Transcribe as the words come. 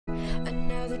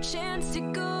the chance to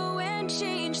go and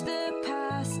change the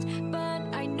past, but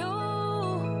I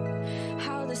know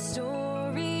how the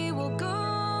story will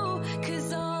go,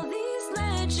 'cause all these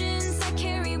legends I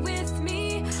carry with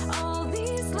me, all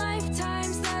these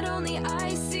lifetimes that only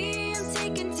I see, I'm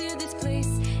taken to this place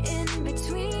in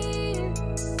between,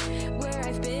 where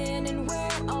I've been and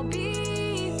where I'll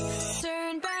be.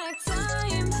 Turn back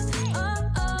time,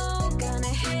 oh, gonna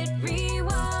hit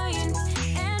rewind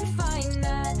and find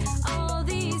that all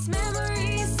these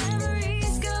memories,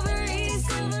 discoveries,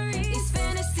 these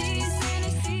fantasies,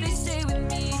 they stay with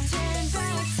me. Turn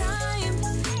back time,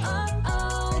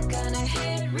 oh, gonna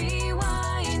hit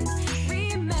rewind,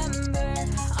 remember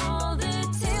all the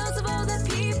tales of all the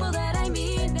people that I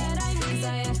meet, 'cause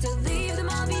I have to leave them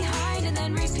all behind and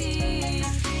then repeat.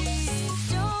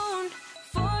 Don't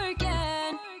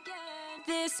forget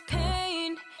this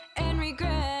pain and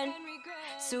regret,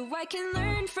 so I can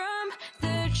learn from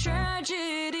the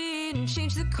tragedy and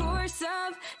change the course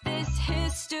of this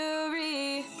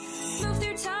history. Move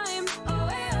through time, oh,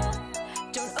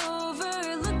 don't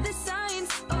overlook the signs,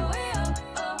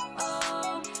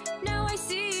 oh, now I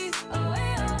see, oh,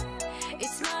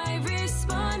 it's my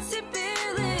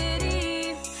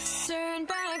responsibility. Turn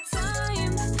back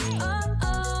time,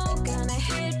 oh, gonna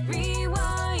hit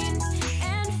rewind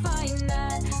and find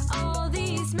that all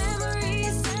these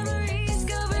memories,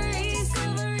 discoveries,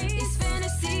 these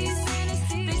fantasies,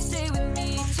 they stay with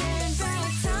me. Turn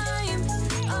back time,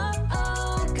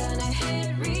 oh, gonna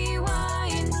hit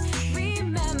rewind,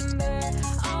 remember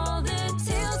all the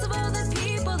tales of all the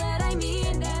people that I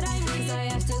meet, 'cause I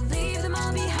have to leave them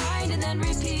all behind and then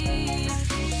repeat.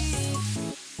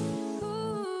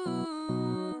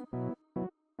 Ooh,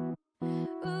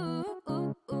 ooh,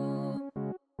 ooh, ooh.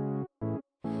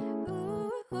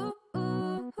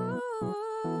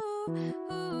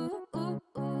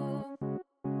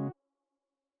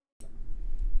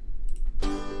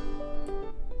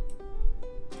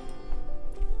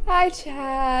 Hi,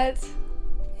 chat.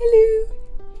 Hello.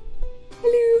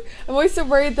 Hello. I'm always so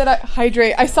worried that I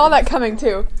hydrate. I saw that coming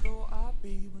too.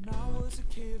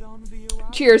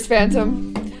 Cheers,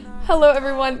 Phantom. Hello,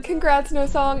 everyone. Congrats, No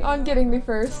Song, on getting me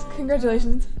first.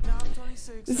 Congratulations.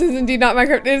 This is indeed not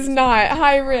Minecraft. It is not.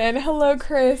 Hi, Rin. Hello,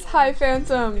 Chris. Hi,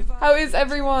 Phantom. How is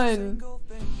everyone?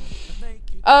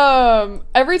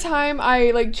 Every time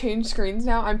I like change screens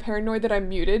now, I'm paranoid that I'm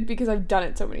muted because I've done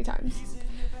it so many times.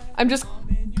 I'm just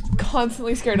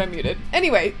constantly scared I'm muted.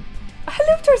 Anyway,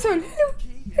 hello, Tarson. Hello.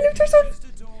 Hello, Tarson.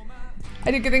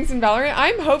 I did good things in Valorant.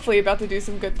 I'm hopefully about to do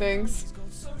some good things.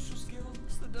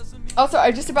 Also,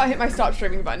 I just about hit my stop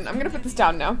streaming button. I'm gonna put this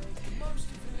down now.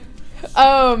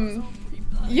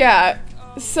 Yeah.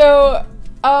 So,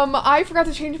 I forgot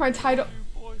to change my title.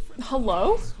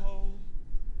 Hello?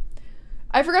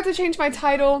 I forgot to change my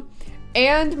title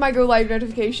and my go live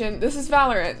notification. This is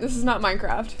Valorant. This is not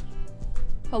Minecraft.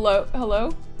 Hello?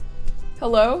 Hello?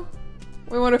 Hello?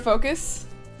 We want to focus?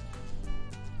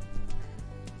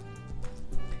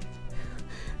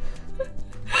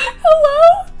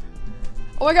 Hello?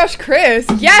 Oh my gosh, Chris.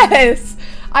 Yes!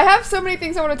 I have so many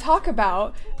things I want to talk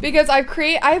about because I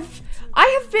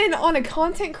have been on a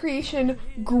content creation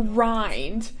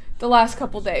grind the last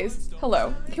couple days.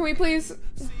 Hello. Can we please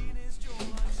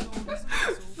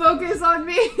focus on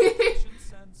me?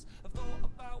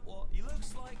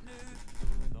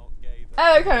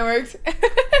 Oh, that kind of worked.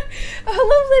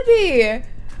 Hello, Libby.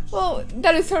 Well,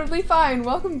 that is totally fine.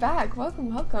 Welcome back.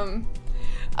 Welcome, welcome.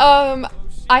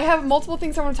 I have multiple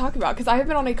things I want to talk about because I have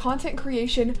been on a content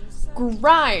creation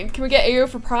grind. Can we get AO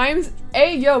for primes?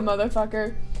 Ayo,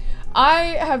 motherfucker.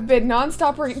 I have been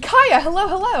non-stop working. Kaya, hello,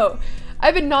 hello.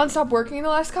 I've been non-stop working in the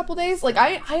last couple days. Like,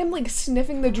 I am like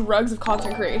sniffing the drugs of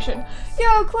content creation.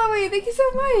 Yo, Chloe, thank you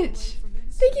so much.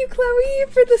 Thank you, Chloe,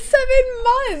 for the 7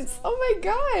 months. Oh my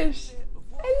gosh.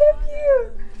 I love you.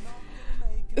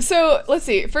 So, let's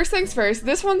see. First things first.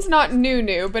 This one's not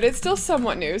new, but it's still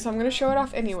somewhat new, so I'm going to show it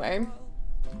off anyway.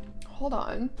 Hold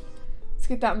on. Let's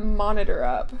get that monitor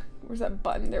up. Where's that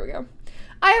button? There we go.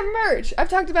 I have merch. I've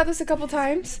talked about this a couple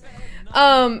times.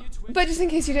 But just in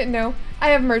case you didn't know, I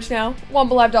have merch now.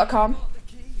 wombalive.com.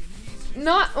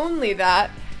 Not only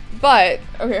that, but...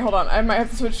 Okay, hold on. I might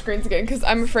have to switch screens again because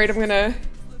I'm afraid I'm gonna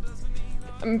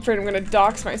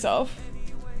dox myself.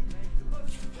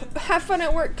 Have fun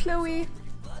at work, Chloe.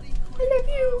 I love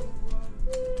you.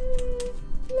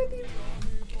 Love you.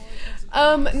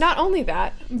 Not only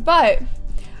that, but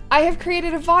I have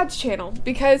created a VODs channel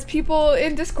because people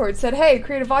in Discord said, hey,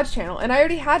 create a VODs channel, and I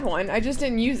already had one. I just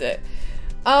didn't use it.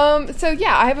 So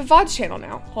yeah, I have a VODs channel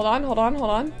now. Hold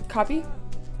on. Copy.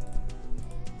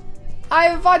 I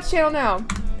have a VODs channel now.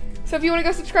 So if you want to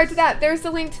go subscribe to that, there's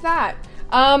the link to that.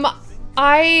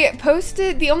 I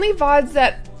posted the only VODs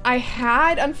that I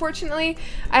had, unfortunately.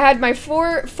 I had my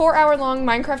four-hour-long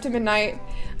Minecraft at Midnight,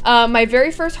 my very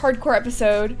first hardcore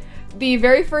episode, the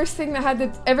very first thing that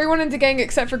had everyone in the gang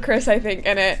except for Chris, I think,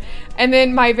 in it, and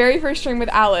then my very first stream with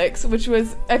Alex, which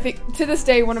was, I think, to this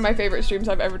day, one of my favorite streams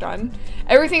I've ever done.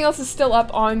 Everything else is still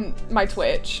up on my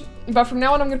Twitch, but from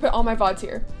now on, I'm gonna put all my VODs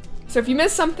here. So if you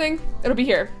missed something, it'll be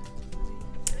here.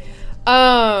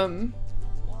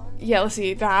 Yeah, let's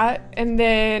see, that, and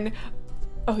then,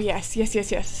 oh yes.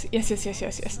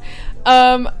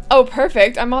 Oh,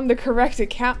 perfect, I'm on the correct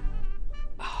account.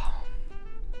 Oh.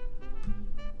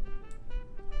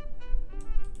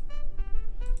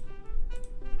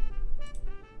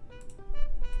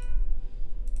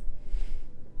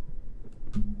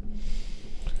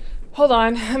 Hold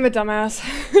on, I'm a dumbass.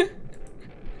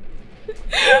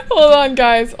 Hold on,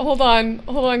 guys, hold on,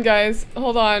 guys,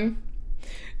 hold on.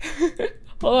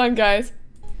 Hold on, guys.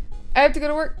 I have to go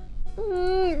to work.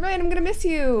 Ryan, I'm gonna miss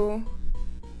you.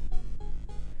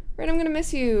 Ryan, I'm gonna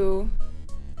miss you.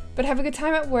 But have a good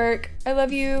time at work. I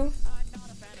love you.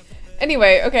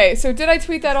 Anyway, okay, so did I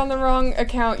tweet that on the wrong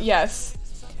account? Yes.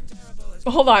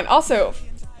 Hold on, also,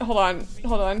 hold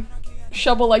on.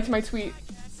 Shovel liked my tweet.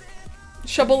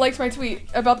 Shovel liked my tweet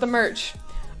about the merch.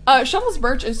 Shovel's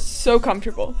merch is so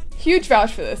comfortable. Huge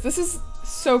vouch for this. This is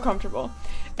so comfortable.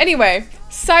 Anyway,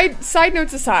 side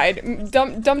notes aside,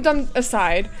 dumb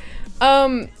aside,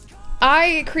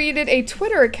 I created a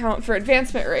Twitter account for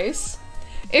Advancement Race.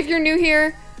 If you're new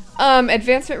here,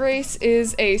 Advancement Race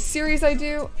is a series I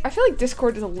do. I feel like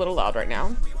Discord is a little loud right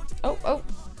now. Oh,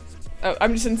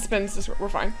 I'm just in spins, we're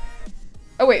fine.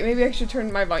 Oh wait, maybe I should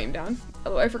turn my volume down.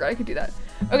 Oh, I forgot I could do that.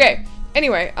 Okay.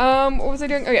 Anyway, what was I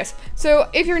doing? Oh yes. So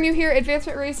if you're new here,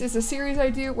 Advancement Race is a series I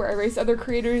do where I race other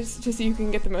creators to see who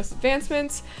can get the most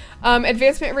advancements.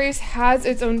 Advancement Race has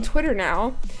its own Twitter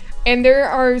now, and there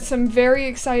are some very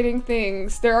exciting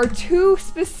things. There are 2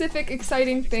 specific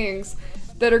exciting things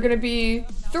that are going to be,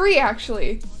 3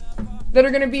 actually, that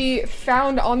are going to be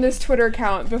found on this Twitter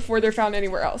account before they're found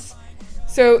anywhere else.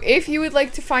 So if you would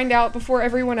like to find out before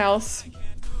everyone else,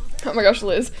 oh my gosh,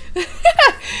 Liz.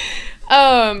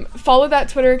 Follow that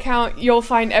Twitter account. You'll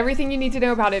find everything you need to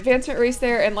know about Advancement Race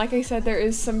there, and like I said, there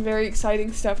is some very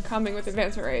exciting stuff coming with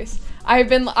Advancement Race.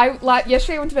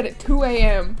 Yesterday I went to bed at 2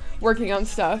 a.m. working on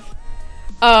stuff,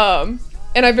 and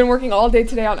I've been working all day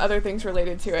today on other things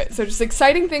related to it, so just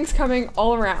exciting things coming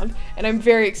all around, and I'm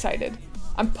very excited.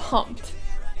 I'm pumped.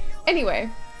 Anyway,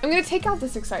 I'm gonna take out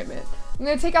this excitement. I'm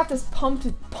gonna take out this pumped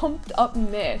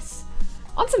upness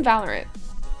on some Valorant.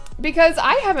 Because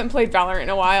I haven't played Valorant in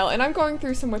a while, and I'm going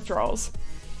through some withdrawals.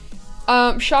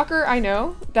 Shocker, I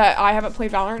know that I haven't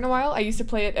played Valorant in a while. I used to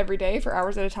play it every day for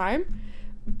hours at a time.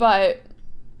 But,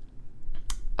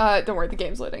 don't worry, the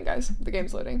game's loading, guys. The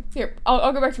game's loading. Here,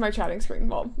 I'll go back to my chatting screen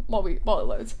while it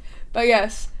loads. But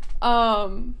yes, yeah,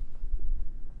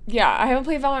 I haven't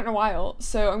played Valorant in a while,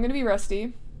 so I'm gonna be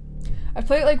rusty. I've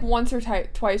played it like once or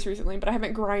twice recently, but I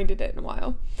haven't grinded it in a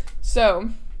while.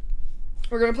 So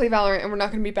we're gonna play Valorant, and we're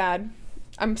not gonna be bad.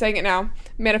 I'm saying it now.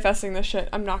 Manifesting this shit.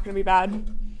 I'm not gonna be bad.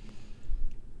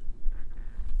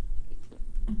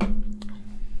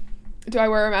 Do I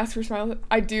wear a mask for smile?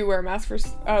 I do wear a mask for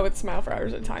with smile for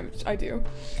hours at a time. I do.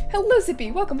 Hello,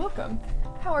 Zippy. Welcome.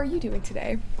 How are you doing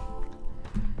today?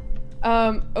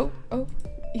 Oh. You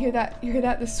hear that? You hear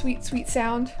that? The sweet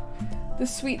sound. The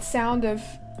sweet sound of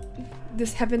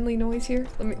this heavenly noise here.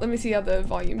 Let me see how the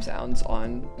volume sounds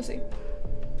on. Let's see.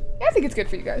 Yeah, I think it's good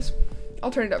for you guys.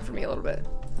 I'll turn it up for me a little bit.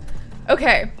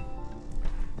 Okay.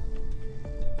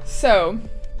 So,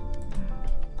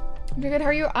 you're good. How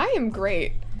are you? I am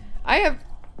great. I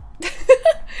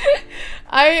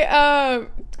have.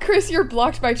 Chris, you're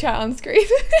blocked by chat on screen.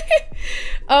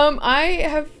 I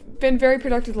have been very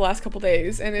productive the last couple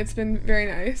days, and it's been very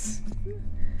nice.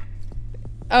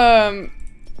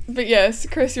 But yes,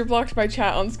 Chris, you're blocked by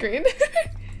chat on screen.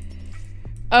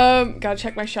 Gotta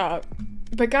check my shop.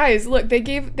 But guys, look, they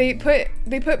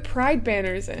put pride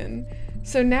banners in.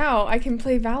 So now I can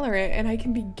play Valorant and I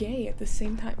can be gay at the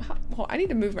same time. Hold on, I need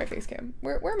to move my face cam.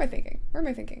 Where am I thinking? Where am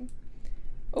I thinking?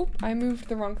 Oh, I moved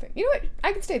the wrong thing. You know what?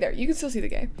 I can stay there. You can still see the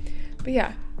gay. But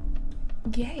yeah,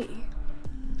 gay.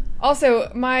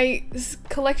 Also, my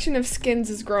collection of skins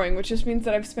is growing, which just means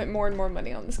that I've spent more and more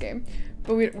money on this game.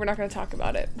 But we're not going to talk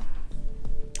about it.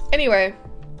 Anyway,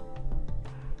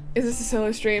 is this a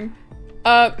solo stream?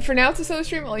 For now it's a solo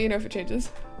stream. I'll let you know if it changes.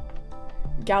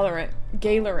 Galorant.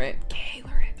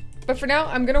 But for now,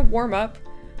 I'm gonna warm up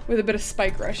with a bit of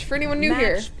Spike Rush. For anyone new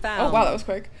here. Oh wow, that was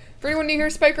quick. For anyone new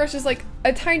here, Spike Rush is like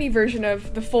a tiny version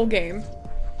of the full game.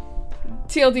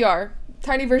 TLDR,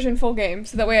 tiny version full game,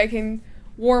 so that way I can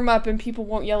warm up and people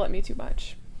won't yell at me too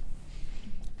much.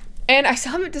 And I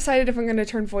still haven't decided if I'm going to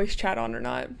turn voice chat on or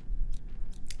not.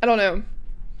 I don't know.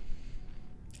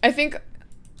 I think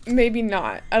maybe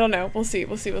not. I don't know. We'll see.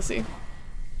 We'll see. We'll see.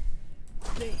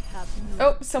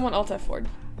 Oh, someone alt F4'd.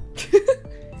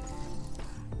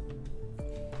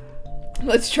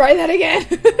 Let's try that again.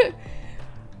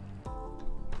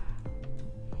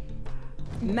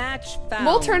 Match found.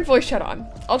 We'll turn voice chat on.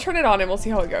 I'll turn it on and we'll see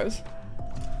how it goes.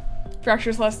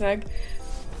 Fracture's last egg.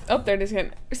 Oh, there it is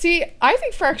again. See, I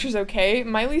think Fracture's okay.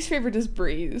 My least favorite is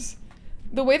Breeze.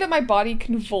 The way that my body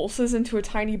convulses into a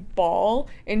tiny ball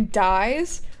and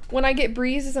dies when I get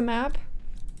Breeze as a map.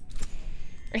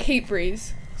 I hate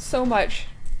Breeze so much.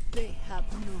 They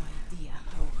have no idea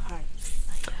how hard.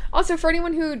 Also, for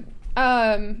anyone who,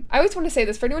 I always want to say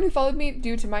this, for anyone who followed me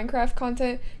due to Minecraft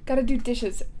content, gotta do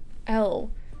dishes. L.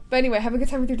 But anyway, have a good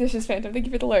time with your dishes, Phantom. Thank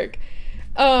you for the lurk.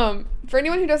 For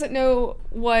anyone who doesn't know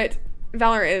what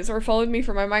Valorant is or followed me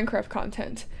for my Minecraft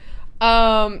content,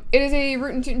 it is a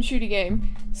root and toot and shooty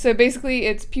game. So basically,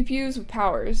 it's pew pews with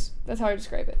powers. That's how I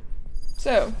describe it.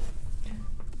 So,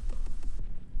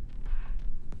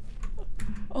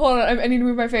 hold on, I need to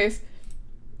move my face.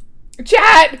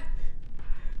 Chat!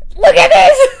 Look at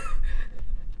this!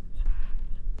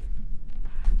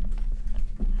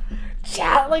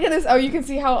 Chat, look at this. Oh, you can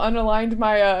see how unaligned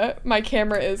my my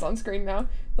camera is on screen now.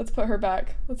 Let's put her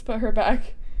back. Let's put her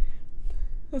back.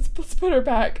 Let's put her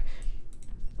back.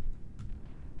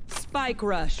 Spike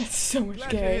rush. That's so much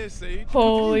gay.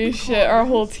 Holy shit, our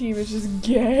whole team is just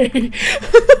gay.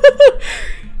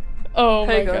 Oh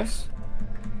my gosh.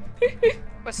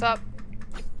 What's up?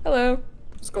 Hello.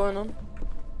 What's going on?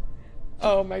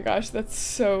 Oh my gosh, that's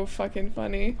so fucking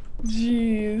funny.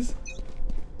 Jeez.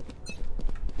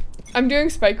 I'm doing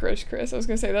Spike Rush, Chris. I was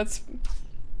gonna say that's...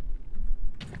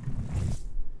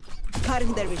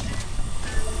 Cutting their vision.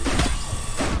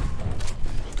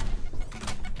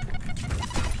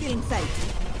 Feeling sight.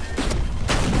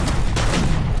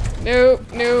 Nope,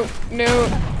 nope,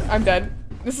 nope. I'm dead.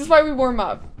 This is why we warm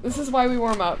up. This is why we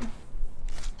warm up.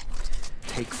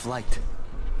 Take flight.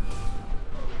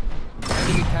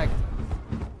 Being attacked.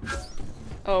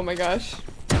 Oh my gosh.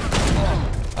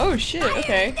 Oh shit,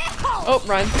 okay. Oh,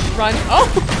 run, run.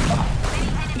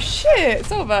 Oh! Shit,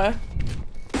 it's over.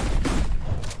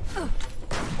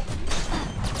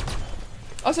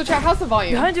 Also, chat, how's the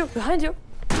volume? Behind you, behind you.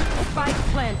 Spike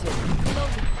planted.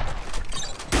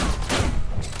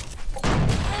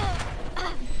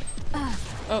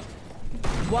 Oh.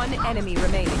 One enemy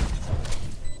remaining.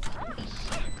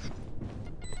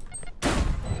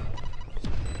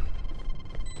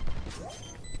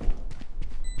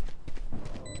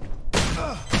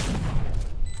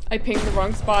 I pinged the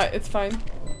wrong spot. It's fine.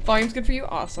 Volume's good for you?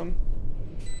 Awesome.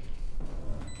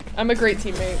 I'm a great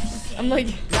teammate. I'm like...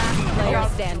 Last player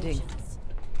standing.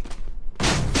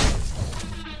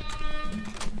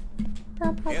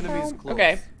 Enemies close.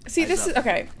 Okay. See, this Eyes is... up.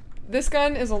 Okay. This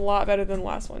gun is a lot better than the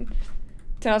last one.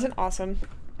 10 out of 10. Awesome.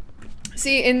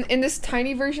 See, in this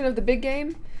tiny version of the big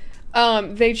game,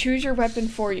 they choose your weapon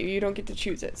for you. You don't get to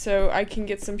choose it. So I can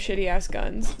get some shitty ass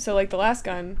guns. So like the last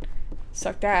gun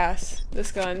sucked ass.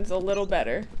 This gun's a little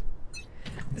better.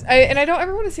 And I don't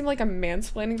ever want to seem like I'm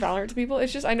mansplaining Valorant to people.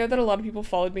 It's just I know that a lot of people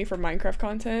followed me for Minecraft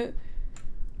content.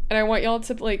 And I want y'all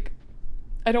to like...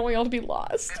 I don't want y'all to be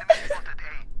lost.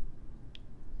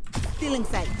 Feeling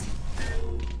sight.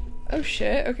 Oh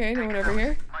shit. Okay, no one over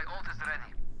here. My ult is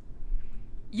ready.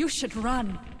 You should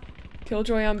run.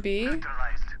 Killjoy on B.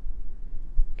 Neutralized.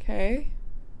 Okay.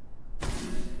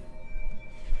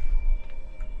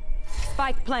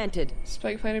 Spike planted.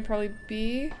 Spike planted probably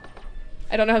B.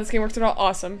 I don't know how this game works at all.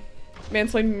 Awesome.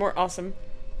 Mansplaining more awesome.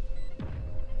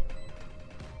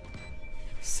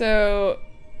 So,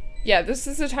 yeah, this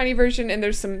is a tiny version and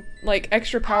there's some like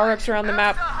extra power-ups around the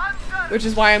map, which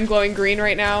is why I'm glowing green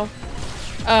right now.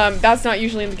 That's not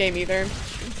usually in the game either.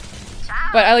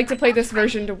 But I like to play this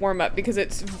version to warm up because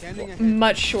it's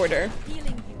much shorter.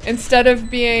 Instead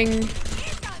of being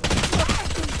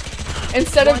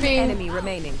One enemy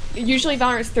remaining. usually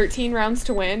Valorant's 13 rounds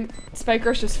to win, Spike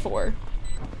Rush is 4.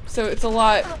 So it's a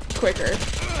lot quicker,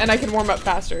 and I can warm up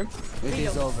faster. It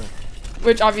is over.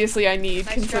 Which obviously I need,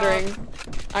 Nice considering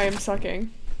job. I am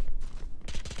sucking.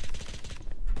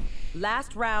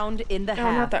 Last round in the Oh,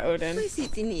 not half. that Odin. My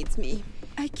city needs me.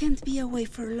 I can't be away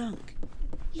for long.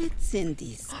 Let's end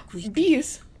this quickly.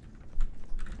 Bees!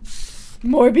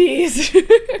 More bees!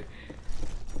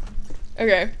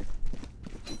 Okay.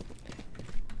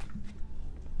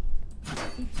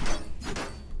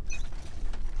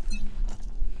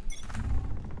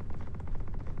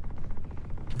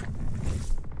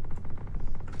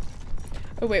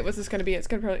 Oh wait, what's this gonna be? It's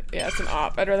gonna probably, yeah, it's an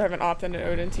op. I'd rather have an op than an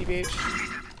Odin TBH.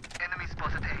 Enemy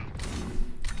spotted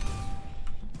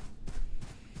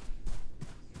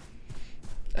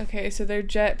A. Okay, so their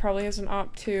jet probably has an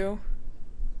op too.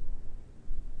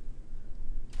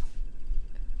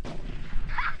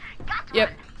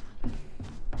 Yep.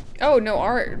 Oh no,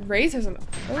 our Raze has an,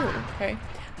 oh, okay.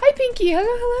 Hi Pinky, hello,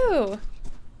 hello.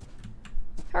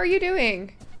 How are you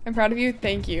doing? I'm proud of you,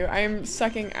 thank you. I am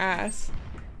sucking ass.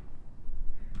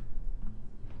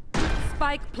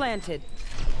 Spike planted.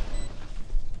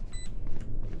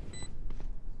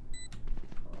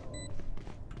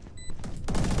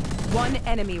 One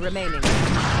enemy remaining. No!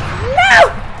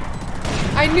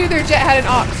 I knew their jet had an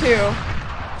op too.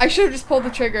 I should have just pulled the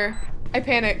trigger. I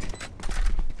panicked.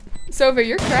 Sova,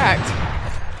 you're cracked.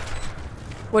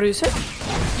 What do you say?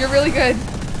 You're really good.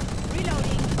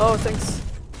 Oh, thanks.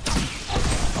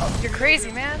 You're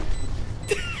crazy, man.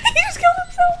 He just killed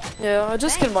himself. Yeah, I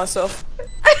just killed myself.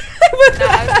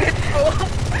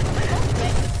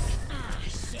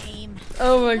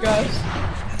 Oh my gosh.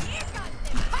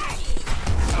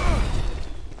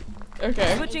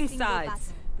 Okay. Switching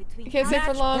sides. I can't stay for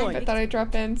Match long, point. but thought I'd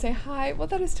drop in and say hi. Well,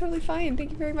 that is totally fine.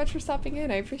 Thank you very much for stopping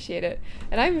in. I appreciate it.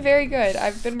 And I'm very good.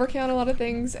 I've been working on a lot of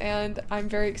things, and I'm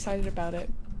very excited about it.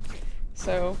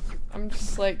 So, I'm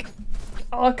just like,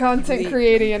 all content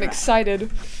creating and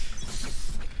excited.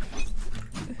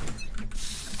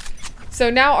 So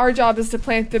now our job is to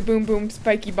plant the boom boom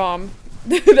spiky bomb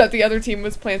that the other team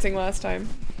was planting last time.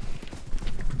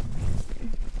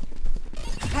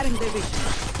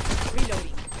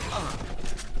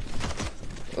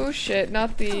 Oh shit,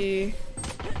 not the...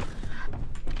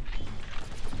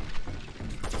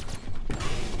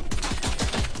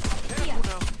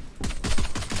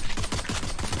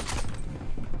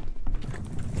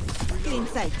 Clean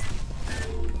sight.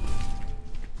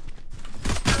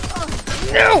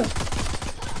 No!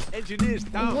 Engineers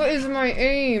down. What is my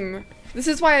aim? This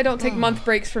is why I don't take month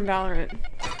breaks from Valorant.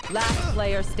 Last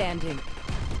player standing.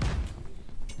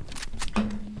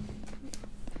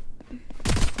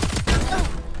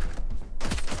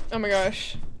 Oh my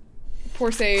gosh.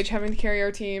 Poor Sage having to carry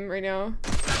our team right now.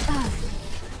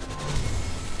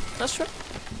 That's true.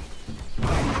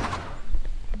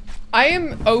 I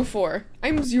am 0-4.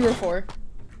 I'm 0-4.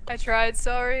 I tried,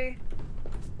 sorry.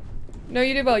 No,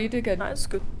 you did well. You did good. That's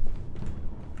good.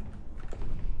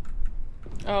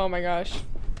 Oh my gosh.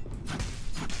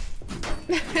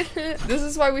 This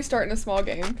is why we start in a small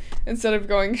game instead of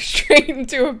going straight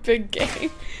into a big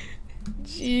game.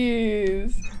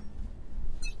 Jeez.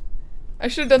 I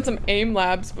should have done some aim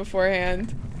labs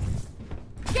beforehand.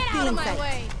 Get out of my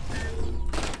way.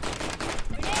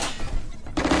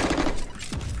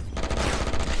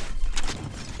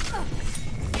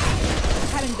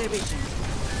 Having their vision.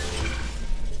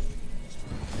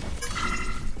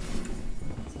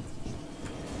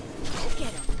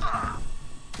 Get him.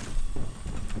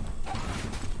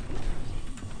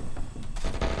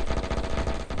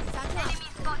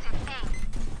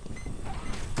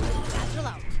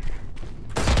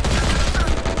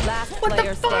 Last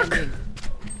player standing.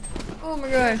 Oh my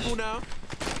gosh. Who now?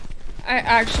 I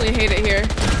actually hate it here.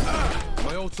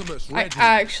 My ultimate's I ready.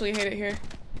 actually hate it here.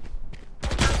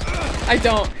 I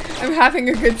don't. I'm having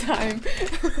a good time.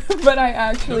 But I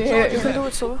actually hate You it can here. do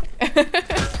it, Sova.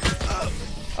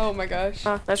 Oh my gosh.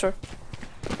 Ah, nice try.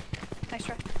 Nice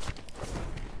try.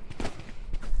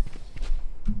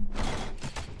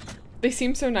 They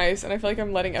seem so nice, and I feel like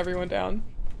I'm letting everyone down.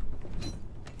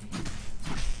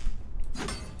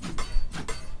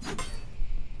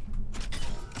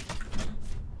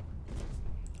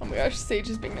 Oh my gosh, Sage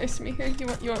is being nice to me here. You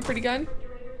want a pretty gun?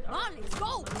 Come on, let's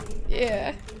go.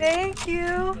 Yeah. Thank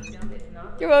you.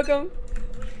 You're welcome.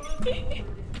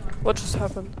 What just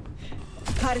happened?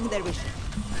 Cutting their vision.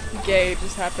 Gay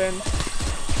just happened.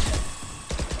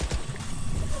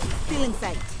 Stealing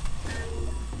sight.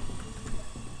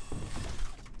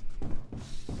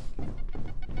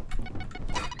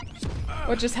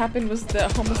 What just happened was the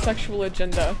homosexual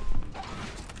agenda.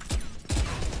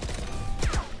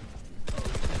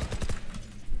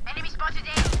 Enemy spotted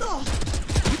A.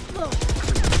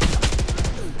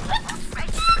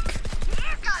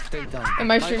 Stay down. Am I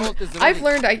My streaming? ult is I've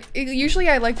ready. learned usually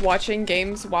I like watching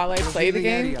games while I play the Revealing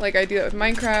game. area. Like I do that with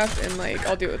Minecraft and like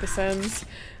I'll do it with The Sims.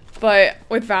 But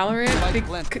with Valorant, Spike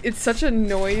planted. it's such a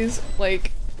noise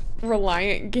like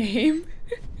reliant game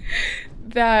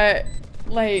that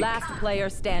like Last player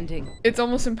standing. it's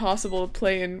almost impossible to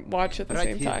play and watch at the Right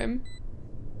same here. time.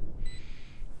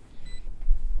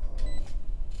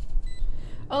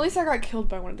 At least I got killed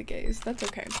by one of the gays. That's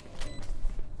okay.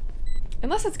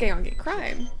 Unless it's gay on gay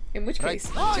crime. In which Right. case,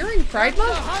 during Pride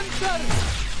Month?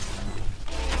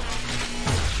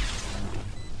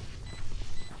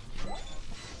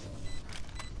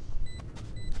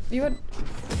 You would.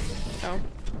 Oh.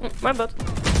 My bad.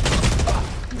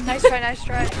 Nice try, nice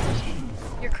try.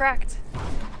 You're cracked.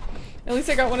 At least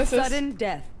I got one assist. Sudden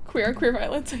death. Queer on queer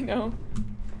violence, I know.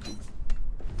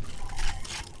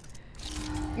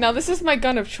 Now this is my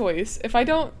gun of choice. If I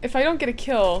don't get a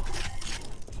kill.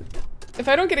 If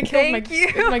I don't get a kill with Thank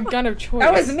you. with my gun of choice.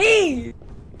 That was me!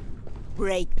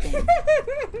 Break them.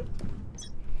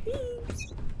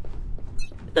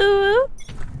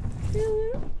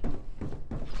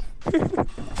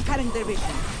 Cutting their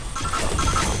vision.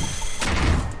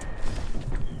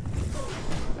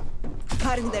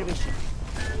 Cutting their vision.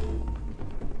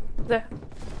 There.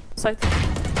 Side.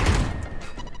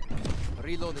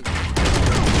 Reloading.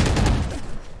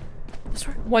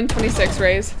 126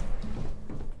 raise.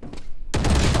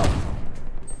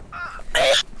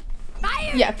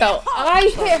 Yeah, fell. I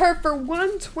hit her for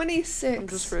 126. I'm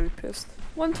just really pissed.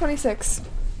 126.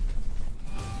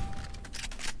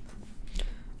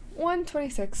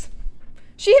 126.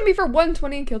 She hit me for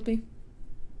 120 and killed me.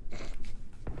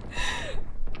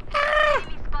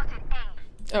 Enemy spotted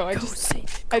A. Oh, I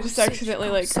just accidentally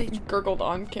like gurgled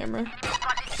on camera.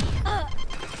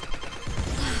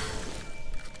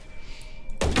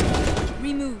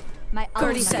 Remove my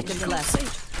 30 seconds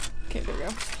left. Okay, there we go.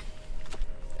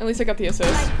 At least I got the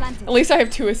assist. At least I have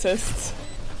 2 assists.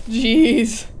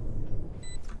 Jeez.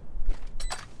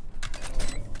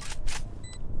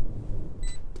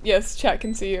 Yes, chat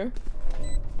can see you.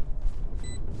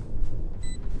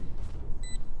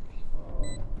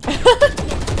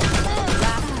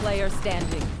 Last player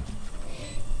standing.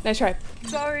 Nice try.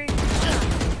 Sorry.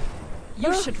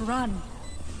 You should run.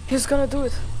 He's gonna do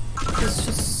it. He's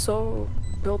just so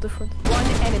built different. One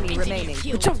enemy remaining.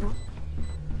 Good job, bro.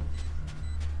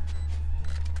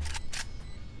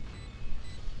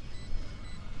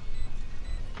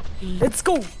 Let's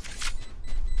go!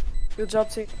 Good job,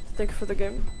 T. Thank you for the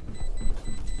game.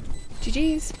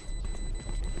 GG's.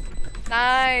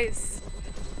 Nice.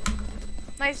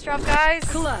 Nice job, guys.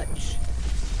 Clutch.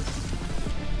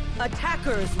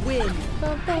 Attackers win.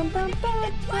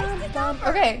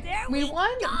 Okay, we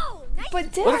won,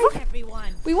 but did we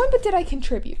won, but did I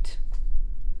contribute?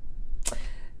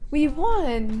 We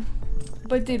won,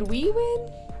 but did we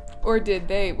win, or did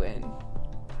they win?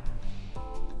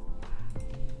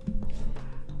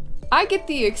 I get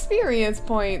the experience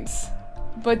points,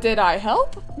 but did I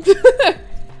help?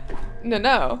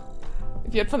 No.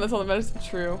 If you had fun, that's all that matters.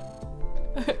 True.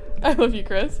 I love you,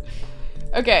 Chris.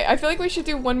 Okay, I feel like we should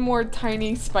do one more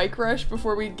tiny spike rush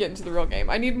before we get into the real game.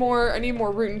 I need more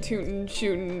rootin' tootin'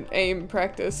 shootin' aim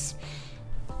practice.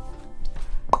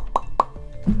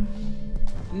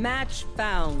 Match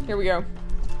found. Here we go.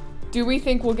 Do we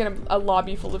think we'll get a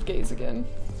lobby full of gays again?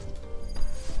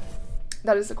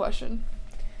 That is the question.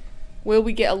 Will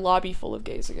we get a lobby full of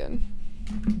gays again?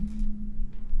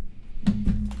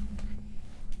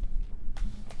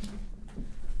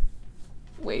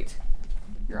 Wait.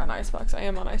 You're on Icebox. I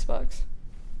am on Icebox.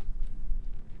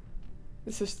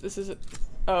 This is it.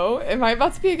 Oh, am I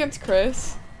about to be against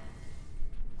Chris?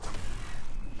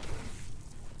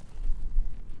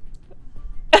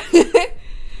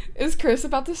 Is Chris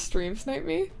about to stream snipe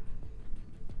me?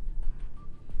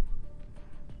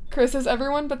 Chris, is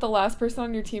everyone but the last person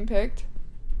on your team picked?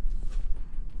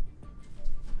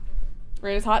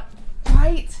 Rain is hot.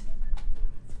 Right!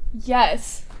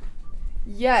 Yes.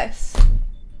 Yes.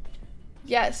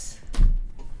 Yes.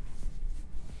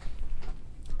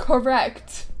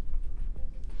 Correct.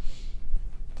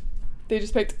 They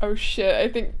just picked, oh shit, I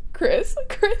think Chris,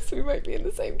 we might be in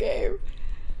the same game.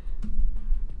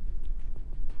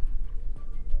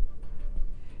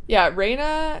 Yeah,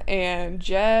 Reyna and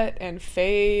Jet and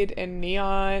Fade and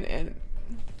Neon and...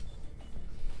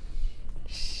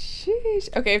 Sheesh.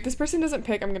 Okay, if this person doesn't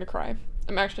pick, I'm gonna cry.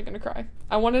 I'm actually gonna cry.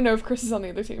 I want to know if Chris is on the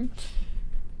other team.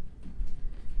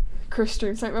 Chris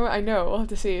stream snipe moment? I know, we'll have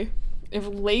to see. If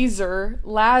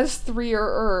Laz3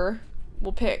 or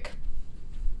will pick.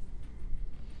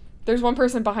 There's one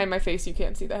person behind my face you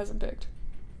can't see that hasn't picked.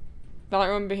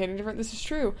 Valorant women behaving different. This is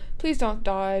true. Please don't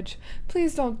dodge.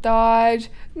 Please don't dodge.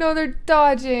 No, they're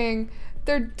dodging.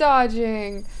 They're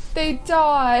dodging. They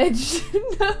dodged.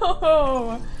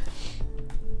 No.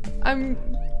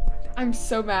 I'm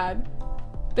so mad.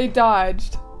 They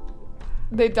dodged.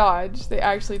 They dodged. They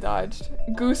actually dodged.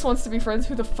 Goose wants to be friends.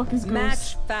 Who the fuck is Goose?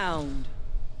 Match found.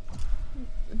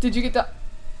 Did you get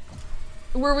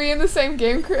Were we in the same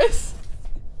game, Chris?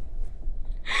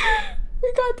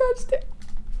 We got dodged.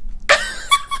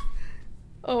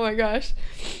 Oh my gosh.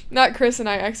 Not Chris and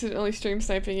I accidentally stream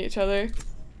sniping each other.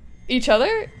 Each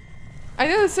other? I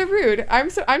know, it's so rude. I'm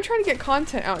trying to get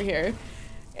content out here.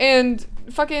 And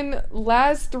fucking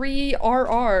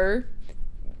Laz3RR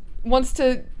wants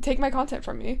to take my content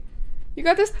from me. You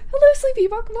got this? Hello, Sleepy.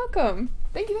 Welcome, welcome.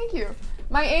 Thank you, thank you.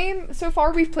 My aim, so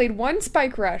far we've played one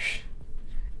Spike Rush.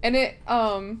 And it,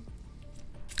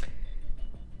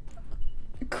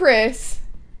 Chris,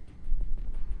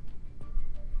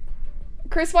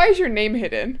 why is your name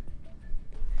hidden?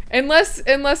 Unless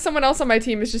someone else on my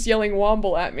team is just yelling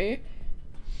Womble at me.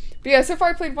 But yeah, so far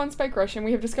I played one Spike Rush and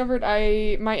we have discovered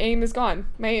my aim is gone.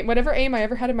 Whatever aim I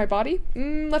ever had in my body,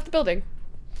 left the building.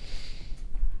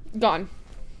 Gone.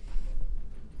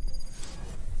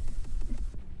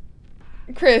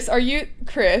 Chris, are you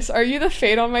the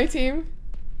Fade on my team?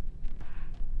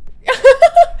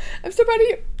 I'm so proud of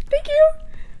you. Thank you.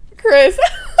 Chris.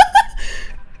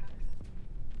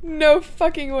 No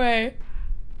fucking way.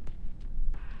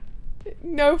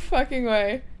 No fucking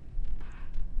way.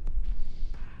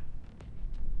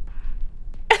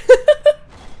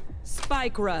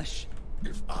 Spike rush.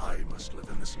 If I must live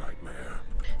in this nightmare.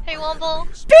 Hey, Womble.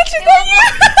 Bitch, is that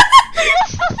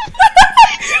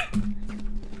you?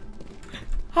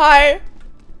 Hi.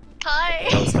 Hi.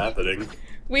 What's happening?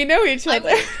 We know each other.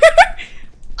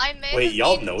 I may Wait, have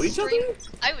y'all been know each other?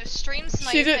 I was stream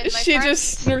sniping. She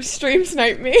just stream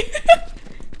sniped me.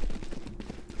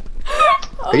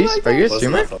 Are you a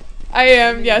streamer? I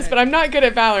am, yes, but I'm not good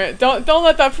at Valorant. Don't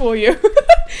let that fool you.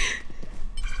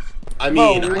 I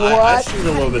mean, I stream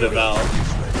a little bit of Val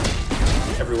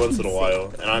every once in a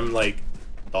while, and I'm like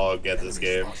dog at this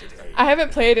game. I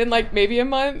haven't played in like maybe a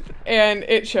month, and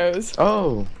it shows.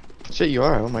 Oh, shit, you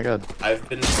are. Oh my god. I've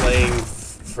been playing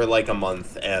for like a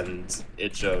month, and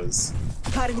it shows.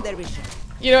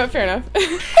 You know what? Fair enough.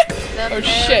 Oh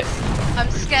shit. I'm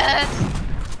scared.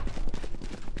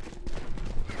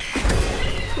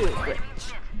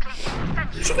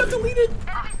 She got deleted.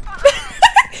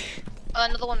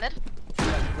 Another one mid.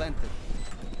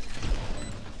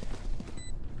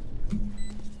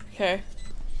 Okay.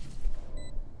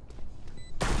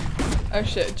 Oh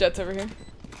shit, Jet's over here.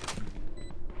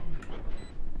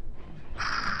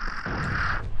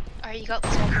 Alright, you got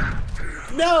this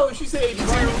one. No, she said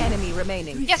One enemy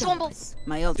remaining. Yes, Womble.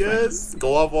 My old yes.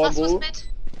 Go up, Last was Womble. mid.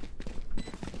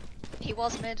 He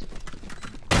was mid.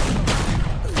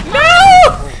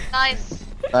 No! Nice.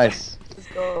 Nice. Let's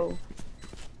go.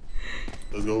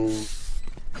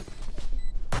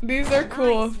 These are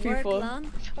cool people.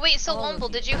 Wait, so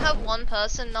Womble, did you have one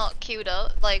person not queued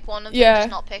up? Like one of them Yeah. just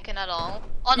not picking at all?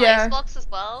 On Yeah. Xbox as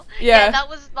well? Yeah. That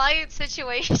was my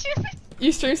situation.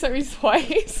 You stream sent me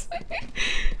twice.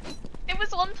 It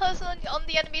was one person on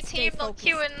the enemy team not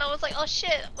queuing, and I was like, oh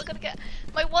shit, we're gonna get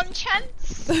my one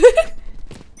chance.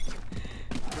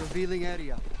 Revealing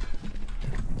area.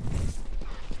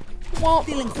 Well,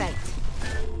 Feeling sight.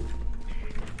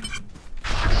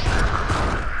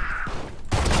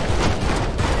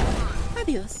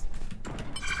 Adios.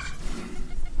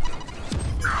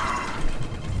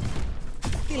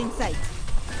 Feeling sight.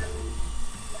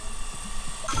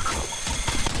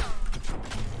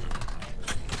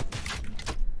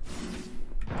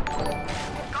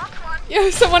 yo,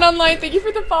 someone online, thank you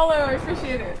for the follow. I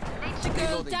appreciate it.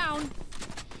 Girl down.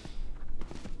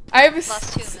 I have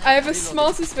Last 2 minutes. I have a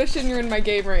small suspicion you're in my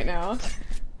game right now.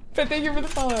 But thank you for the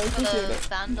follow. I For appreciate the it.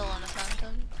 Vandal and a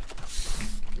Phantom.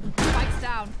 Spikes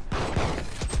down.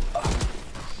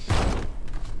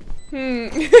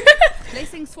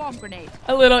 Placing swamp grenade.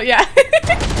 A little, yeah.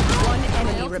 One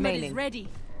enemy remaining. Ready.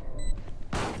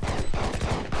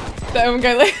 The Omen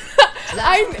guy, like,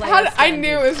 I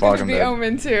knew it was going to be Dead.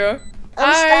 Omen too.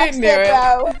 I knew it.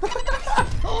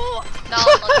 No,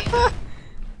 I'm lucky.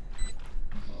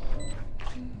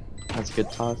 That's a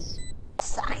good toss.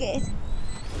 Suck it.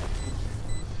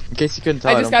 In case you couldn't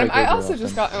tell, I just got don't him. I play also Valorant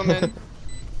just often. got Omen.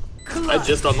 I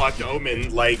just unlocked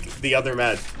Omen like the other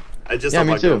match. I just Yeah,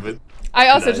 me unlocked too. Omen. I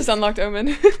also Nice. just unlocked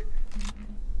Omen.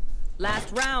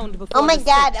 Last round before Oh my the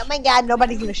god, switch. oh my god,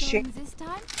 nobody's gonna shit.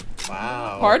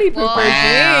 Wow. Party pooper, Whoa.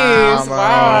 jeez. Come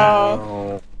Wow.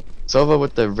 on. Sova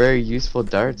with the very useful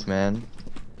darts, man.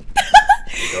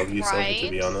 Don't use Silva, to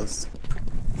be Right. honest.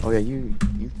 Oh yeah, you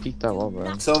peeked that well,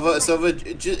 bro. Silva,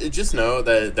 just know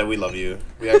that we love you.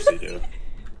 We actually do.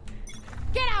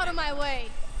 Get out of my way.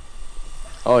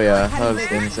 Oh yeah, that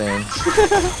was insane.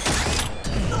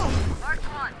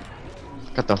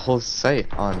 Got the whole site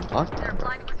on lockdown, bro.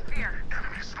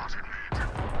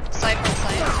 Side by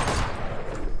side.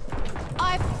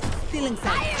 Feeling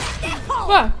sight.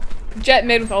 Wow. Jet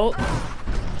mid with ult.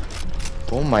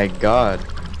 Oh my god.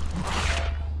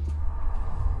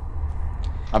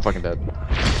 I'm fucking dead.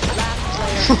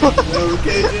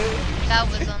 Okay. That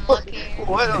was unlucky.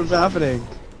 What was happening?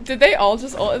 Did they all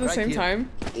just ult at the same time?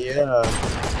 Yeah.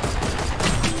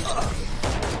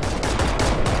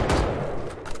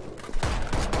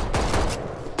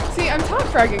 See, I'm top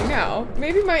fragging now.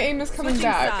 Maybe my aim is coming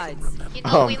back. You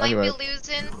know, we anyway. might be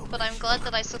losing, but I'm glad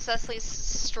that I successfully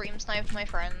stream sniped my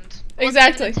friend.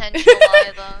 Exactly. Wasn't even intentional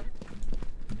either.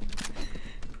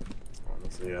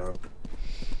 Honestly, yeah.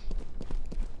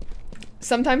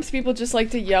 Sometimes people just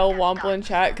like to yell Womble in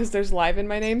chat because there's live in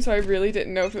my name, so I really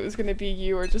didn't know if it was gonna be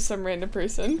you or just some random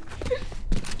person.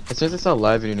 As soon as I saw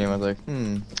live in your name, I was like,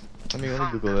 let me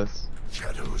Google this.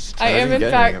 Shadows. I am in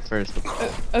didn't get fact. anything at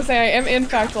first. I say I am in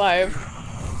fact live.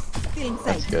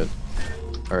 That's good.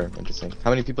 Or interesting. How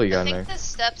many people you I got in think there? this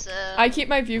steps in. I keep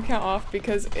my view count off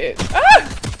because it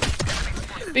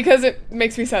because it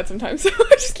makes me sad sometimes, so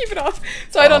I just keep it off.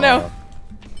 So I don't know.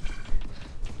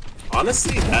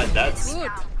 Honestly, that's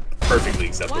perfectly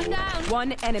acceptable.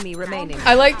 One enemy remaining.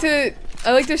 I like to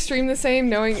stream the same,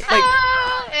 knowing like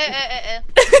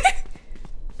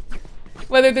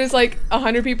whether there's like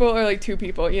 100 people or like 2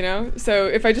 people, you know. So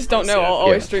if I just don't know, I'll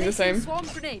always stream the same.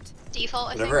 Default,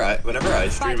 I think. Whenever I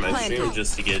stream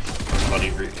just to get funny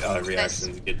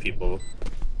reactions, get people.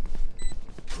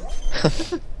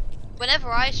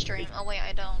 Whenever I stream, oh wait,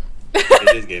 I don't.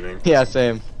 It is gaming. Yeah,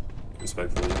 same.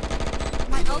 Respectfully.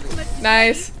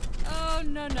 Nice. Oh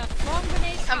no. Bomb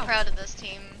grenade I'm out. proud of this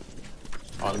team.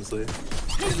 Honestly.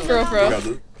 For real. Proud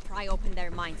of- Pry open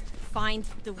their minds. Find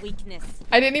the weakness.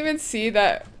 I didn't even see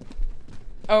that.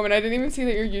 Oh, and I didn't even see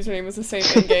that your username was the same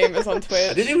in game as on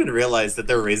Twitch. I didn't even realize that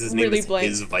their Raze's name Really is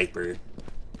blank. Viper.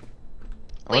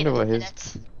 I wonder Wait what a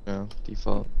his minute.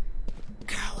 default.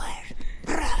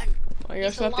 Oh my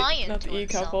gosh, He's not lying the to E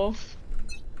couple. himself.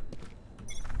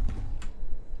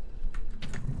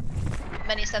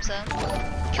 Many steps in.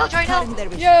 Killjoy, no!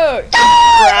 Yo,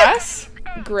 grass,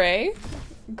 gray,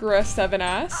 grass 7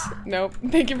 ass. Nope.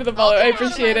 Thank you for the follow. I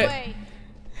appreciate it.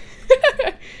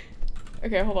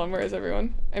 Okay, hold on. Where is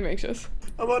everyone? I'm anxious.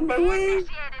 I'm on my way.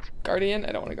 Guardian.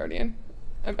 I don't want a guardian.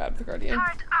 I'm bad with the guardian.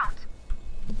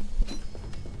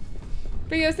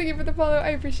 But yes, thank you for the follow. I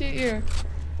appreciate you.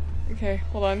 Okay,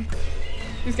 hold on.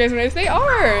 These guys are nice. They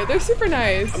are. They're super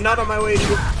nice. I'm not on my way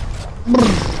to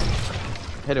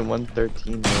Hitting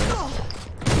 113 there.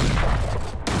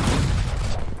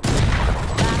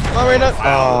 Oh, right up.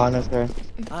 Oh, no, sorry.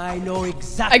 I know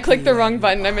exactly. I clicked the wrong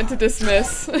button. I meant to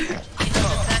dismiss.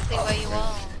 Exactly where you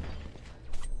are.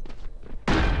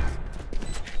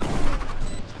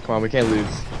 Come on, we can't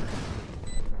lose.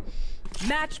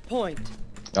 Match point.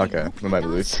 Okay, we might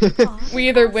lose. We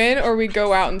either win or we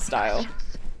go out in style.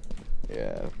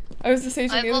 Yeah. I was the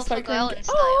sage I in the will spike go out room. in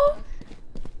style. Oh!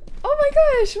 Oh my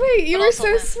gosh, wait, you But were also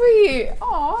so win. sweet.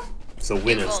 Aw. So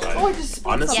win in Oh, style. I just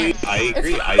spit Honestly, something. I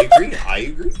agree. I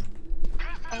agree.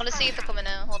 I'm gonna see if they're coming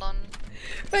in. Hold on.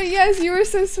 But yes, you were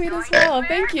so sweet as well.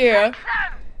 Thank you.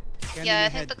 Yeah, I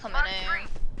think they're coming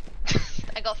in.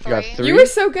 I got 3. got 3? You were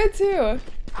so good too.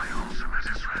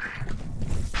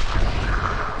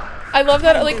 I love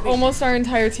that like almost our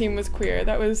entire team was queer.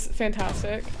 That was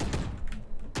fantastic.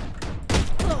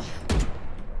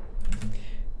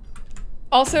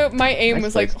 Also, my aim Nice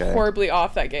was like flex, guy. horribly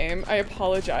off that game. I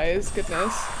apologize.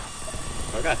 Goodness.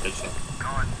 I got this shit.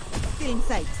 Still in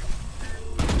sight.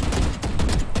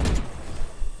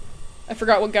 I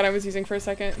forgot what gun I was using for a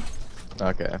second.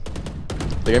 Okay.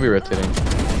 They're gonna be rotating.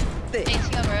 There.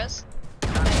 18 on Rose.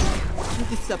 You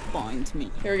disappoint me.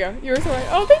 Here we go. You were so right.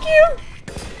 Oh, thank you!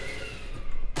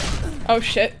 Oh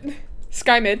shit.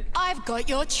 Sky mid. I've got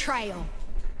your trail.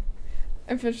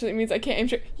 Unfortunately, it means I can't aim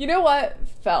straight. You know what?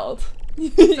 Felt. You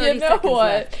 30 know seconds what?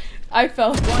 left. I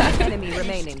felt One that. enemy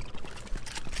remaining.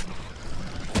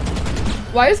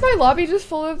 Why is my lobby just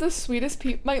full of the sweetest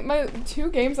people? My 2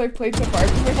 games I've played so far are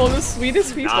full of the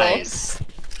sweetest people. Nice.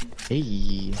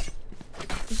 Hey.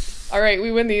 Alright,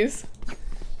 we win these.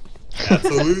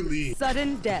 Absolutely.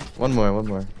 Sudden death. One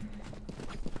more.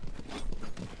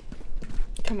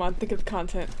 Come on, think of the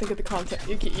content. Think of the content.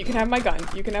 You can have my gun.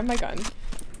 You can have my gun.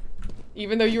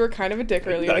 Even though you were kind of a dick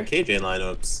You got earlier. KJ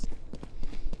lineups.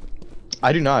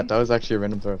 I do not. That was actually a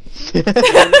random throw. Bro,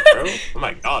 oh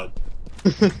my god.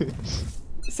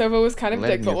 Sova was kind of a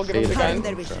dick, but we'll give him the gun.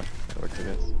 That worked, I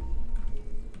guess.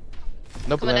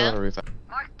 Nope, Coming landed out? on a roof.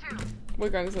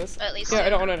 What gun is this? At least Yeah, I two.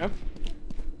 don't want to know.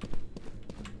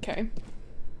 Okay.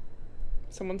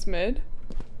 Someone's mid.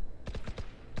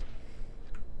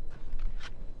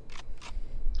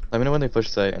 Let me know when they push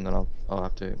site, and then I'll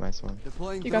have to my one.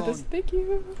 Deploying You got this. drone. Thank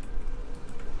you.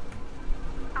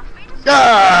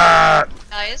 Ah!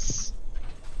 Nice.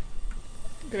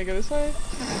 Gonna go this way.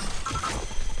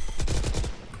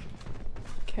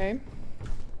 Okay.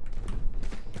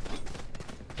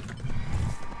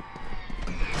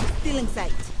 Still in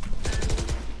sight.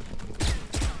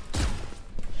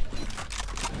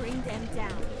 Bring them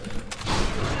down.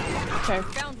 Okay.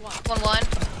 Found one.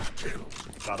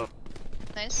 1-1. Got him.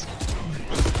 Nice.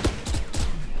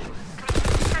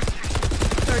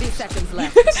 30 seconds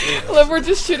left. I love we're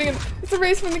just shooting. It's a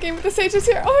race when the game with the Sage is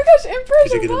here. Oh my gosh, Emperor,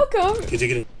 you're welcome. Could you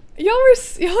get him? Y'all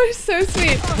are so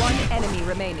sweet. One enemy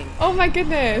remaining. Oh my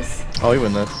goodness. Oh, we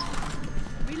win this.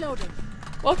 Reloading.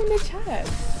 Welcome to chat.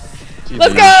 GG.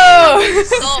 Let's go.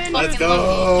 So fucking Let's go.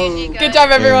 lucky. GG, Good guys. job,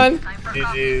 everyone.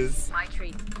 GG's. My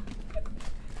treat.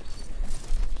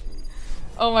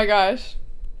 Oh my gosh.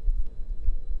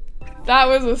 That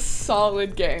was a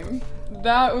solid game.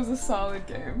 That was a solid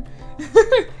game.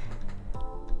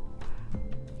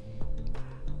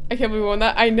 I can't believe we won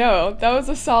that. I know. That was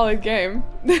a solid game.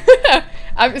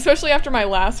 Especially after my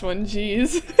last one.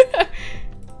 Jeez.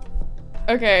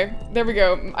 Okay, there we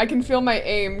go. I can feel my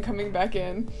aim coming back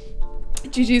in.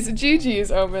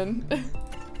 GG's, Omen.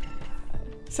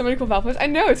 So many cool Valorant. I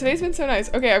know, today's been so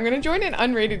nice. Okay, I'm gonna join an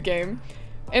unrated game.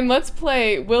 And let's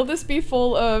play, will this be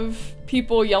full of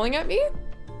people yelling at me?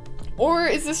 Or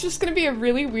is this just gonna be a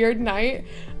really weird night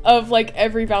of like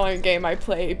every Valorant game I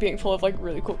play being full of like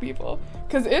really cool people?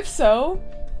 Because if so,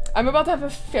 I'm about to have a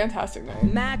fantastic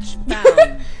night. Match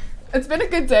found. It's been a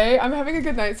good day. I'm having a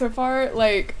good night so far.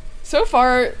 Like, so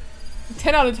far,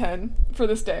 10 out of 10 for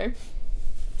this day.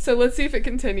 So let's see if it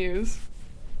continues.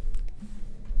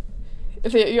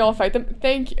 If you all fight them,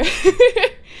 thank you.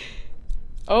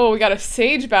 Oh, we got a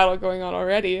Sage battle going on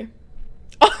already.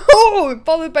 Oh,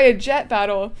 followed by a Jet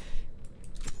battle.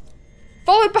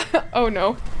 Followed by, oh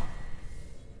no.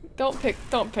 Don't pick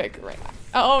right now.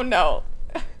 Oh no.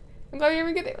 I'm glad you're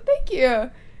having a good day. Thank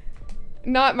you.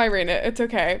 Not my Reyna. It's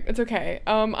okay. It's okay.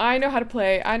 I know how to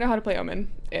play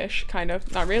Omen-ish, kind of.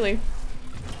 Not really.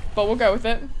 But we'll go with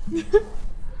it.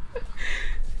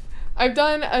 I've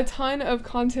done a ton of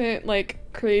content,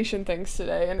 like, creation things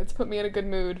today, and it's put me in a good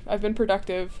mood. I've been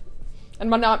productive.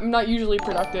 And I'm not usually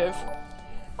productive.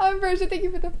 Version, thank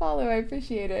you for the follow. I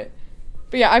appreciate it.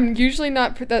 But yeah, I'm usually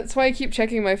not, that's why I keep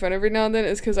checking my phone every now and then,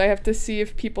 is because I have to see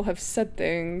if people have said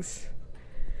things.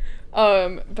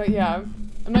 But yeah,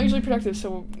 I'm not usually productive,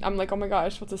 so I'm like, oh my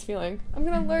gosh, what's this feeling? I'm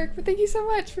gonna lurk, but thank you so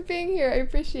much for being here. I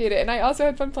appreciate it. And I also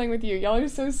had fun playing with you. Y'all are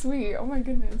so sweet. Oh my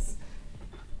goodness.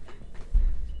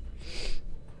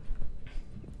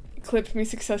 Clipped me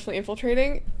successfully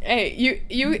infiltrating. Hey,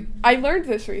 I learned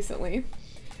this recently.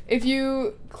 If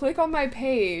you click on my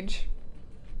page,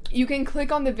 you can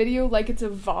click on the video like it's a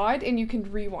VOD and you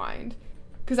can rewind.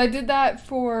 Because I did that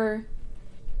for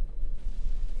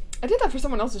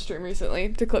someone else's stream recently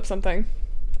to clip something.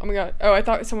 Oh my god. Oh, I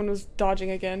thought someone was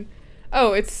dodging again.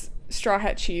 Oh, it's Straw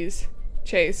Hat Cheese.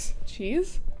 Chase.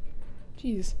 Cheese?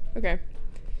 Cheese. Okay.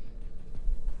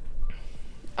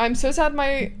 I'm so sad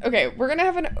okay, we're gonna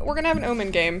have an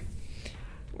Omen game.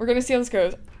 We're gonna see how this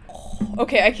goes.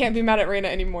 Okay, I can't be mad at Reyna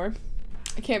anymore.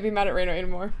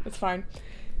 It's fine.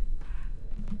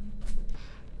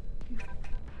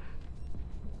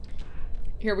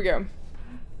 Here we go.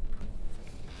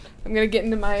 I'm gonna get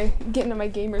into my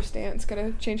gamer stance.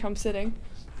 Gotta change how I'm sitting.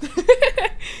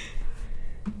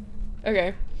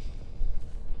 Okay.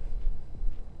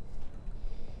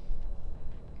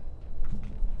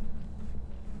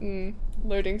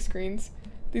 Loading screens.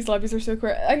 These lobbies are so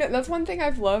cool. I know that's one thing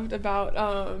I've loved about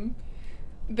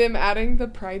them adding the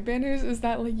pride banners is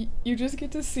that like you just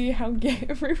get to see how gay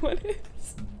everyone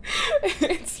is.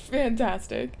 It's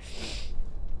fantastic.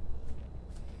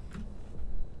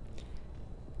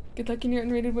 Good luck in your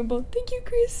unrated Wimble. Thank you,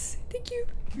 Chris. Thank you.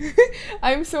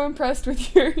 I'm so impressed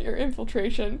with your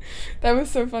infiltration. That was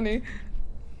so funny.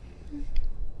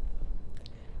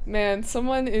 Man,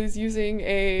 someone is using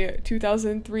a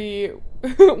 2003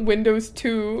 Windows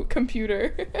 2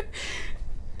 computer.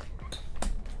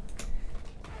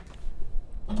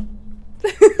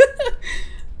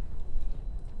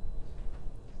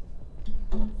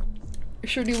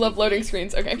 Sure do love loading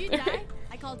screens. Okay. If you die,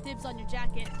 I call dibs on your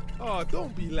jacket. Oh,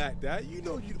 don't be like that. You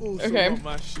know you also Okay. want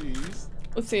my shoes.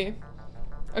 Let's see.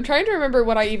 I'm trying to remember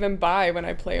what I even buy when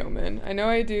I play Omen. I know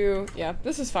I do. Yeah,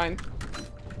 this is fine.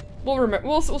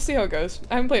 We'll see how it goes.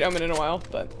 I haven't played Omen in a while,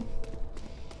 but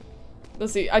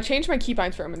let's see. I changed my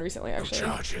keybinds for Omen recently, actually. No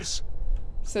charges.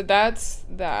 So that's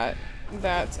that.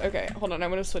 That's okay. Hold on, I'm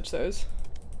gonna switch those.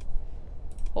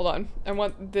 Hold on. I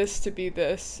want this to be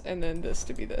this, and then this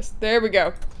to be this. There we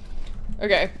go.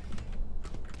 Okay.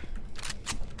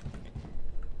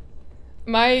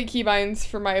 My keybinds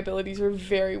for my abilities are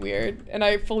very weird, and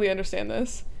I fully understand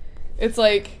this. It's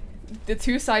like the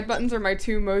 2 side buttons are my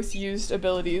 2 most used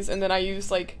abilities, and then I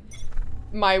use like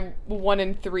my 1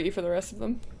 and 3 for the rest of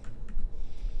them.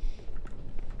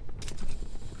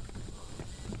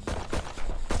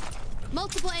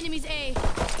 Multiple enemies A.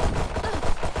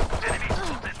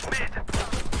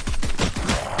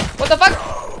 What the fuck?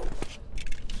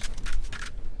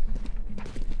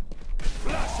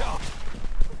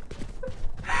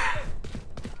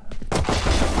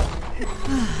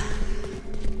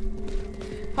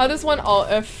 How does one alt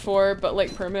F4 but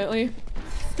like permanently?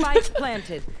 Spike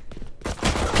planted.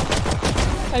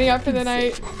 Heading out for the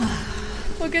night.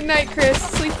 Well, good night, Chris.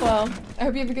 Sleep well. I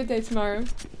hope you have a good day tomorrow.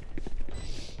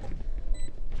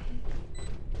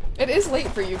 It is late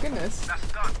for you, goodness.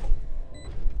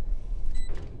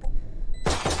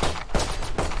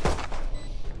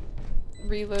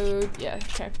 Reload, yeah,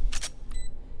 okay.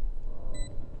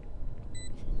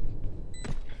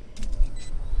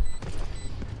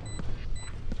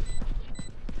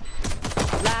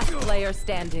 Last player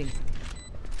standing.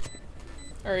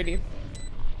 Alrighty.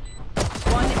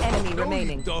 One enemy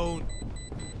remaining. Don't.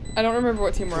 I don't remember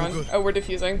what team we're on. Oh, we're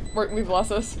defusing. We've lost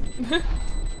this.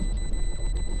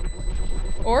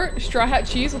 Or Straw Hat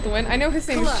Cheese with the win. I know his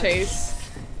name is Chase,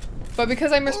 but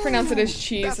because I mispronounce it as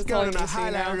Cheese, that's all I can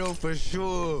see now. For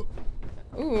sure.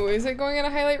 Ooh, is it going in a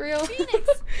highlight reel?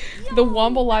 The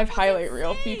Womble Live highlight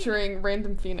reel featuring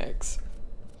Random Phoenix.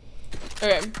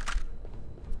 Okay.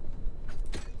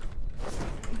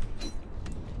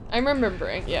 I'm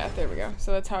remembering. Yeah, there we go.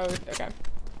 So that's how. Okay.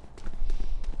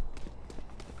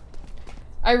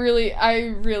 I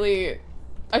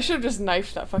should have just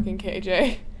knifed that fucking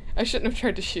KJ. I shouldn't have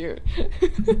tried to shoot.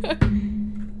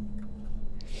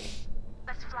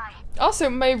 Let's fly. Also,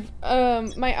 my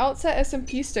my Outset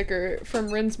SMP sticker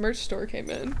from Rin's merch store came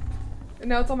in, and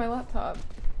now it's on my laptop.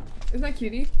 Isn't that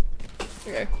cutie?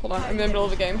 Okay, hold on. I'm in the middle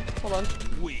of the game. Hold on.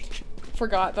 Weak.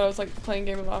 Forgot that I was like playing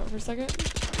Game of Valorant for a second.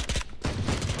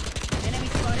 Enemy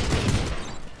spotted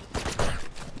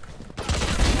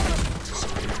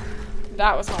B.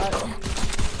 That was hot.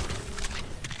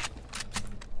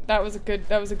 That was a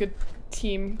good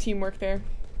teamwork there.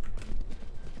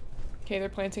 Okay, they're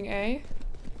planting A.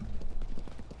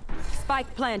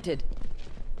 Spike planted.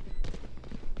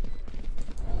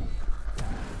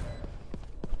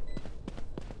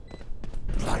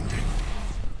 Blinding.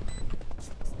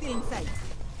 Still in sight.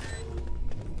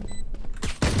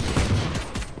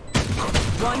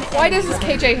 Why does this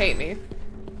KJ hate me?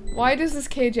 Why does this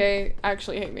KJ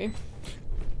actually hate me?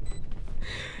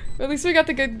 At least we got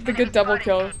the good double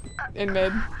kill in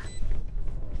mid.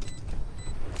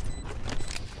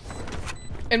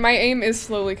 And my aim is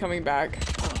slowly coming back.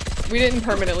 We didn't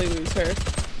permanently lose her.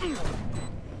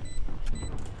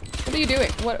 What are you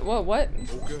doing? What? Okay.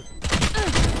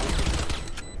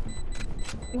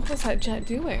 What was that jet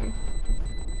doing?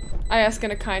 I ask in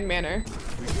a kind manner.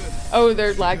 Oh,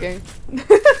 they're lagging.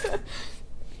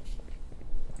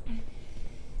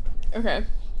 Okay.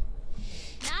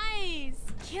 Nice!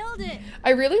 Killed it! I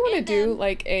really want to do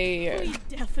like a We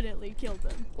definitely killed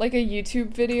them. like a YouTube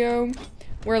video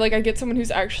where like I get someone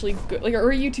who's actually good, like,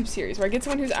 or a YouTube series where I get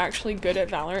someone who's actually good at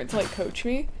Valorant to like coach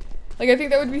me. Like, I think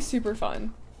that would be super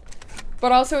fun.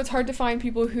 But also it's hard to find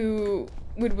people who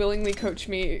would willingly coach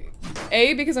me.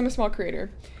 A, because I'm a small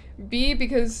creator. B,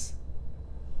 because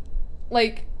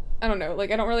like, I don't know,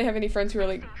 like I don't really have any friends who are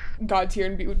like god tier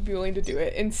and would be willing to do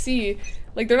it. And C,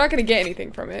 like they're not gonna get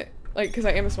anything from it. Like, because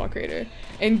I am a small creator.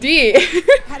 And D, I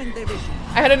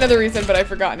had another reason, but I've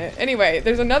forgotten it. Anyway,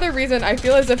 there's another reason I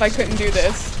feel as if I couldn't do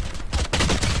this.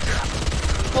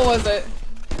 What was it?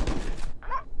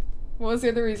 What was the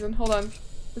other reason? Hold on.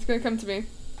 It's gonna come to me.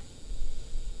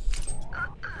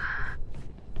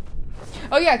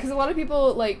 Oh yeah, because a lot of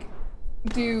people, like,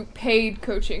 do paid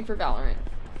coaching for Valorant.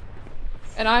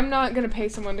 And I'm not gonna pay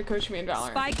someone to coach me in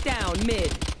Valorant. Spike down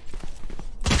mid.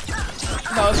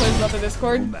 That was what about the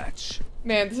Discord. Match.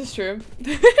 Man, this is true.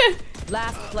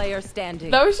 Last player standing.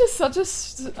 That was just such a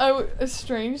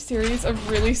strange series of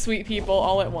really sweet people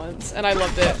all at once, and I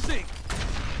loved it.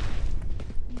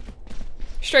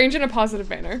 Strange in a positive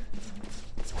manner.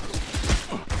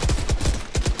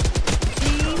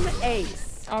 Team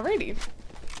Ace. Alrighty.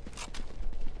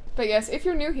 But yes, if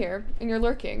you're new here and you're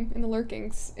lurking in the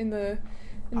lurkings in the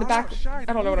back, I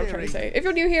don't know what I'm trying to say. If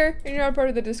you're new here and you're not a part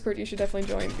of the Discord, you should definitely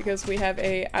join because we have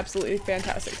a absolutely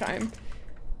fantastic time.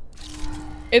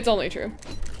 It's only true.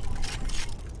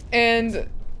 And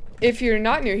if you're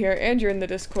not new here and you're in the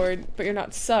Discord, but you're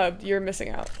not subbed, you're missing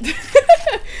out.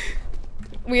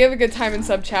 We have a good time in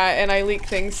sub chat, and I leak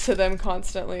things to them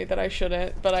constantly that I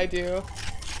shouldn't, but I do.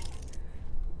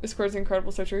 Discord's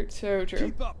incredible, so true, so true.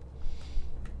 Keep up.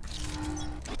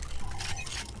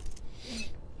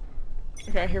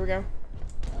 Okay, here we go.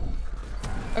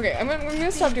 Okay, I'm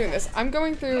gonna stop doing this. I'm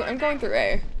going through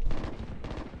A.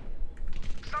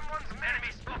 Someone's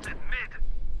enemy spotted mid.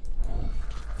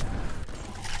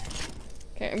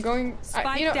 Okay, I'm going.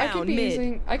 Spike You know, down,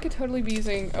 mid. I could totally be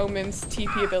using Omen's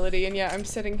TP ability, and yeah, I'm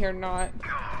sitting here not.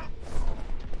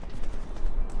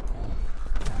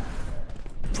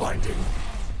 Blinding.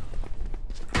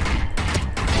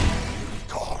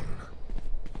 Gone.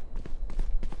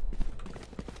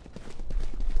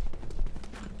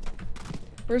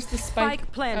 Where's the spike?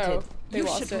 Spike planted. Oh, they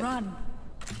lost it. Run.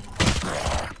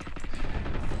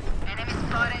 Enemy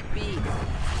spotted B.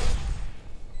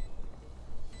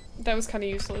 That was kind of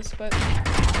useless, but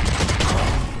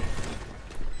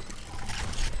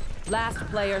Last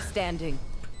player standing.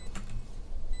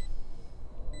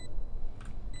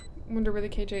 wonder where the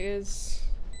KJ is.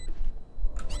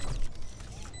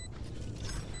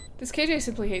 This KJ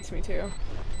simply hates me too.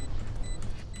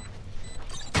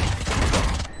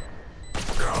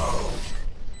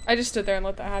 I just stood there and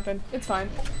let that happen. It's fine.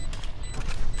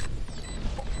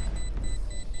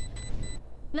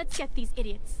 Let's get these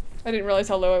idiots. I didn't realize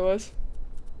how low I was.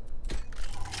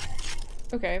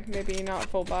 Okay, maybe not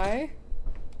full buy.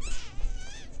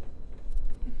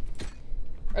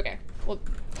 Okay,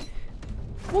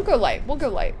 we'll go light. We'll go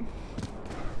light.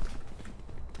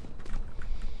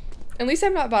 At least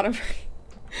I'm not bottom free.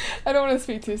 I don't want to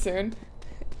speak too soon.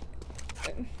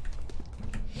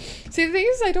 See, the thing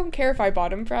is, I don't care if I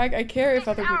bottom frag. I care if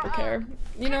other people care.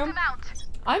 You know?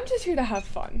 I'm just here to have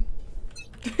fun.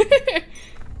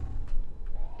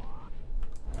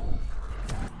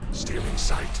 Stealing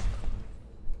sight.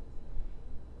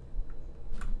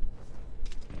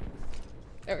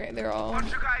 Okay, they're all What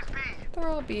you guys be? they're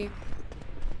all B.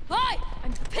 Hi!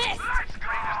 I'm pissed! Screen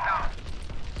is down.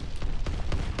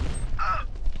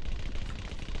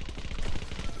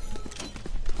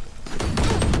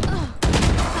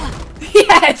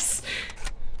 Yes!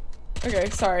 Okay,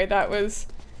 sorry, that was...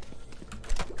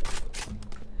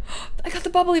 I got the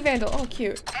bubbly vandal. Oh,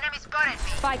 cute. Enemy spotted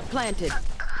B. Spike planted.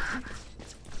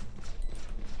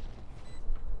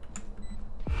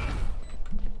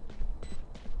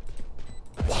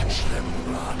 Watch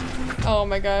them run. Oh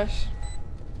my gosh.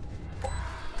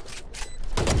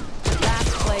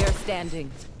 Last player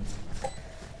standing.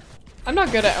 I'm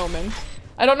not good at Omen.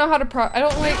 I don't know how to I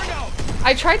don't like...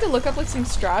 I tried to look up like some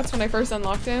strats when I first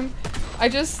unlocked him. I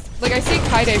just... Like, I see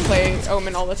Kaide play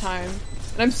Omen all the time.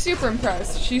 And I'm super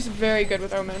impressed. She's very good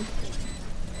with Omen.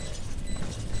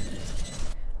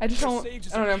 I just don't... I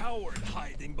don't know. Coward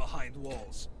hiding behind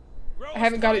walls. I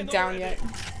haven't got it down yet.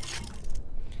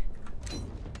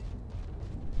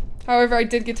 However, I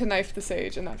did get to knife the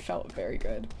sage, and that felt very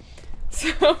good.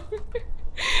 So,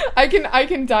 I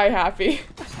can die happy.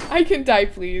 I can die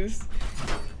pleased.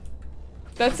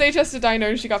 That sage has to die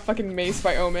knowing she got fucking maced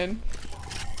by Omen.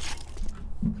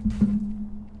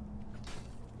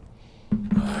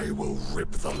 I will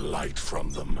rip the light from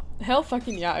them. Hell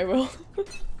fucking yeah, I will.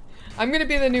 I'm gonna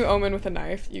be the new Omen with a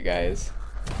knife, you guys.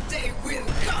 They will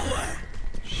cower.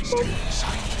 Stealing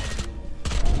sight.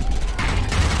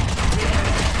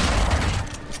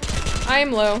 I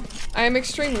am low. I am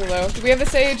extremely low. Do we have a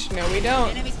sage? No, we don't.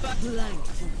 Enemy spot blind.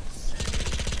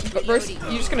 But first,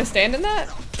 you just gonna stand in that?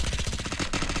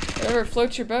 Whatever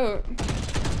floats your boat.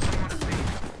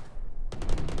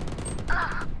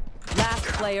 Last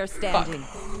player standing.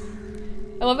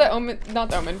 I love that Omen, not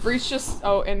the Omen, Breach just,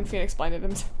 oh, and Phoenix blinded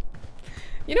himself.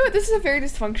 You know what, this is a very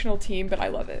dysfunctional team, but I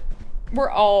love it. We're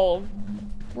all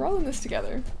in this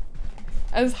together.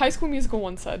 As High School Musical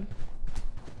once said.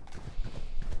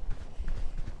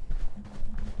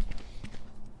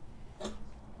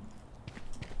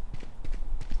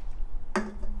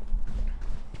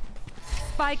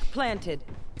 Spike planted.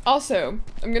 Also,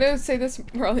 I'm gonna say this,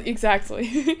 well,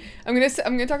 exactly. I'm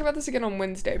gonna talk about this again on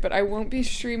Wednesday, but I won't be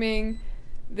streaming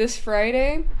this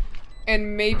Friday,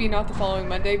 and maybe not the following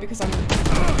Monday because I'm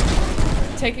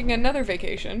taking another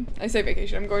vacation. I say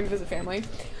vacation, I'm going to visit family.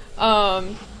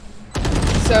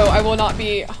 So I will not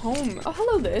be home. Oh,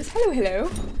 hello Liz. Hello, hello.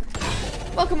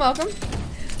 Welcome, welcome.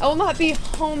 I will not be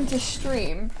home to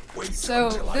stream. So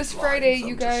this Friday,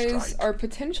 you guys are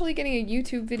potentially getting a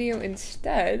YouTube video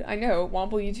instead. I know,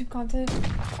 Womble YouTube content.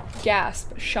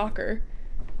 Gasp. Shocker.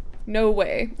 No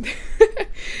way.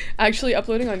 Actually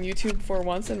uploading on YouTube for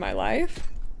once in my life.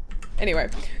 Anyway,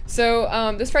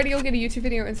 so this Friday you'll get a YouTube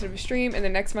video instead of a stream, and the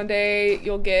next Monday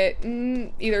you'll get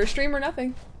either a stream or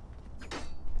nothing.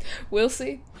 We'll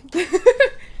see.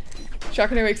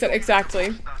 Shotgun wakes up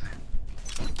exactly.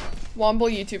 Womble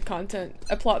YouTube content.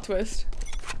 A plot twist.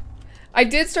 I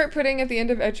did start putting at the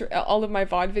end of all of my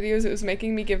VOD videos, it was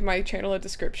making me give my channel a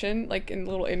description, like in a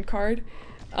little end card.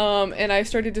 And I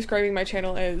started describing my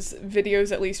channel as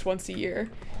videos at least once a year.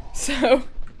 So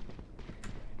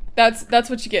that's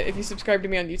what you get if you subscribe to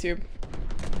me on YouTube.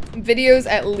 Videos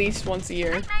at least once a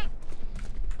year.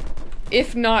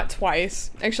 If not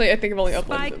twice. Actually, I think I've only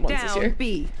uploaded it once this year.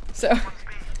 B. So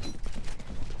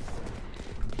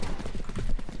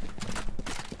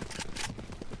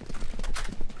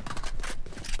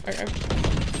okay.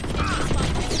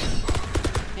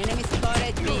 Enemy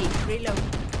spotted B. Reload.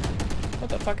 What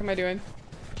the fuck am I doing?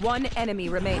 One enemy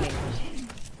remaining.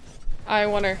 I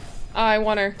want her. I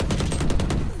want her.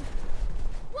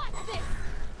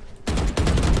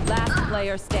 Last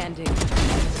player standing.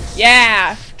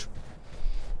 Yeah!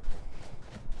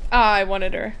 I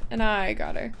wanted her, and I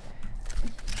got her.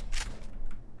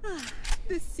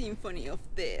 The symphony of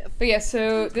death. But yeah,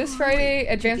 so this Friday,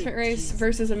 Advancement Race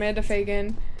versus Amanda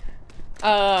Fagan.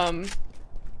 Because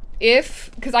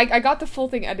I got the full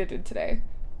thing edited today.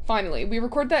 Finally. We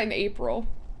recorded that in April.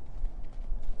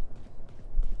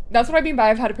 That's what I mean by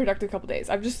I've had a productive couple days.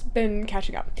 I've just been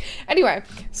catching up. Anyway,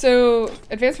 so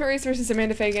Advancement Race versus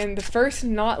Amanda Fagan, the first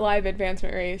not live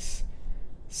Advancement Race.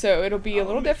 So it'll be a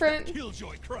little different,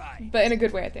 but in a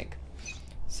good way, I think.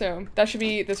 So that should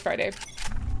be this Friday.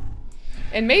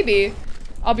 And maybe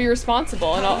I'll be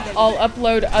responsible and I'll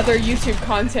upload other YouTube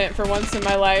content for once in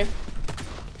my life.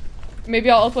 Maybe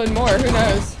I'll upload more, who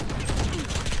knows?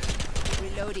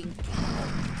 Reloading.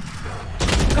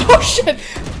 Oh shit!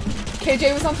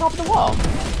 KJ was on top of the wall.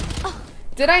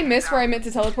 Did I miss where I meant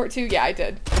to teleport to? Yeah, I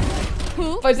did.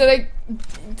 Who? But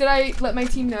did I let my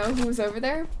team know who was over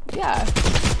there? Yeah.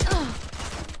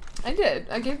 I did.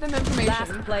 I gave them information.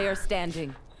 Last player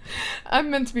standing.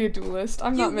 I'm meant to be a duelist.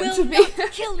 I'm not meant will to be.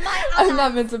 not kill my I'm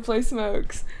not meant to play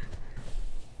smokes.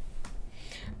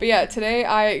 But yeah, today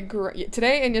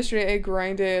and yesterday I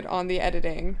grinded on the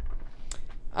editing.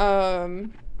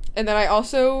 And then I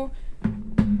also,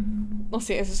 let's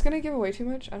see, is this gonna give away too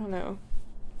much? I don't know.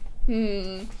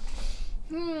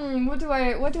 What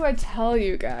do I tell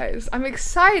you guys? I'm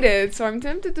excited, so I'm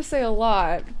tempted to say a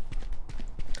lot.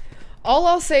 All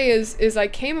I'll say is I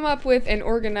came up with and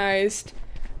organized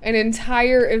an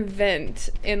entire event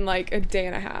in like a day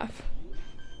and a half.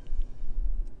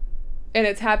 And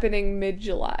it's happening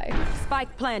mid-July.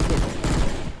 Spike planted.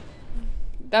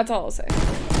 That's all I'll say.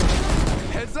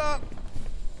 Heads up.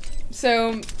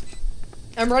 So,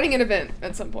 I'm running an event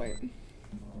at some point.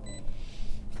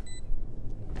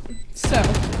 So.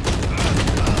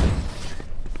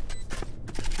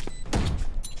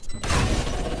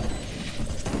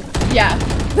 Yeah.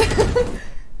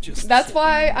 That's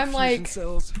why I'm like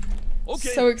so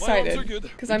excited,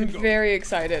 because I'm very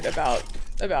excited about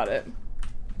it.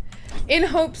 In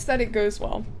hopes that it goes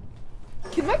well.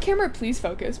 Can my camera please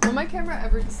focus? Will my camera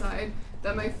ever decide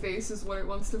that my face is what it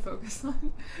wants to focus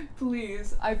on?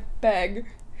 Please, I beg.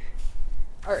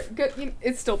 Alright, good.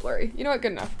 It's still blurry. You know what?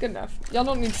 Good enough. Good enough. Y'all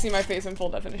don't need to see my face in full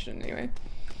definition anyway.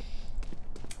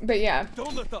 But yeah.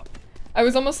 Don't let up. I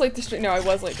was almost late to stream. No, I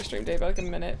was late to stream day by like a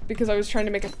minute because I was trying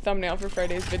to make a thumbnail for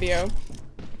Friday's video.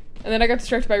 And then I got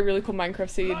distracted by a really cool Minecraft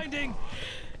seed.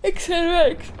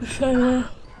 Etc.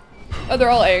 Oh, they're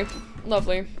all A.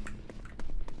 Lovely.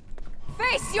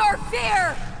 Face your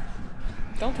fear!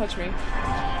 Don't touch me.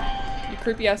 You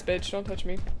creepy ass bitch. Don't touch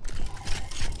me.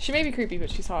 She may be creepy, but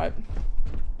she's hot.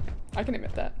 I can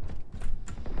admit that.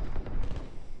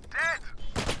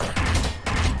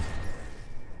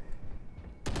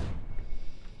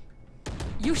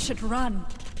 You should run.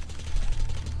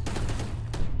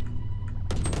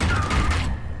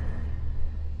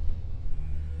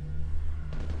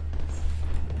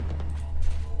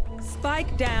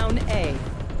 Spike down A.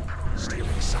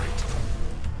 Stealing sight.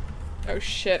 Oh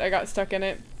shit, I got stuck in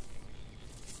it.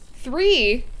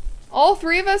 3? All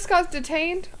 3 of us got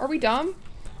detained? Are we dumb?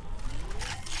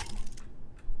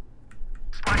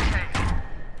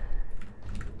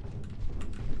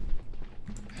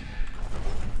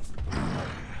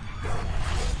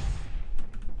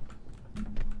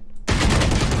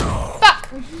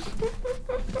 Fuck!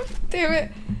 Damn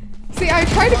it. See, I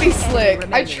try to be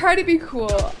slick. I try to be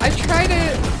cool. I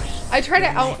try to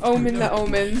out-omen the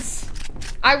omens.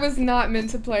 I was not meant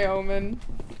to play Omen.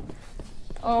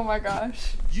 Oh my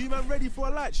gosh. You man ready for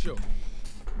a light show?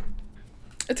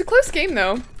 It's a close game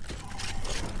though.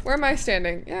 Where am I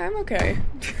standing? Yeah, I'm okay.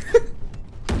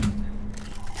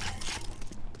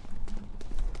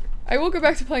 I will go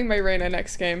back to playing my Reyna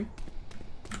next game.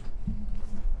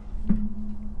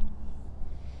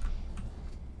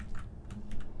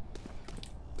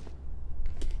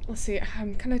 See,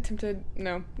 I'm kind of tempted.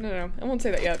 No. I won't say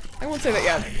that yet. I won't say that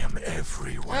yet. I am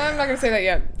everywhere. I'm not gonna say that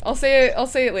yet. I'll say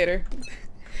it later.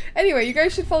 Anyway, you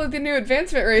guys should follow the new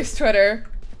advancement race Twitter.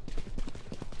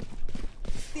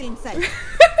 Still inside.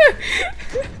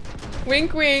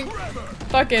 Wink, wink.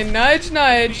 Fucking nudge,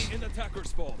 nudge.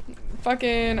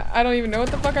 Fucking, I don't even know what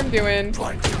the fuck I'm doing.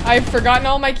 I've forgotten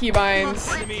all my keybinds.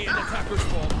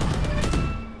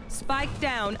 Spike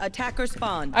down, attacker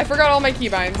spawn. I forgot all my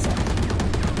keybinds.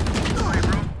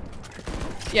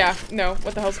 Yeah, no,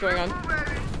 what the hell's going on?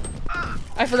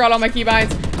 I forgot all my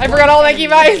keybinds. I forgot all my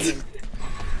keybinds.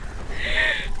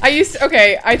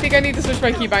 Okay, I think I need to switch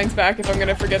my keybinds back if I'm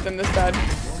gonna forget them this bad.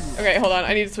 Okay, hold on,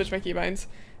 I need to switch my keybinds.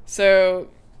 So,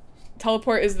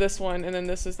 teleport is this one, and then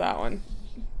this is that one.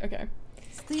 Okay.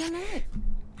 Stay alive.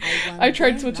 I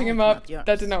tried switching them up.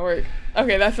 That did not work.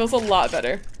 Okay, that feels a lot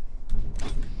better.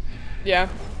 Yeah.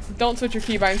 Don't switch your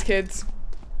keybinds, kids.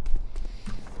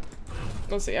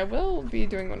 We'll see. I will be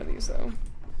doing one of these, though.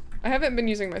 I haven't been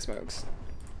using my smokes.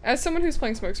 As someone who's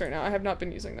playing smokes right now, I have not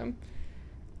been using them.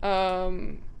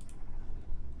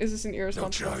 Is this an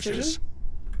irresponsible decision?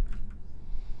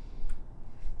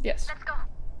 Yes. Let's go.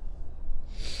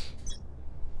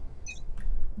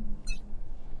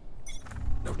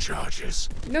 No charges.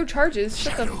 No charges?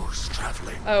 Shut the Shadows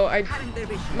traveling. Oh,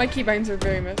 my keybinds are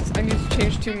very missed. I need to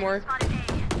change 2 more.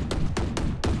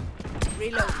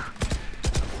 Reload.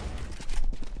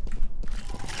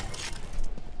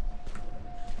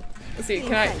 Let's see,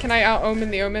 can I out-omen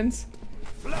the omens?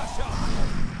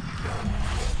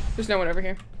 There's no one over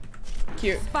here.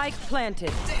 Cute. Spike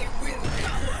planted.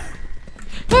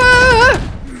 Ah!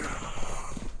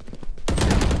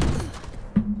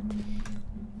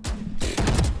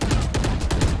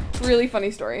 Really funny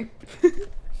story.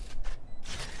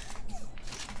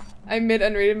 I'm mid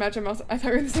unrated match. I thought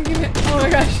we were in the same team. Oh my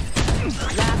gosh.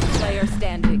 Last player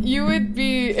standing. You would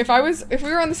be if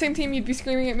we were on the same team, you'd be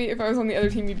screaming at me. If I was on the other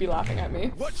team, you'd be laughing at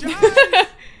me. Watch your eyes.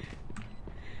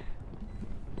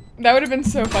 That would have been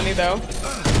so funny though.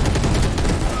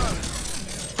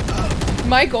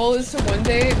 My goal is to one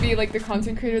day be like the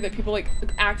content creator that people like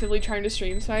actively trying to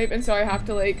stream snipe, and so I have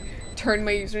to like turn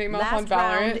my username off on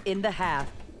Valorant. Round in the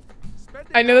half.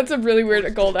 I know that's a really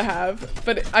weird goal to have,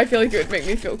 but I feel like it would make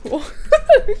me feel cool.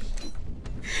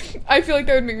 I feel like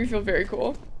that would make me feel very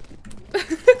cool.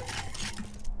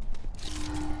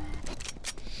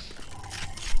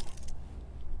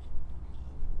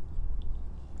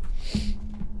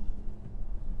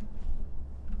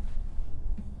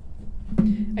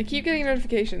 I keep getting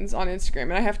notifications on Instagram,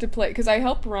 and I have to play because I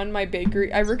help run my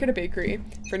bakery. I work at a bakery,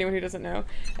 for anyone who doesn't know,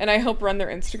 and I help run their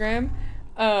Instagram.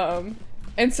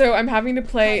 And so I'm having to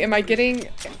play, am I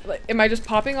just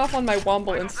popping off on my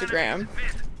Womble Instagram?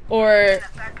 Or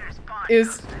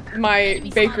is my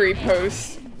bakery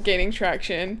post gaining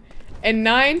traction? And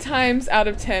 9 times out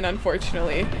of 10,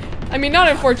 unfortunately. I mean, not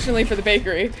unfortunately for the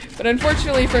bakery, but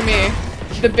unfortunately for me,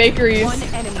 the bakery's... One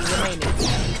enemy remaining.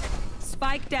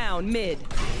 Spike down, mid.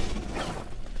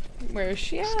 Where is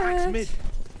she at?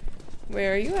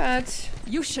 Where are you at?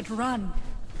 You should run.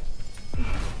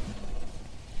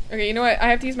 Okay, you know what? I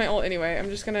have to use my ult anyway. I'm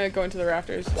just gonna go into the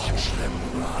rafters. Watch them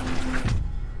run.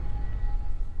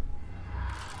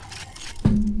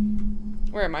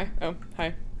 Where am I? Oh,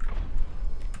 hi.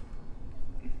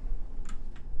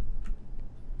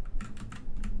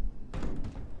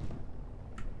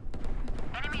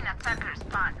 Enemy attacker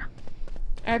spawn.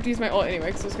 I have to use my ult anyway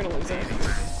because I was gonna lose it.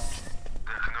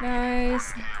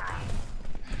 Nice.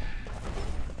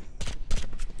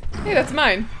 Hey, that's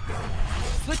mine.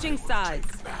 Switching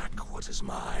sides. Back what is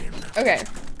mine. Okay,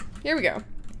 here we go.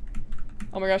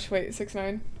 Oh my gosh, wait,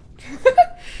 6'9".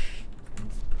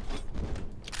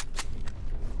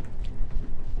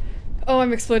 Oh,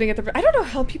 I'm exploding at the... I don't know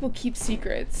how people keep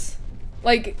secrets.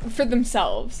 Like, for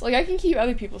themselves. Like, I can keep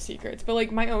other people's secrets, but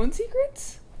like, my own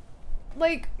secrets?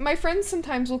 Like, my friends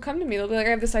sometimes will come to me, they'll be like,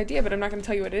 I have this idea, but I'm not gonna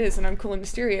tell you what it is, and I'm cool and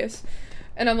mysterious.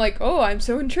 And I'm like, oh, I'm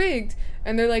so intrigued.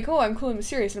 And they're like, oh, I'm cool and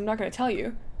mysterious, and I'm not gonna tell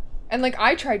you. And like,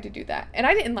 I tried to do that, and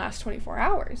I didn't last 24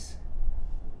 hours.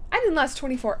 I didn't last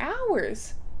 24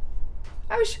 hours.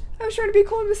 I was trying to be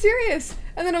cool and mysterious.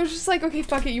 And then I was just like, okay,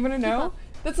 fuck it, you wanna know?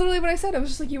 That's literally what I said. I was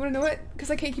just like, you wanna know it?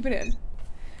 Because I can't keep it in.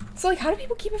 So like, how do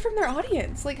people keep it from their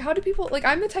audience? Like, how do people, like,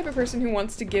 I'm the type of person who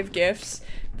wants to give gifts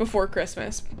before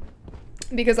Christmas.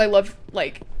 Because I love,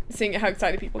 like, seeing how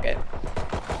excited people get.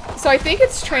 So I think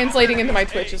it's translating into my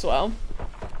Twitch as well.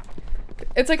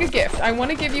 It's like a gift. I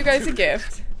want to give you guys a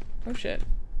gift. Oh shit.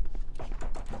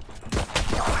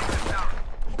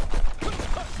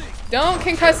 Don't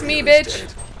concuss me,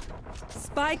 bitch!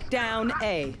 Spike down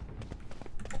A.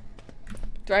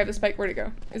 Do I have the spike? Where'd it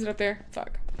go? Is it up there?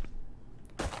 Fuck.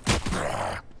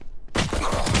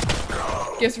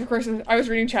 Gifts for Christmas. I was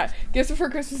reading chat. Gifts for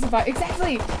Christmas.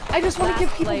 Exactly. I just want to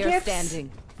give people gifts.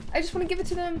 I just want to give it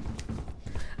to them.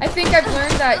 I think I've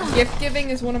learned that gift giving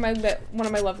is one of my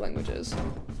love languages.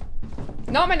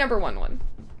 Not my #1 one,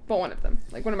 but one of them.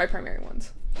 Like one of my primary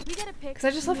ones. Because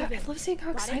I just love seeing how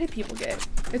excited people get.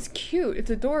 It's cute. It's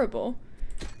adorable.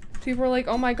 People are like,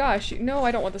 oh my gosh, no,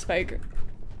 I don't want the spike.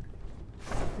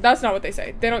 That's not what they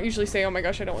say. They don't usually say, oh my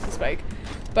gosh, I don't want the spike.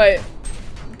 But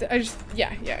I just,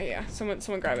 yeah.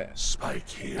 Someone grab it. Spike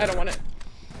here. I don't want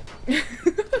it.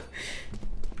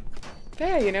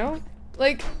 Yeah, you know?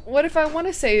 Like, what if I want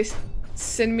to say,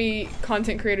 send me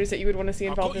content creators that you would want to see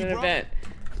involved in an event?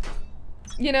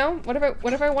 You know? What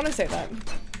if I want to say that?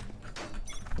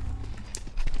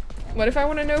 What if I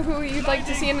want to know who you'd like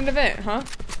to see in an event, huh?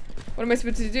 What am I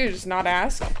supposed to do? Just not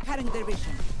ask?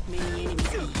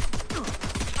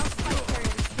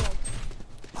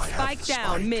 Spike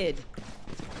down, mid.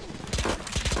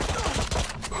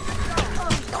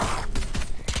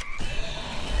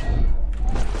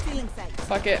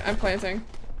 Fuck it, I'm planting.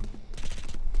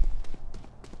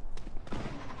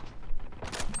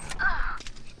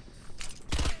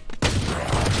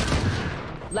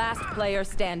 Last player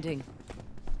standing.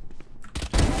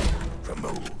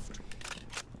 Removed.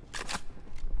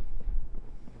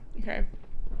 Okay.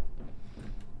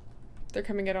 They're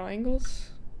coming at all angles.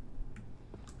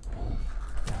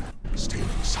 Stealing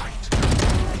sight.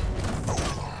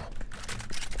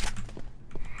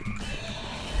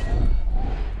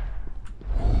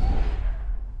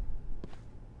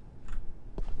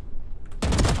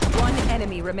 One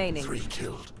enemy remaining. 3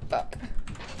 killed. Fuck.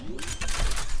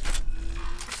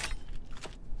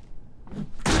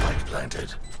 Spike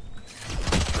planted.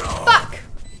 Fuck!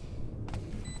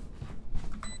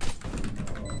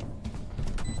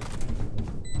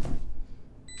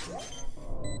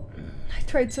 I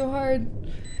tried so hard.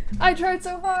 I tried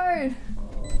so hard!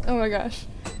 Oh my gosh.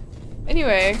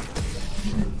 Anyway.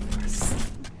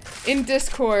 In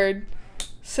Discord,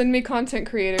 send me content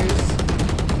creators.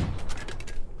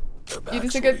 You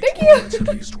just a good thank you!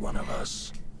 At least one of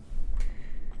us.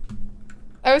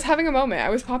 I was having a moment. I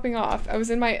was popping off. I was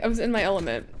in my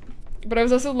element. But I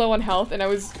was also low on health, and I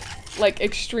was like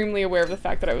extremely aware of the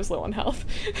fact that I was low on health.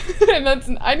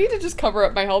 And I need to just cover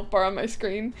up my health bar on my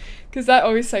screen, because that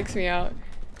always psychs me out.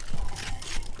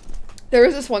 There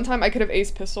was this one time I could have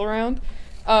aced pistol round,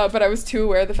 but I was too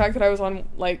aware of the fact that I was on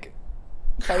like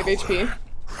 5 HP.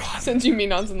 Since you mean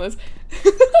nonsense, Liz.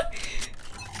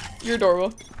 You're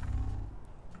adorable.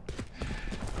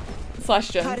 Slash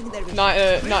Jen. Not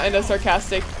in a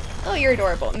sarcastic, oh, you're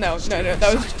adorable. No,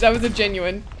 that was a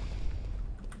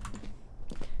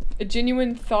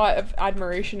genuine thought of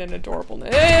admiration and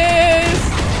adorableness.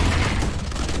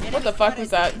 What the fuck was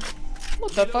that?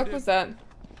 What the fuck was that?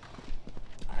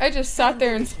 I just sat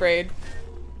there and sprayed.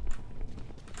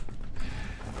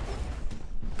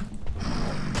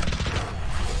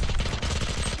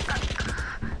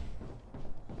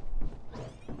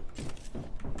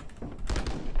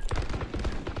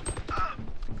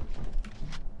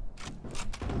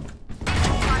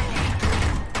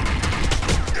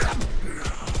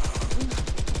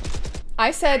 I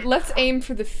said, let's aim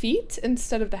for the feet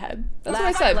instead of the head. That's what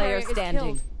I said. Player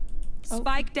standing.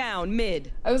 Spike down,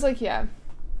 mid. I was like, yeah.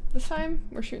 This time,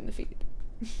 we're shooting the feet.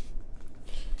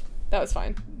 That was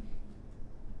fine.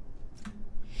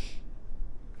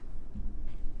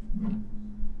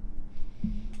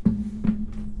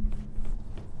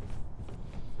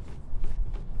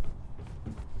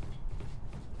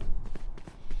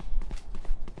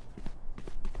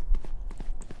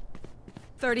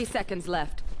 $30 seconds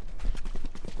left.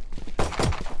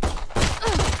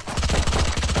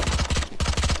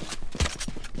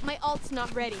 My ult's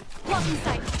not ready. Block in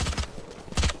sight.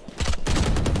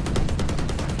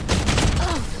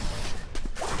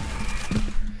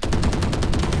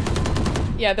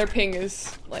 Yeah, their ping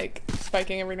is like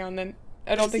spiking every now and then.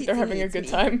 I don't think they're having a good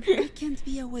time. I can't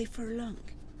be away for long.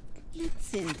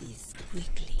 Let's end this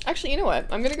quickly. Actually, you know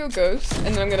what? I'm gonna go ghost, and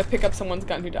then I'm gonna pick up someone's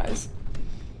gun who dies.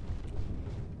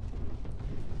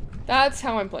 That's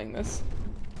how I'm playing this.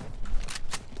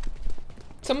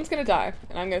 Someone's gonna die,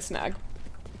 and I'm gonna snag.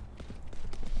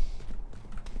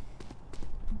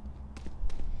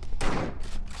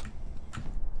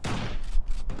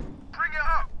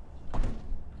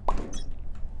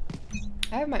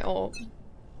 I have my ult.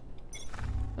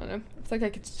 I don't know. It's like I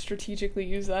could strategically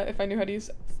use that if I knew how to use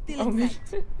Omen.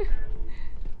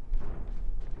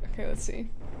 Okay, let's see.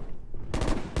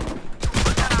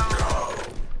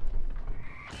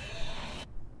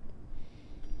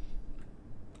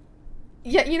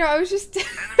 Yeah, you know, I was just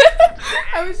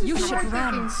I was just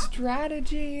thinking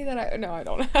strategy that I no, I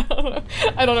don't know.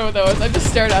 I don't know what that was. I just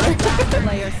stared at her. Last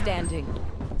player standing.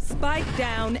 Spike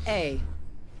down A.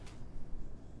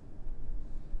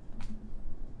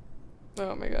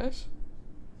 Oh my gosh.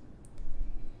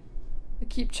 I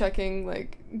keep checking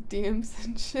like DMs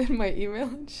and shit, my email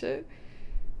and shit.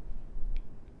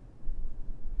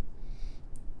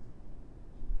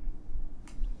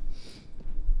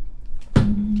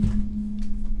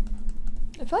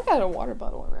 I feel like I had a water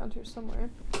bottle around here somewhere.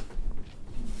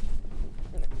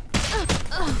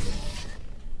 I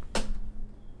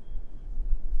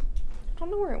don't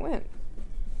know where it went.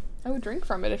 I would drink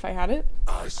from it if I had it.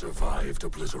 I survived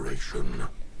obliteration.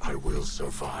 I will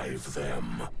survive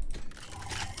them.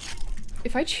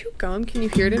 If I chew gum, can you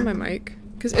hear it in my mic?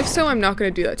 Because if so, I'm not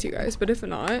going to do that to you guys. But if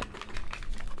not, I'm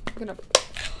going to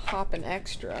pop an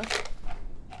extra.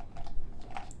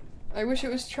 I wish it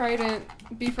was Trident.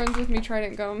 Be friends with me,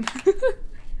 Trident gum.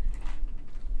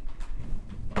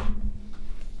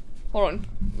 Hold on.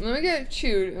 Let me get it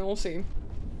chewed and we'll see.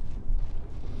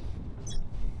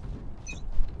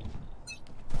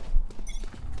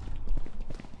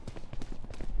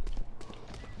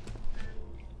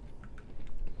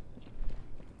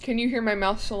 Can you hear my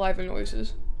mouth saliva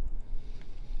noises?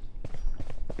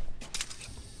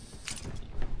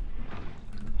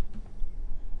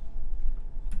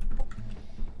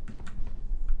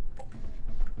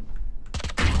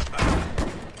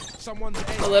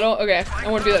 A little? Okay, I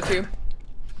want to do that too.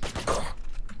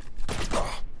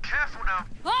 Careful now.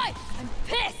 Hi! I'm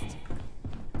pissed!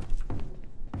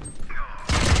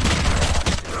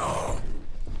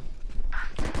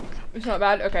 It's not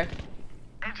bad? Okay.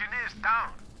 Engineers down.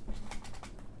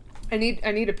 I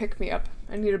need a pick me up.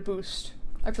 I need a boost.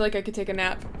 I feel like I could take a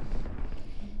nap.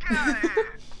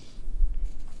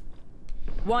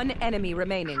 One enemy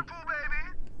remaining.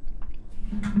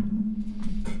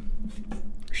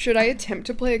 Should I attempt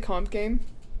to play a comp game?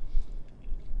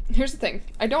 Here's the thing.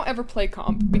 I don't ever play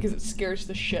comp because it scares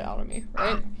the shit out of me,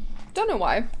 right? Don't know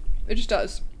why. It just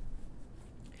does.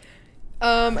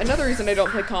 Another reason I don't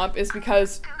play comp is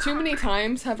because too many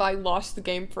times have I lost the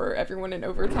game for everyone in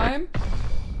overtime.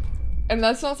 And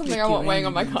that's not something I want weighing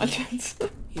on my conscience.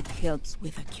 It helps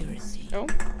with accuracy. Oh.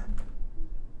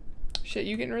 Shit,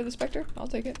 you getting rid of the Spectre? I'll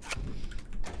take it.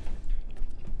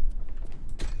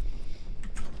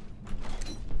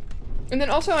 And then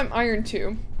also I'm Iron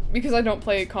 2, because I don't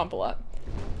play comp a lot.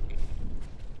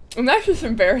 And that's just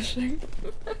embarrassing.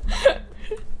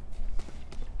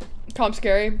 Comp's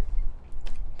scary.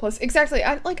 Plus, exactly,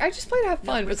 I just play to have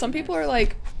fun, but some people are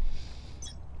like...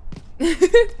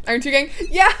 Iron 2 gang?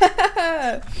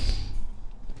 Yeah!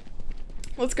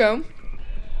 Let's go.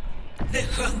 The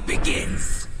hunt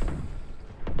begins.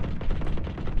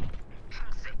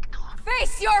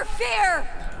 Face your fear!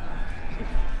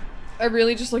 I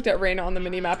really just looked at Reyna on the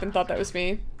minimap and thought that was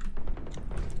me.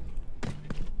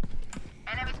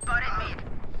 Enemy spotted mid.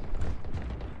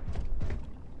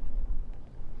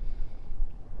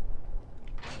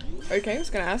 Okay, I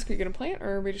was gonna ask, are you gonna plant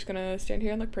or are we just gonna stand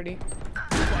here and look pretty?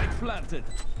 Spike planted.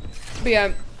 But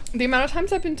yeah, the amount of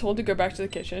times I've been told to go back to the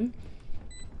kitchen.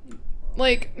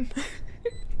 Like...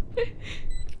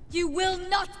 You will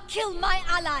not kill my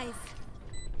allies!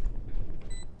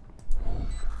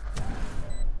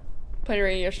 Played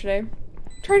Reyna yesterday.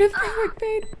 Trying to quick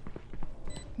fade.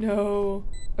 No.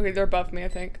 Okay, they're above me, I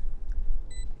think.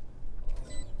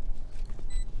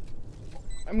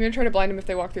 I'm gonna try to blind them if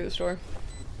they walk through this door.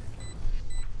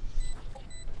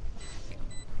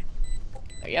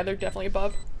 Oh, yeah, they're definitely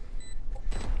above.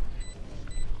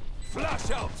 Flash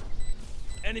out.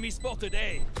 Enemy spotted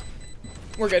A.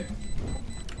 We're good.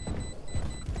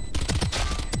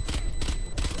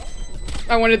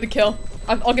 I wanted the kill.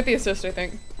 I'll get the assist, I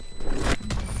think.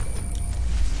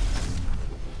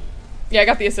 Yeah, I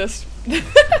got the assist. They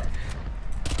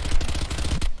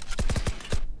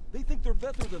think they're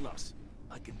better than us.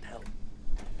 I can tell.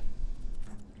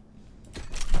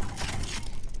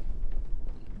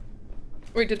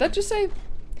 Wait, did that just say?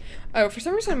 Oh, for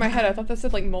some reason in my head I thought that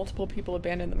said like multiple people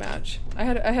abandoned the match. I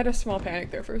had a small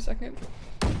panic there for a second.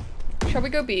 Shall we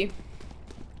go B?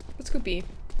 Let's go B.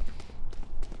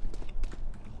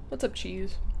 What's up,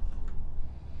 cheese?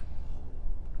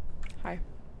 Hi.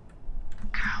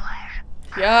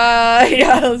 Yeah,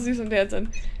 yeah, let's do some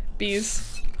dancing.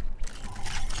 Bees.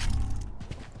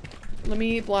 Let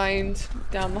me blind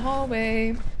down the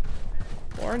hallway.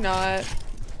 Or not.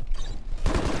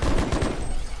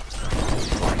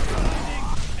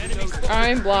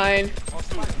 I'm blind.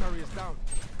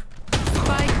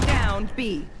 Spike down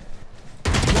B.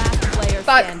 Last player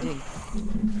standing.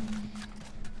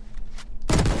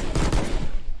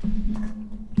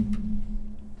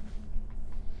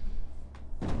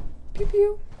 Pew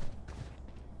pew.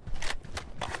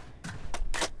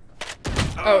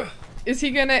 Oh, is he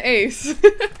gonna ace?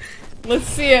 Let's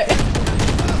see it.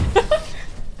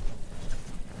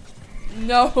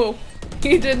 No,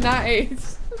 he did not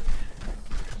ace.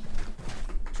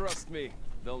 Trust me,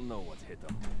 they'll know what hit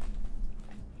them.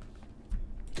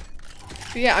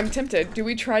 But yeah, I'm tempted. Do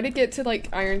we try to get to like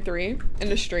Iron 3 in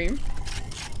the stream?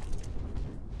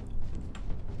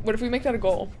 What if we make that a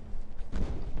goal?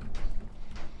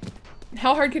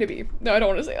 How hard could it be? No, I don't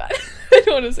want to say that. I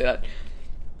don't want to say that.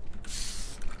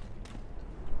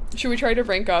 Should we try to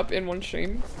rank up in one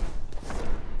stream?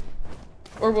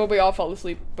 Or will we all fall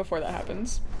asleep before that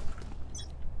happens?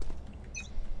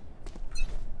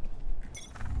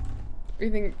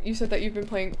 You said that you've been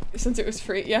playing since it was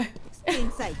free. Yeah. Stay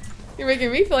in sight. You're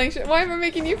making me feel ancient. Why am I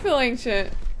making you feel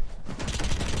ancient?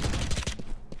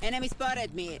 Enemy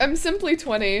spotted me. I'm simply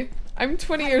 20. I'm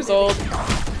 20 years old.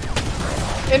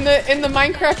 In the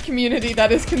Minecraft community,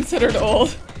 that is considered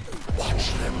old.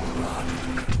 Watch them run.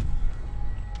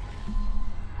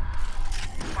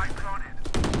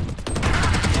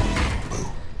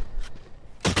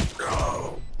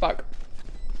 Fuck.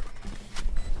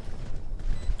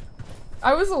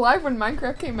 I was alive when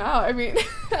Minecraft came out. I mean,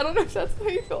 I don't know if that's how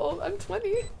you feel old. I'm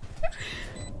 20.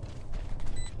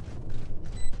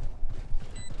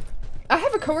 I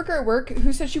have a coworker at work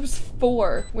who said she was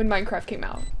 4 when Minecraft came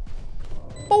out.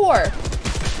 4!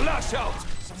 Flash out!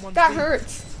 That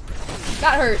hurts.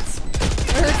 That hurts.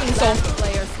 That hurts in the soul. Last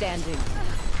player standing.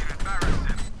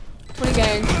 20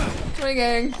 gang. 20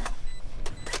 gang.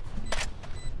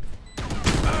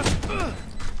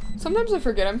 Sometimes I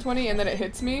forget I'm 20 and then it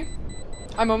hits me.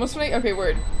 I'm almost 20? Okay,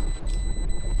 word.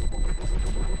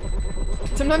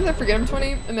 Sometimes I forget I'm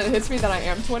 20 and then it hits me that I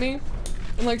am 20.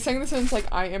 And like saying the sentence like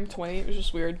I am 20 is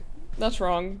just weird. That's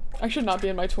wrong. I should not be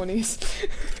in my 20s.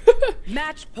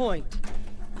 Match point.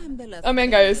 Oh man,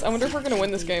 guys, I wonder if we're gonna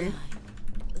win this game.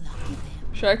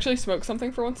 Should I actually smoke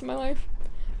something for once in my life?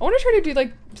 I want to try to do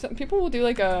like, some people will do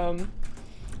like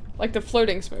the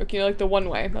floating smoke, you know, like the one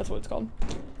way. That's what it's called.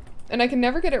 And I can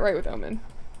never get it right with Omen.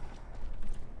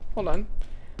 Hold on.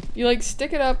 You like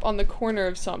stick it up on the corner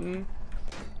of something,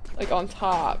 like on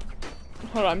top.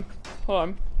 Hold on. Hold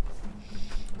on.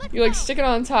 You like stick it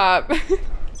on top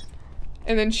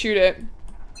and then shoot it.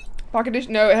 Pocket dish?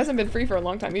 No, it hasn't been free for a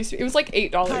long time. It was like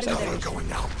 $8, I think.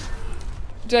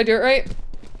 Did I do it right?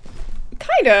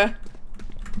 Kinda.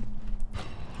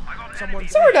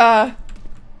 Sorta.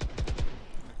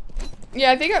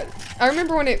 Yeah, I think I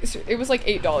remember when it was like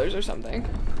 $8 or something.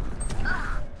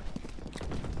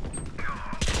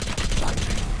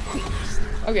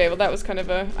 Okay, well that was kind of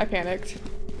I panicked.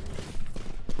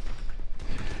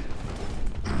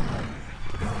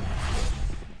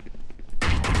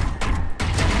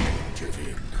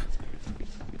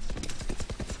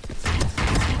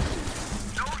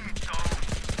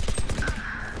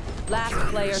 Last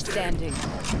player standing.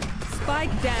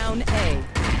 Spike down A.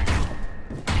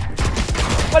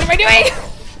 What am I doing?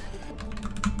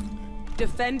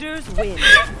 Defenders win.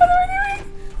 What am I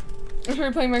doing? I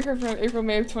started playing Minecraft around April,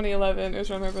 May of 2011. It was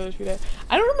around my brother's birthday.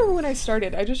 I don't remember when I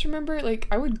started. I just remember, like,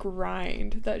 I would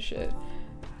grind that shit.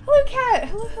 Hello, Kat.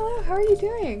 Hello, hello. How are you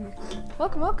doing?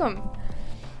 Welcome, welcome.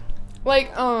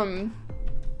 Like, I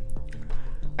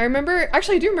remember,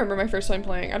 actually I do remember my first time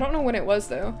playing. I don't know when it was,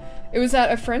 though. It was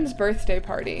at a friend's birthday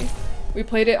party. We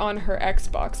played it on her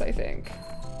Xbox, I think.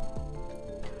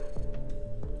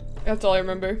 That's all I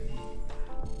remember.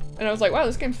 And I was like, wow,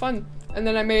 this game's fun. And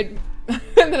then I made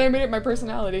and then I made it my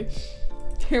personality.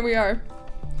 Here we are.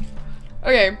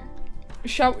 Okay.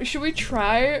 Should we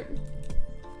try?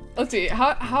 Let's see.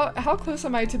 How close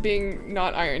am I to being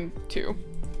not Iron 2?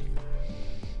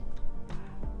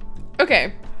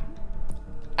 Okay.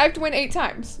 I have to win 8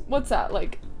 times. What's that?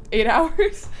 Like 8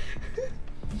 hours?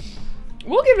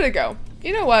 We'll give it a go.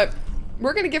 You know what?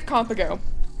 We're gonna give comp a go.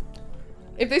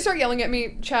 If they start yelling at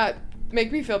me, chat,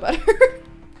 make me feel better.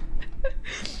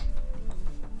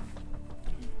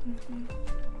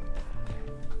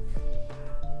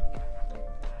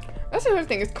 That's another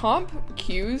thing, is comp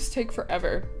queues take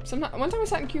forever. One time I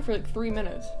sat in queue for like 3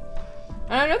 minutes.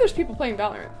 And I know there's people playing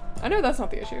Valorant. I know that's not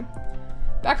the issue.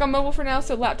 Back on mobile for now,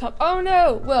 so laptop. Oh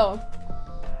no! Will.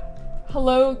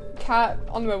 Hello, cat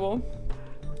on mobile.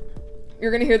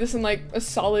 You're gonna hear this in like a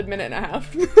solid minute and a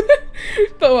half.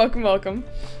 But welcome, welcome.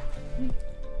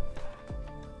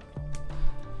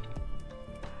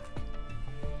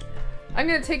 I'm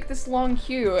gonna take this long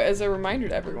queue as a reminder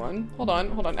to everyone. Hold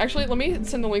on, hold on. Actually, let me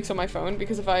send the links on my phone,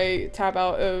 because if I tab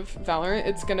out of Valorant,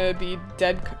 it's gonna be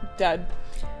dead.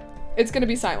 It's gonna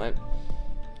be silent.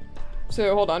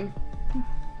 So, hold on.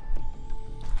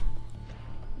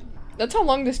 That's how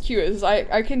long this queue is.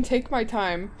 I can take my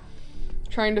time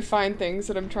trying to find things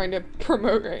that I'm trying to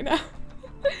promote right now.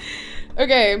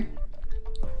 Okay.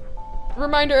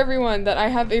 Reminder everyone that I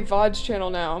have a VODs channel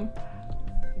now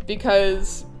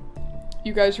because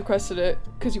you guys requested it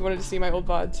because you wanted to see my old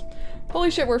VODs. Holy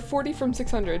shit, we're 40 from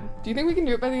 600. Do you think we can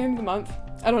do it by the end of the month?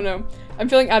 I don't know. I'm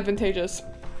feeling advantageous.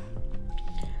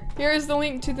 Here is the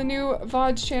link to the new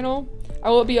VODs channel. I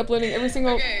will be uploading every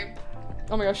single- Okay.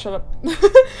 Oh my gosh, shut up.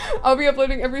 I'll be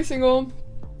uploading every single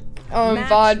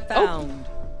VOD- found.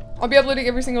 Oh. I'll be uploading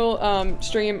every single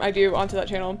stream I do onto that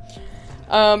channel.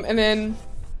 And then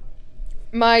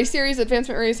my series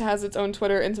Advancement Race has its own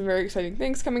Twitter and some very exciting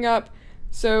things coming up.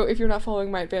 So if you're not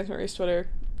following my Advancement Race Twitter,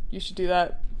 you should do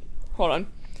that. Hold on.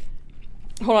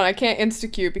 Hold on, I can't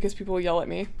insta-queue because people will yell at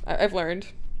me. I've learned.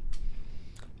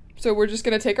 So we're just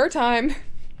gonna take our time.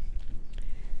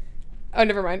 Oh,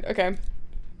 never mind. Okay.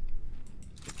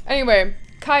 Anyway,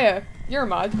 Kaya, you're a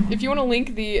mod. If you want to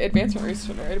link the Advancement Race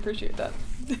Twitter, I'd appreciate that.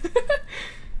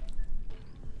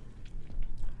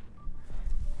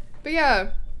 But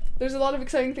yeah, there's a lot of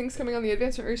exciting things coming on the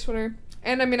Advancement Race Twitter.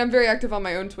 And I mean, I'm very active on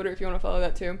my own Twitter if you want to follow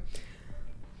that too.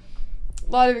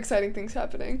 A lot of exciting things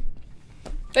happening.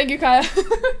 Thank you, Kaya.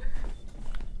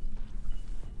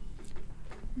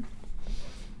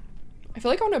 I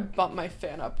feel like I want to bump my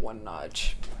fan up one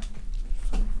notch.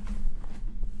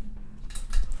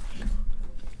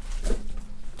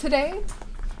 Today,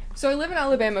 so I live in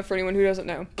Alabama for anyone who doesn't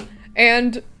know,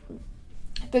 and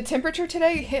the temperature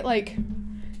today hit like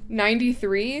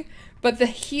 93, but the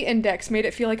heat index made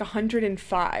it feel like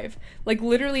 105. Like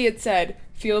literally it said,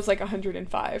 feels like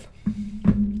 105.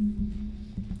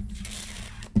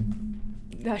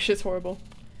 That shit's horrible.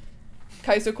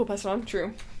 Kaya's so cool, pass it on.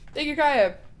 True. Thank you,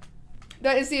 Kaya.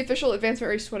 That is the official Advancement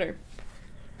Race Twitter.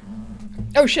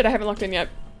 Oh shit, I haven't logged in yet.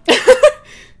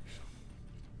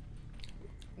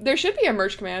 There should be a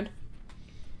merge command.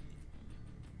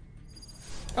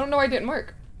 I don't know why it didn't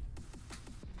work.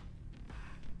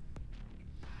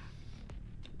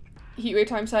 Heatwave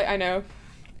time site, I know.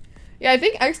 Yeah, I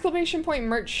think exclamation point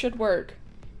merch should work.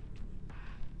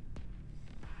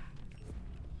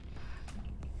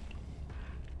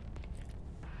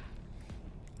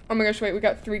 Oh my gosh, wait, we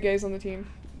got 3 gays on the team.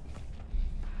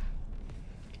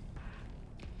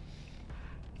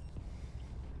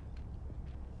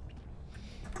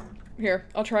 Here,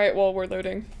 I'll try it while we're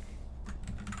loading.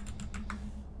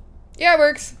 Yeah, it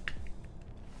works.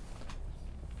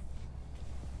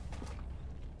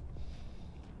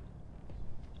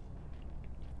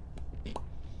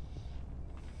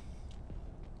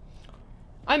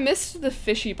 I missed the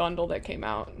fishy bundle that came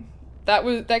out.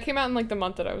 That came out in like the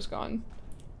month that I was gone.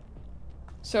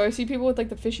 So I see people with like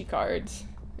the fishy cards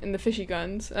and the fishy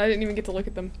guns. I didn't even get to look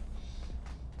at them.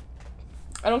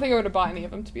 I don't think I would have bought any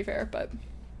of them, to be fair, but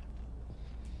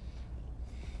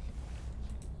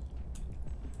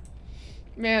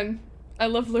man, I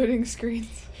love loading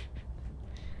screens.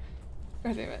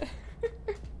 God damn it.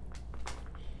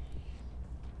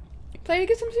 Play to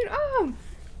get some soon. Oh!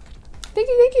 Thank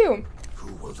you, thank you!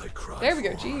 Who will they cry there we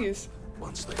go, for jeez.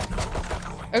 Once they know they're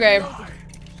going okay. to die?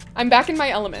 I'm back in my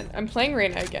element. I'm playing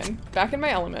Reyna again. Back in my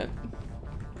element.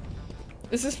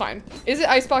 This is fine. Is it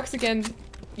Icebox again?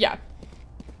 Yeah.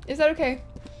 Is that okay?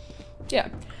 Yeah.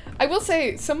 I will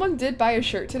say, someone did buy a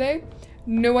shirt today.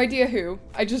 No idea who.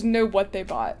 I just know what they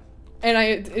bought. And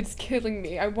it's killing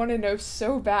me. I want to know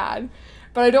so bad.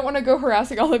 But I don't want to go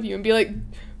harassing all of you and be like,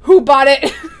 who bought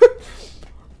it?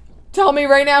 Tell me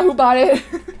right now who bought it.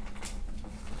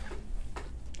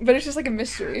 But it's just like a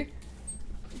mystery.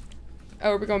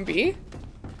 Oh, are we going B?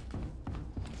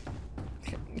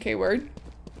 Okay, word.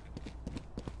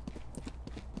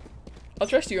 I'll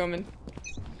trust you, Omen.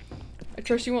 I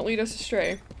trust you won't lead us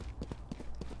astray.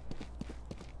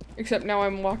 Except now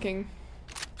I'm walking.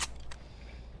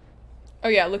 Oh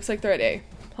yeah, it looks like they're at A.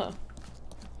 Huh.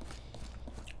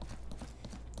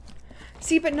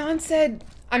 See, but Non said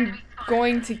I'm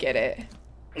going to get it.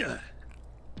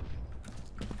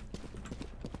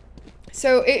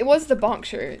 So it was the bonk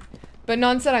shirt. But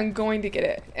Non said I'm going to get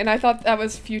it. And I thought that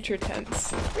was future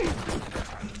tense.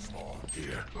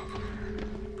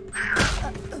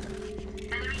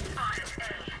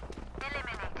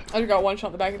 I just got one shot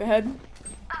in the back of the head.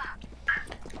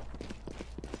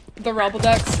 The Rumble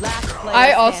Ducks.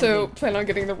 I also plan on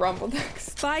getting the Rumble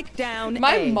Ducks. Spike down.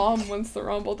 My mom wants the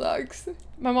Rumble Ducks.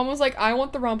 My mom was like, I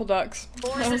want the Rumble Ducks.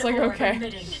 I was like,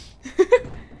 okay.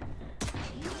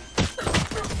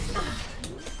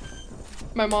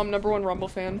 My mom, #1 Rumble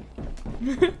fan.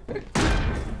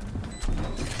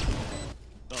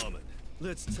 Armin,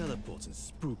 let's teleport and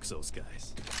spook those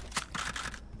guys.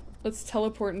 Let's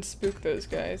teleport and spook those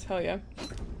guys. Hell yeah.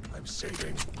 I'm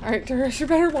saving. Alright, Doris, you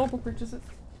better wobble purchases.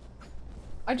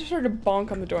 I just heard a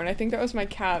bonk on the door, and I think that was my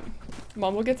cat.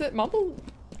 Mumble gets it? Mumble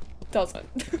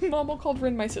doesn't. Mumble called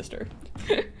Rin my sister.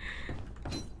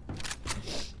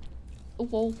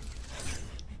 Lol.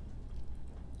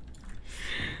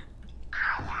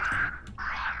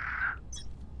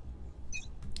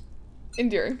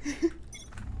 Endearing.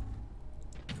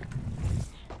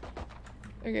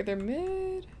 Okay, they're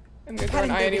mid. I'm gonna throw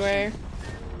an eye anyway.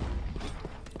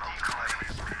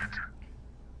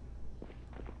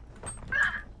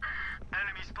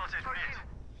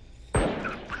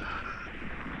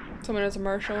 Someone has a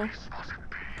Marshall.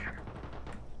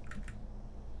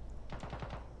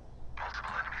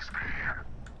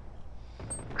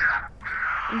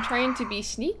 I'm trying to be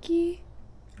sneaky.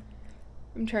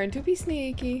 I'm trying to be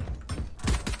sneaky.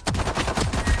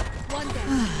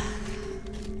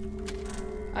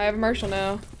 I have a Marshall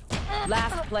now.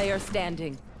 Last player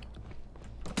standing.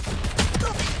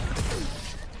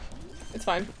 It's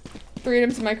fine. 3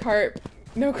 items in my cart.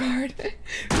 No card.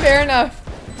 Fair enough.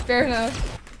 Fair enough.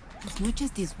 As much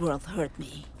as this world hurt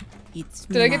me, it's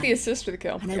Did I get the assist or the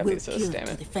kill? And I I got will the assist, kill damn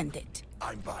to it. defend it.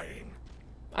 I'm buying.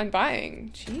 I'm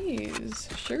buying.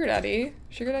 Jeez. Sugar daddy.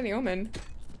 Sugar daddy Omen.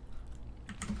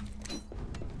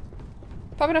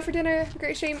 Popping up for dinner. Have a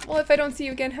great stream. Well, if I don't see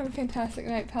you again, have a fantastic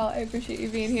night, pal. I appreciate you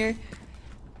being here.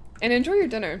 And enjoy your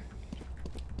dinner.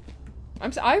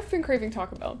 I've been craving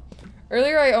Taco Bell.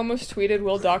 Earlier I almost tweeted,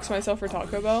 will dox myself for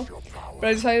Taco Bell, but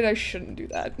I decided I shouldn't do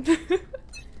that.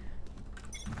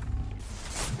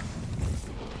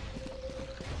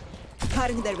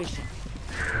 Cutting their vision.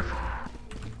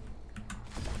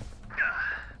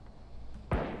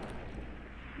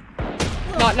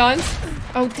 Not nuns?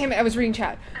 Oh, damn it, I was reading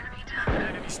chat.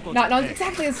 Not nuns,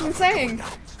 exactly, that's what I'm saying.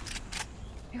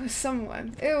 It was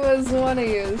someone. It was one of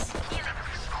yous.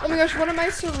 Oh my gosh, one of my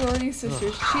sorority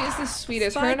sisters. She is the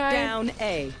sweetest. Her and I. Down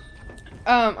A.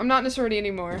 I'm not in a sorority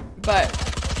anymore, but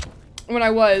when I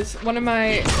was, one of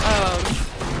my,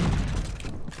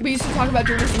 we used to talk about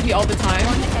Dream SMP all the time.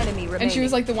 And she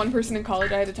was like the one person in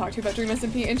college I had to talk to about Dream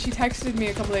SMP, and she texted me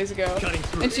a couple days ago.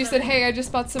 And she said, hey, I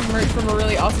just bought some merch from a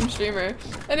really awesome streamer.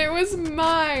 And it was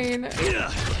mine.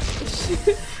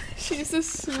 She's the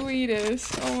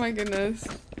sweetest. Oh my goodness.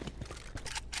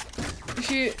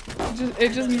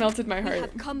 It just melted my heart. We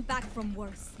have come back from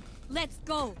worse. Let's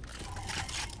go.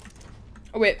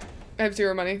 Oh, wait, I have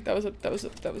 0 money. That was a.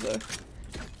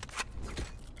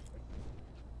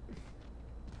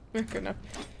 Good enough.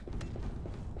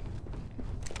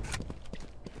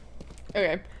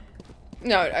 Okay.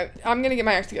 No, I'm gonna get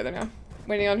my act together now.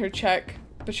 Waiting on her check,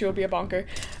 but she will be a bonker.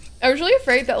 I was really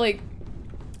afraid that like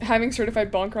having certified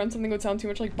bonker on something would sound too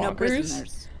much like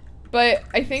bonkers. But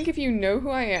I think if you know who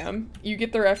I am, you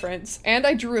get the reference. And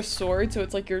I drew a sword, so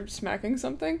it's like you're smacking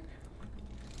something.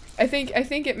 I think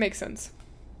it makes sense.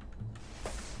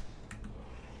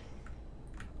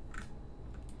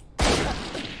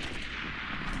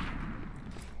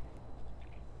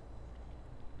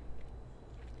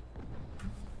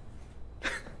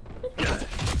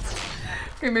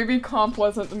 Okay, maybe comp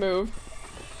wasn't the move.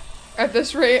 At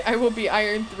this rate, I will be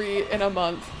Iron 3 in a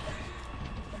month.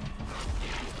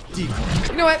 You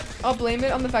know what? I'll blame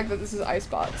it on the fact that this is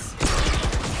Icebox.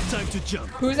 Time to jump.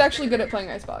 Who's actually good at playing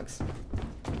Icebox?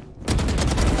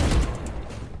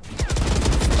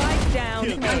 Spike down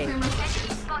A.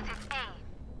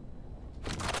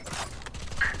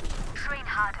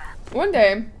 One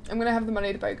day, I'm gonna have the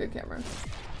money to buy a good camera.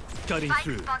 Cutting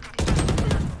through.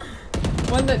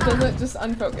 One that doesn't just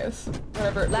unfocus.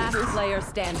 Whatever it Last loses. player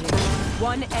standing.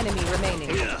 1 enemy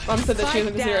remaining. Mom said that she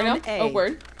isn't busy right now. Oh,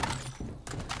 word.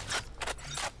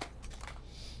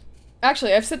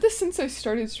 Actually, I've said this since I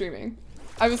started streaming.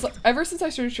 I was like, ever since I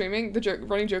started streaming, the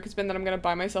running joke has been that I'm gonna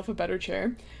buy myself a better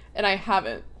chair, and I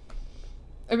haven't.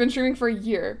 I've been streaming for a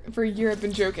year. For a year, I've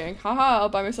been joking. Haha, I'll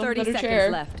buy myself a better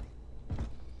chair. 30 seconds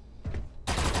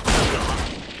left.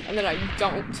 And then I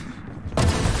don't.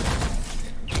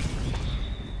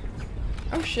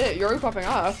 Oh shit, you're already popping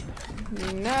off.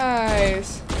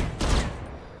 Nice.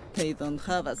 They don't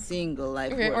have a single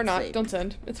life. Okay, or not. saving. Don't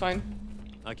send. It's fine.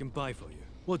 I can buy for you.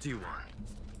 What do you You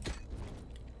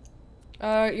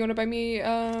want? wanna buy me,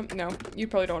 no. You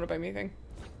probably don't wanna buy me anything.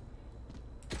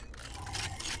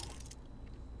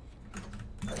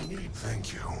 I need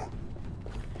thank you.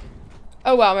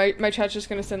 Oh wow, my chat's just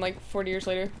gonna send like 40 years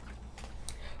later.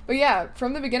 But yeah,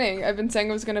 from the beginning, I've been saying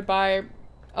I was gonna buy,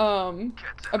 a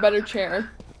better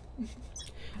chair.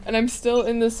 And I'm still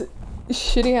in this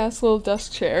shitty ass little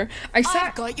desk chair. I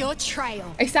sat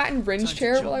in Rin's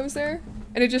chair while I was there.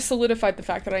 And it just solidified the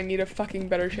fact that I need a fucking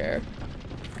better chair.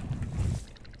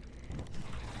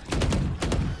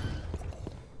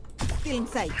 Still in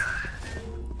sight.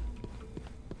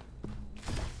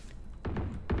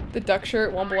 The duck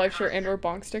shirt, Womble Life shirt, and or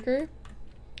bonk sticker.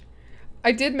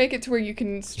 I did make it to where you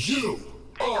can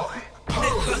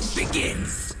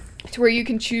begins. to where you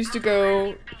can choose to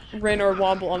go Rin or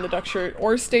Womble on the duck shirt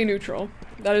or stay neutral.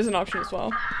 That is an option as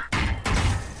well.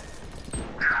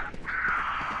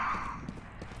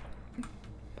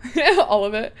 All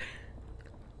of it.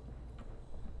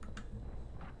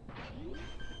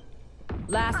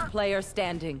 Last player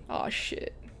standing. Oh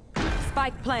shit.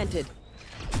 Spike planted.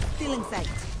 Still in sight.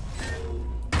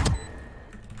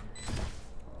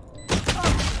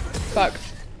 Fuck.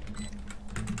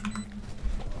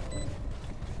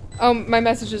 Oh, my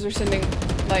messages are sending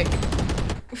like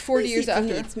 40 years This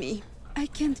after. needs me. I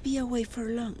can't be away for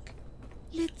long.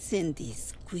 Let's end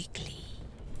this quickly.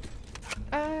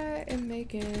 I am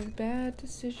making bad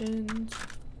decisions.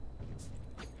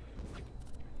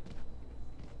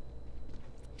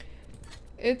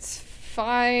 It's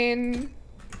fine.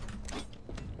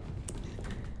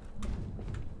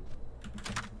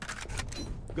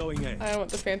 Going A. I don't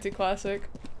want the fancy classic.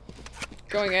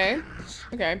 Going A?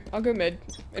 Okay, I'll go mid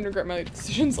and regret my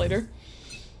decisions later.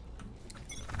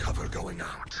 Cover going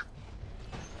out.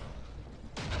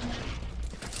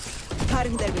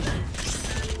 Cutting their vision.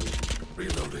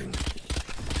 Reloading.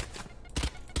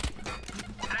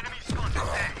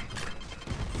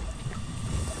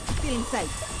 Still in sight.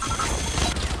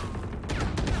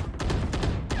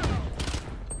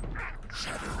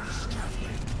 Shadows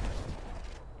traveling.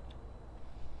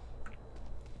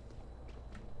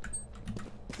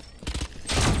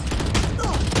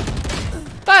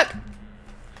 Fuck!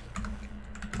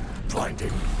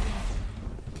 Blinding.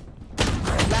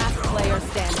 Last player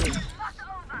standing.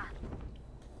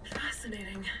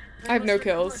 Fascinating. I have no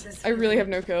kills. I really have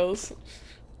no kills.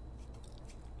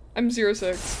 I'm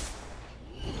 0-6.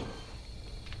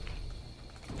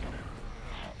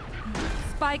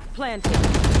 Spike planted.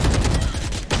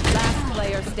 Last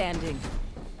player standing.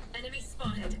 Enemy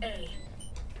spotted A.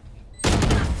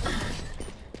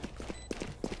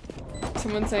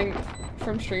 Someone saying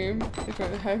from stream, if you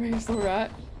want to have my little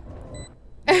rat.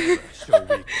 Show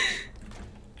weak.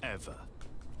 Ever.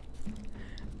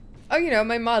 Oh, you know,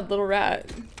 my mod, Little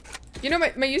Rat. You know, my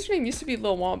username used to be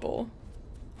Lil Womble.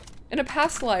 In a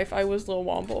past life, I was Lil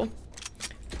Womble.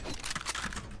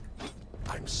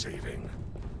 I'm saving.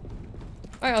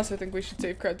 I also think we should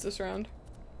save creds this round.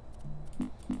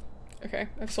 Okay,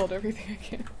 I've sold everything I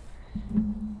can.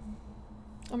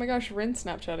 Oh my gosh, Rin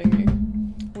Snapchatting me.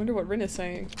 I wonder what Rin is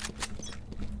saying.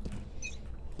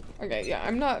 Okay, yeah,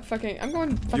 I'm not fucking. I'm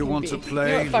going fucking You want B. to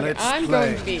play? You know what, fuck it, Let's I'm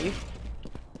play. going B.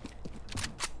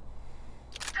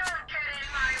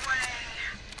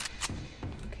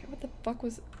 Okay, what the fuck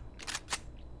was?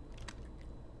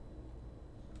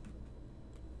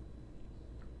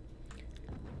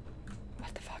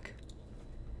 What the fuck?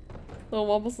 Little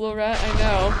Wobble's Little Rat. I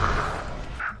know.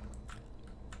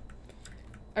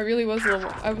 I really was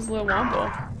Little. I was Little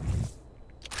Womble.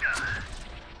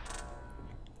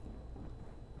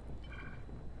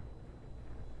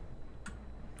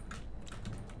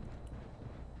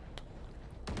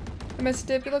 I missed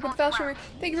it. Good luck with the file streamer.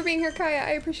 Thank you for being here, Kaya.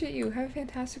 I appreciate you. Have a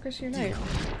fantastic rest of your night.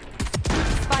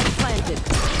 Spike planted.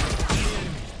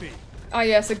 Ah,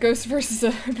 yes, a ghost versus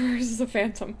a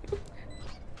phantom.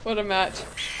 What a match.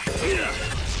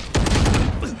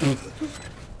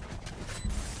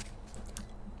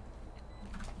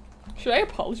 Should I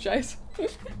apologize?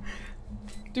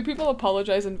 Do people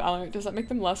apologize in Valorant? Does that make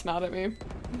them less mad at me?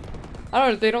 I don't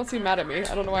know. They don't seem mad at me.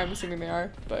 I don't know why I'm assuming they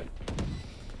are, but.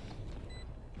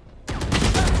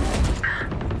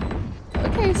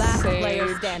 Okay, Last Sage.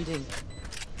 player standing.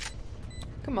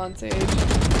 Come on, Sage.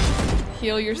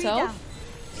 Heal yourself.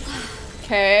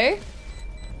 Okay.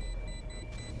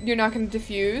 You're not gonna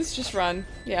defuse. Just run.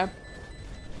 Yeah.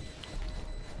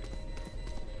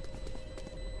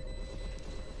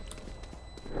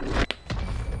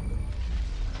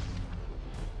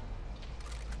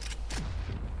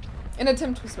 An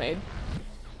attempt was made.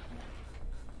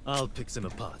 I'll pick them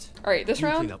apart. Alright, this You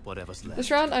round. clean up whatever's left. This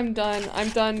round, I'm done. I'm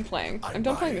done playing. I'm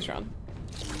done playing this round.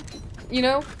 You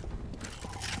know?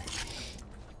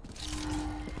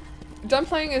 Done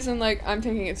playing as in, like, I'm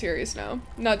taking it serious now.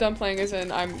 Not done playing as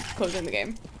in, I'm closing the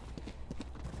game.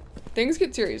 Things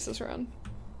get serious this round.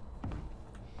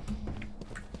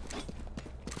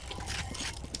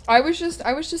 I was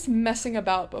just messing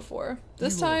about before.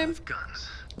 This time, Guns.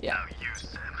 yeah. Now use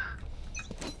them.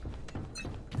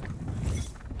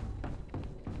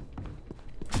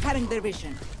 Cutting their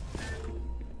vision.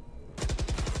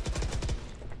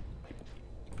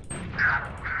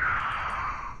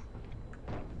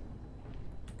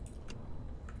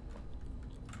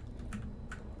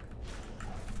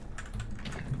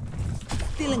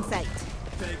 in sight.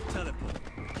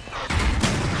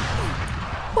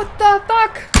 What the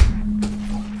fuck?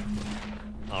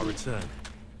 I'll return.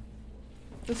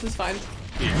 This is fine.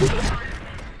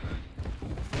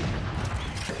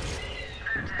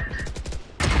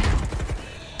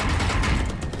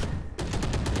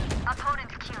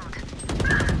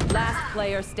 Last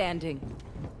player standing.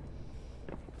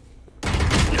 My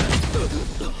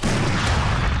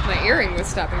earring was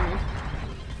stopping me.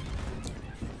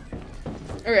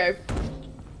 Okay.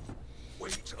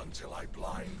 Wait until I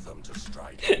blind them to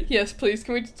strike. Yes, please.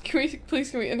 Can we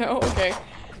no, okay.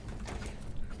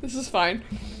 This is fine.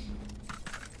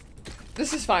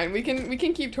 This is fine. We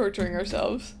can keep torturing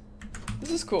ourselves. This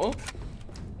is cool.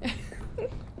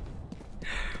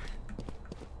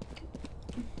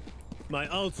 My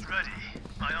ult's ready.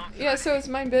 Yeah, so it's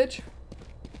mine, bitch.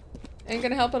 Ain't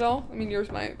gonna help at all. I mean,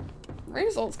 yours might.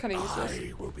 Reyna's ult's kind of useless.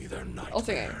 I will be their nightmare.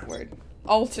 Alting, ain't word.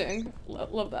 Alting.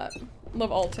 Love that.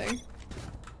 Love alting.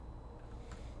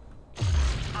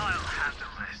 I'll handle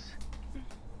this.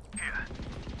 Here.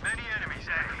 Many enemies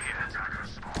out here.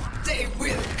 They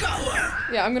will cover.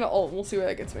 Yeah, I'm gonna ult. We'll see where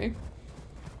that gets me.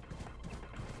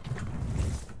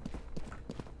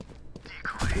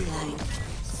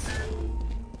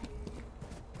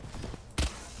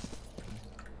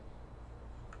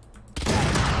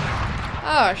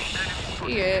 Oh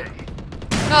shit.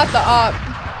 Not the op.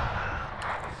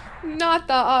 Not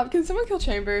the op. Can someone kill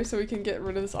Chamber so we can get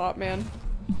rid of this op, man?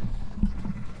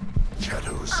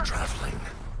 Shadows traveling.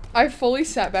 I fully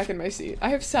sat back in my seat. I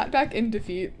have sat back in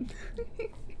defeat.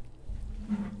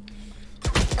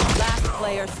 Last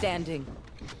player standing.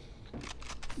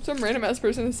 Some random ass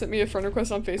person has sent me a friend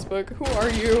request on Facebook. Who are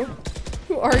you?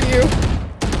 Who are you?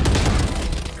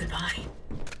 Goodbye.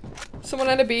 Someone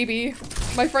had a baby.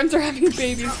 My friends are having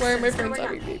babies. Why are my friends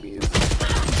having babies?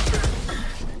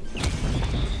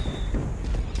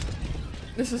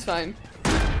 This is fine.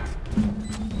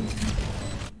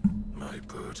 My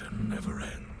burden never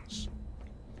ends.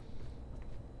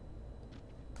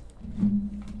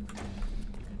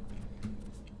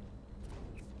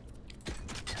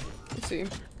 Let's see.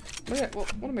 What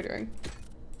am I doing?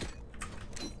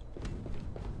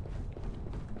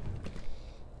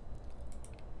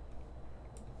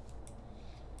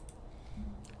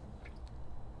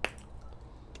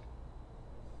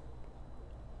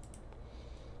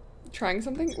 Trying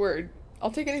something? Word. I'll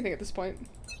take anything at this point.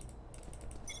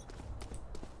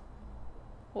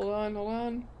 Hold on, hold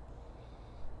on.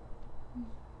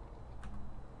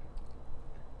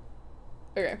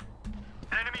 Okay.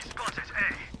 Enemy spotted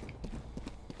A.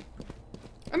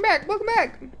 I'm back! Welcome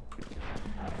back!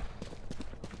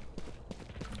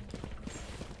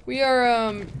 We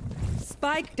are,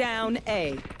 Spike down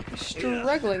A.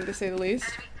 struggling to say the least.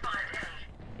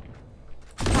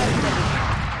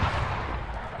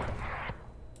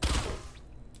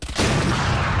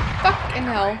 Fucking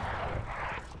hell.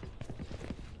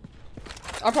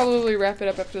 I'll probably wrap it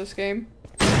up after this game.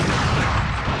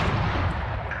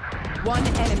 One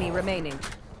enemy remaining.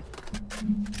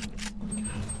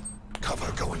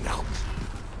 Cover going out.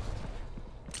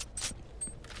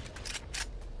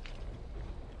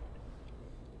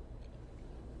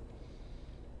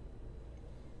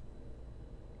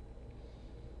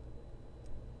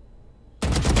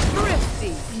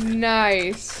 Thrifty.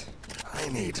 Nice. I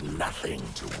need nothing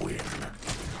to win.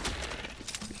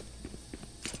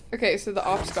 Okay, so the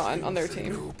op's gone on their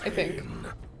team, I think.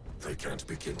 They can't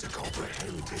begin to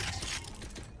comprehend it.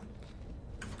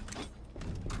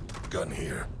 Gun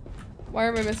here. Why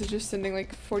are my messages sending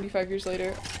like 45 years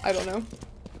later? I don't know.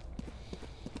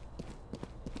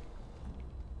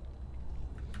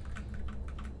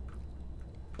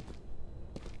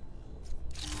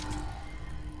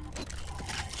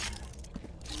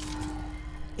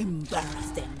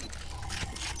 Embarrassing.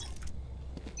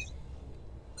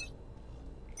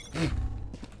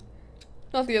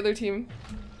 Not the other team.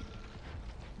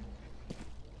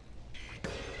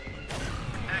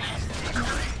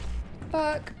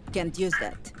 Fuck. Can't use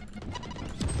that.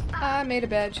 I made a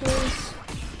bad choice.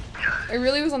 I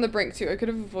really was on the brink too. I could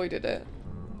have avoided it.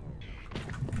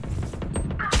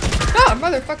 Ah,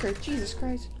 motherfucker. Jesus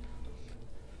Christ.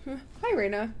 Huh. Hi,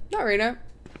 Reyna. Not Reyna.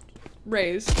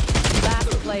 Raze. Last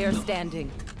player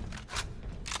standing.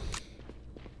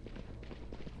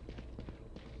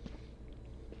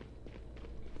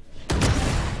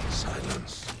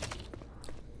 Silence.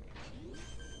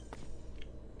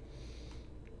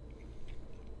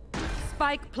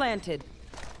 Spike planted.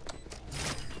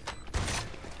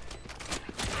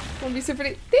 Won't be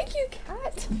Symphony. Thank you,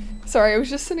 Kat. Sorry, I was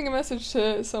just sending a message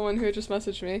to someone who had just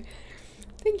messaged me.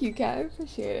 Thank you, Kat. I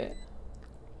appreciate it.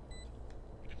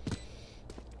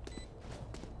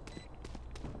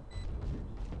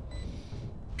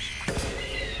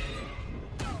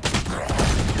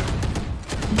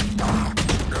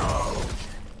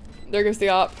 There goes the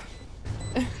op.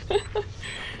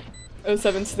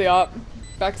 07's to the op.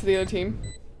 Back to the other team.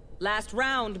 Last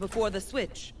round before the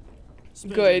switch.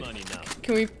 Good.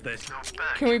 Can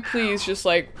we please just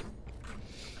like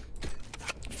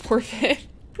forfeit?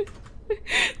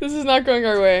 This is not going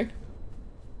our way.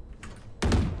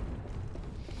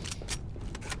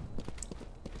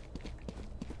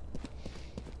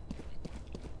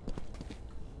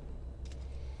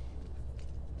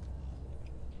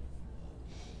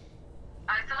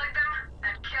 Isolate them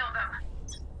and kill them.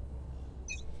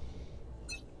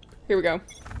 Here we go.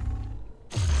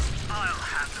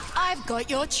 I've got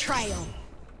your trail.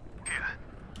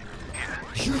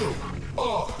 You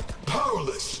are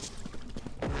powerless.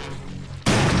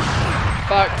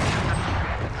 Fuck.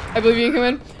 I believe you can come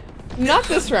in. Not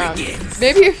this round.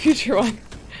 Maybe a future one.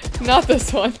 Not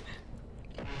this one.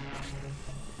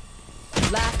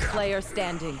 Last player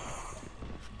standing.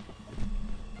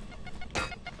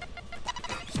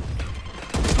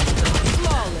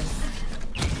 Flawless.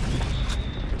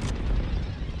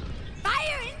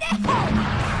 Fire in the hole!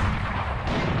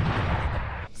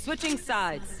 Switching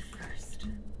sides.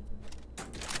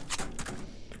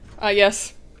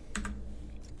 Yes.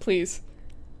 Please.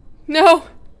 No!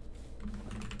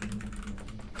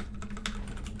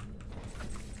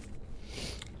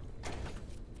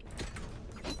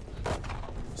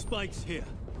 Spike's here.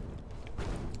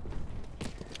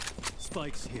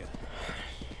 Spike's here.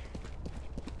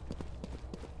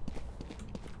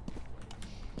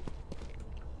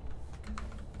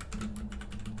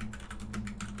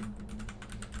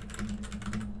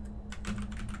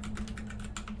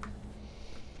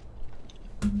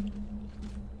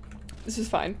 This is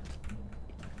fine.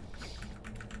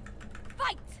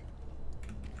 Fight!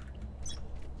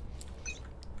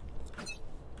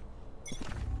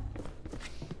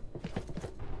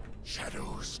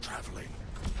 Shadows traveling.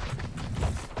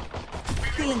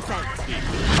 Feeling sight.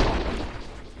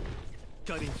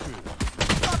 Cutting through.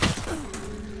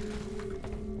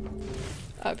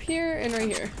 Up here and right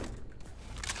here.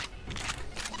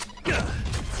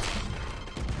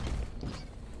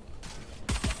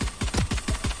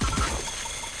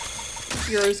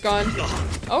 Euro's gone.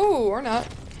 Oh, or not.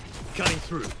 Cutting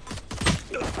through.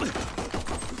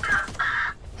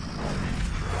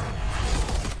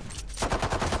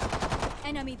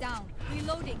 Enemy down.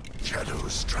 Reloading.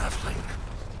 Shadows traveling.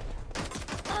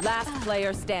 Last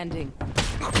player standing.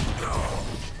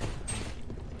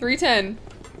 310.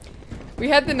 We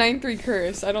had the 9-3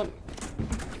 curse. I don't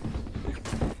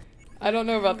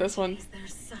know about this one.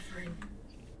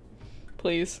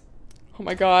 Please. Oh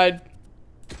my god.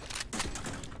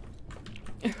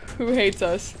 Who hates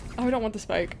us? Oh, I don't want the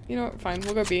spike. You know what? Fine.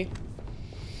 We'll go B.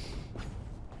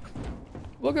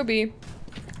 We'll go B.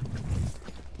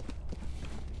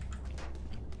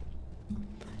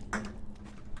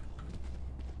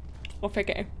 I'll fake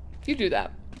A. You do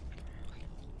that.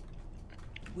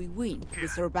 We win. We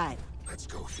survive. Let's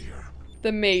go here.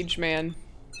 The mage man.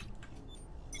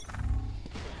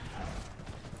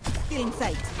 Still in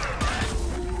sight.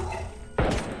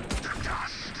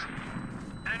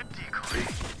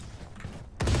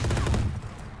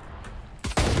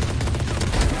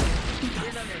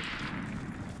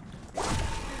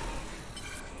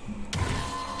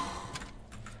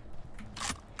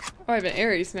 Oh, I have an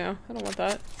Ares now. I don't want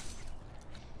that.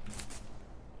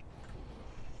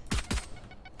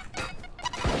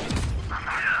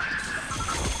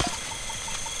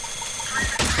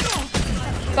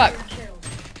 Fuck.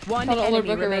 One Found an older enemy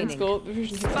book I read in remaining.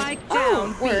 school. Spike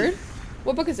Oh, down. word.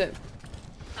 What book is it?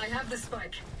 I have the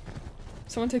spike.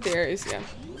 Someone take the Ares, yeah.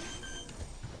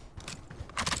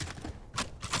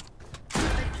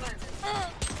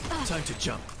 Time to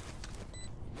jump.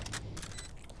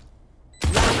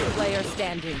 Last player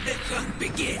standing. The hunt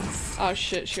begins. Oh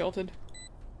shit, she ulted.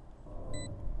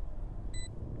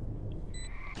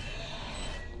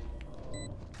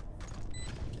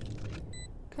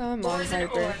 Come on,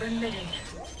 Piper.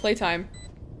 Playtime.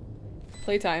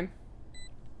 Playtime.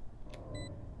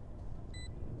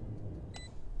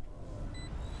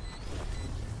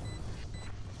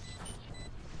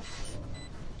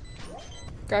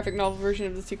 Graphic novel version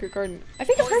of The Secret Garden. I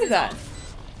think I've heard of that.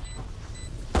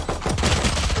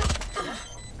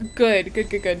 Good, good,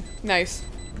 good, good. Nice.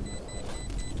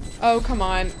 Oh, come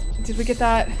on. Did we get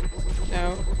that?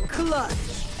 No. Clutch.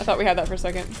 I thought we had that for a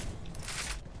second.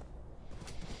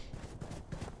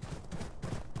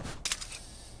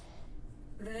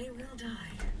 They will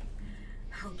die,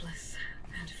 hopeless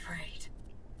and afraid.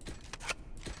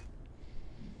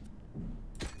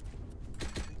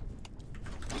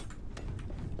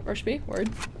 Rush B, word.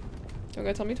 Don't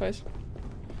gotta tell me twice.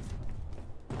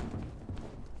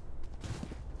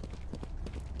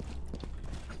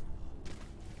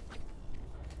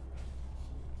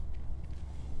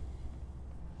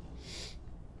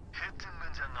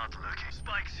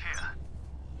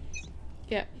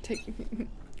 Yeah, take.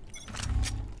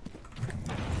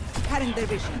 Cutting their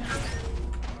vision.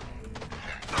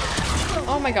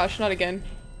 Oh my gosh, not again.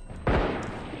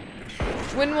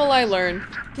 When will I learn?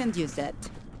 Can't use that.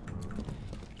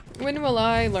 When will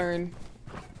I learn?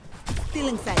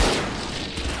 Stealing sight.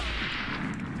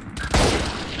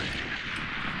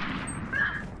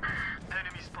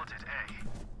 Enemy spotted A.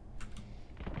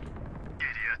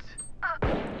 Idiot.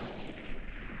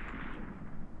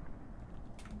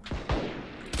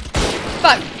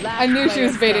 Fuck! I knew she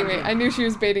was baiting me. I knew she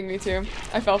was baiting me too.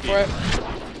 I fell for it.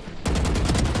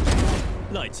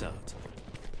 Lights out.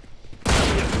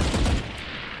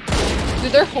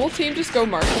 Did their whole team just go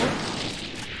Marshall?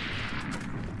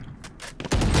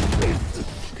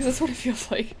 Because that's what it feels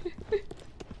like.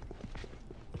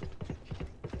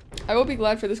 I will be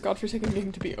glad for this godforsaken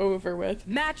game to be over with.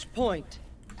 Match point.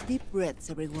 Deep breaths,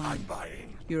 everyone. I'm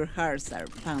buying. Your hearts are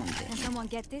pounding. Can someone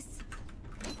get this?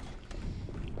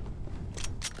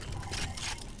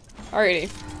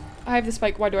 Alrighty. I have the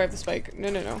spike. Why do I have the spike? No,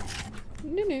 no, no.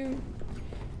 No, no.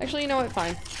 Actually, you know what?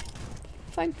 Fine.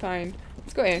 Fine, fine.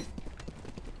 Let's go A.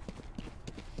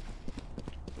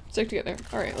 Stick together.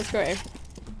 Alright, let's go A.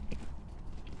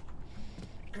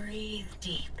 Breathe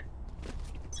deep.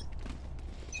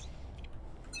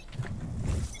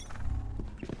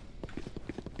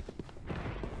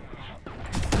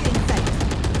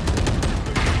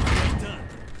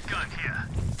 Gun here.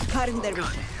 Cutting their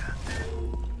vision.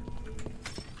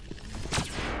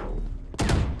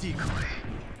 Decoy.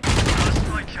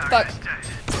 Fuck.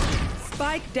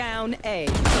 Spike down A.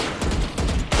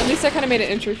 At least I kind of made an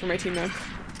entry for my team though.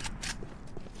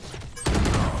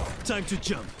 Time to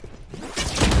jump.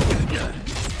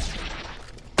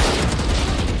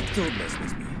 Don't mess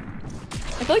with me.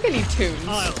 I feel like I need tunes.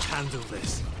 I'll handle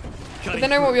this. But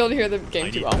then I won't be able to hear the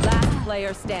game too well. Last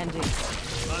player standing.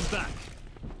 I'm back.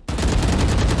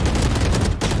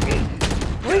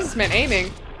 Where is this man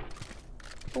aiming?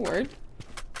 A word.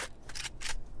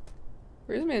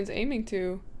 Where this man's aiming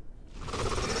to?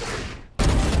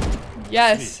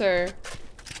 Yes, sir.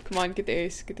 Come on, get the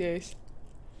ace. Get the ace.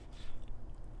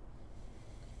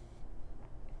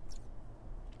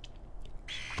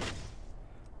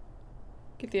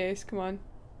 Get the ace. Come on.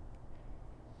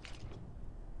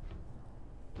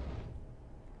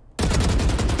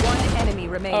 One enemy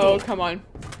remaining. Oh, come on.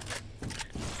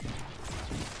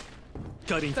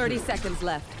 Cutting 30 seconds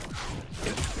left.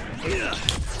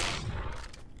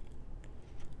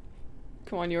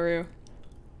 Come on, Yoru.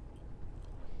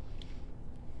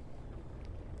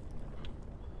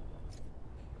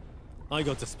 I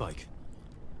got the spike.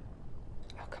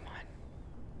 Oh, come on.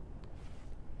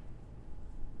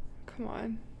 Come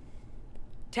on.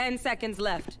 10 seconds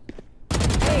left.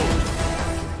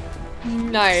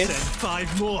 Nice. Send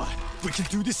 5 more. We can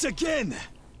do this again.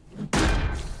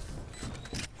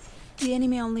 The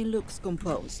enemy only looks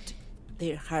composed.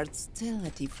 Their hearts tell a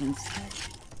different story.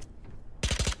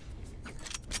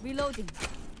 Reloading.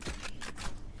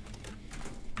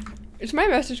 Is my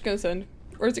message gonna send?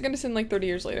 Or is it gonna send like 30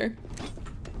 years later?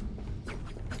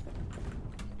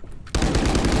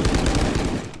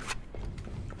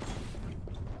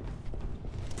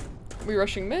 Are we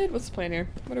rushing mid? What's the plan here?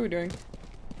 What are we doing?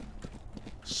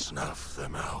 Snuff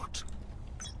them out.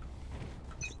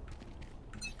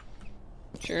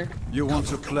 Sure. You want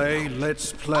to play?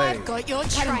 Let's play. I've got your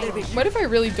trail. What if I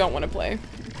really don't want to play?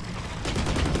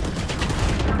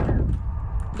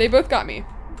 They both got me.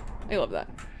 I love that.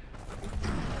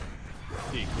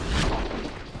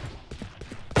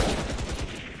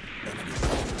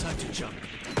 Time to jump.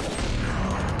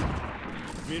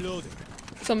 Reloading.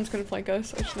 Someone's gonna flank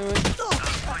us. I just know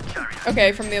it.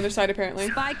 Okay, from the other side apparently.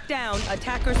 Spike down,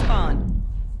 attacker spawn.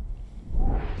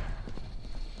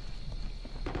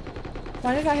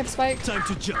 Why did I have spike? Time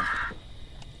to jump.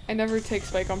 I never take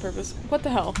spike on purpose. What the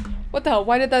hell? What the hell?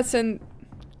 Why did that send?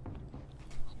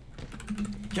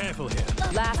 Careful here.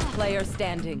 Last player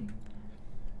standing.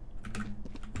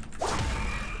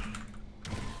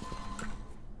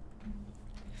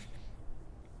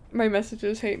 My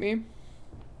messages hate me.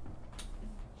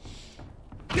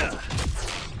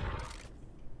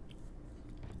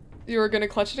 You were gonna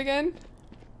clutch it again?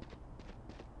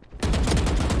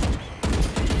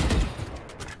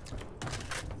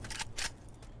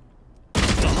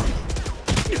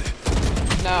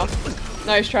 No.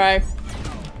 Nice try.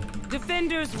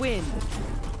 Defenders win.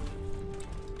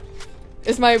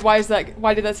 Is my why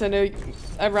did that send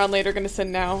a round later gonna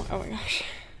send now? Oh my gosh.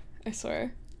 I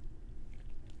swear.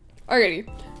 Alrighty.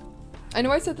 I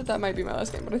know I said that might be my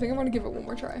last game, but I think I'm gonna give it one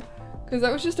more try. Because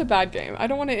that was just a bad game. I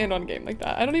don't want to end on a game like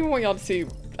that. I don't even want y'all to see.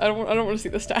 I don't want to see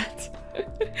the stats.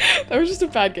 That was just a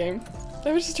bad game.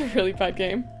 That was just a really bad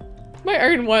game. My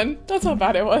iron won. That's how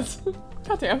bad it was.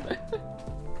 Goddamn.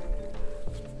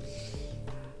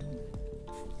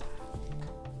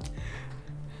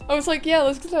 I was like, yeah,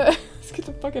 let's get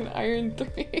the fucking iron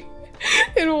 3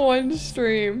 in one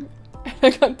stream. And I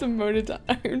got demoted to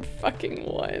iron fucking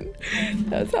 1.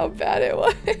 That's how bad it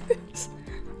was.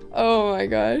 Oh my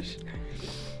gosh.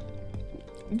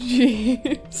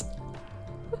 Jeez.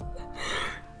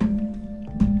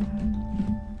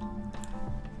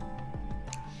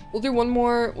 We'll do one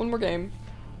more game.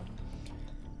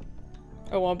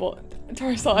 Oh, Womble.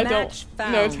 Tarsal, I don't.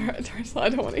 No, Tarsal, I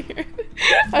don't want to hear it.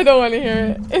 I don't want to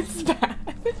hear it. It's bad.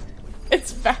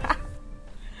 It's bad.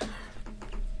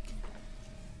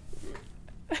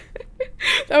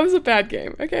 That was a bad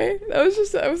game, okay?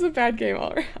 That was a bad game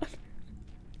all around.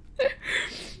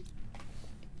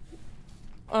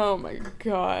 Oh my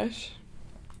gosh.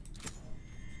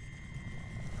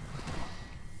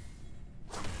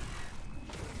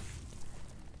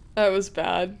 That was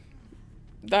bad.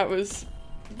 That was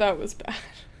bad.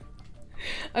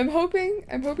 I'm hoping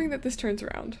that this turns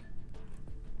around.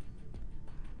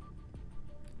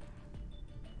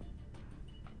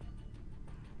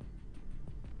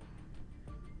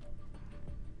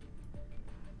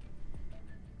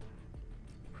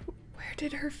 Where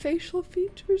did her facial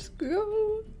features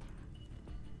go?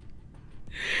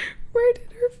 Where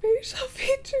did her facial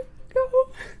features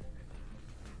go?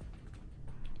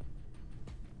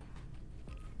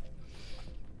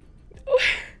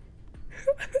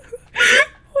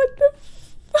 What the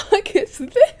fuck is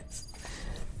this?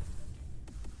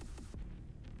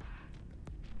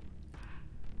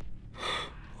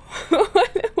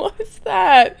 What was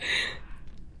that?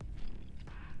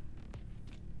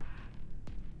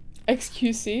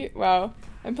 XQC? Wow.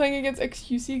 I'm playing against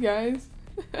XQC, guys.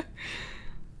 What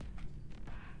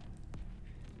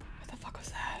the fuck was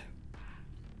that?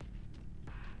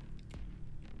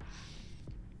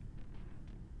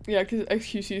 Yeah, because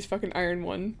XQC is fucking Iron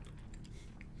 1.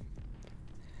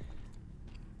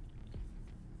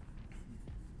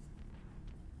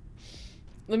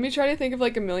 Let me try to think of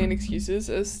like a million excuses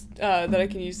as that I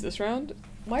can use this round.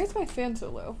 Why is my fan so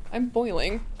low? I'm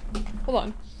boiling. Hold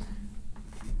on.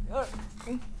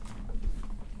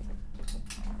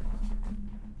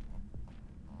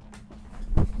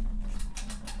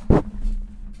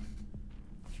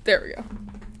 There we go.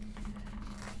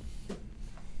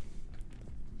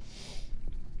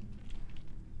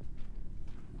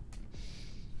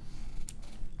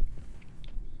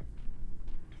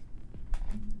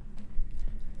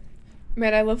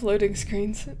 Man, I love loading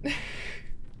screens.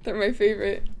 They're my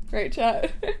favorite, right,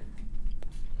 chat?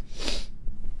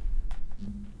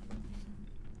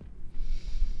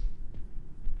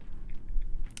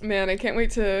 Man, I can't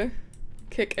wait to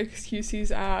kick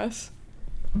XQC's ass.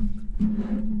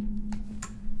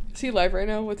 Is he live right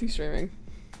now? What's he streaming?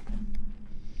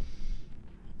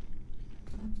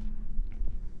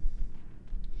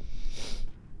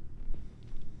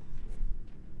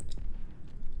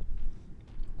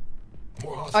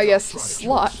 Oh yes,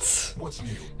 slots. What's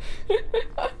new?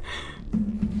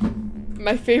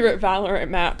 My favorite Valorant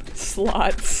map,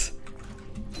 slots.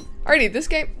 Alrighty, this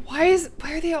game. Why did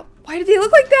they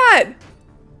look like that?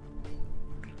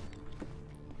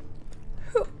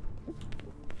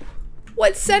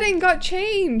 What setting got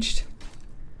changed?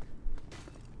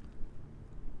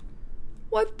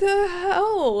 What the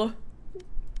hell?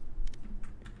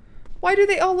 Why do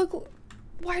they all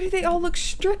look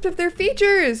stripped of their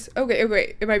features? Okay,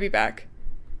 okay, it might be back.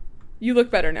 You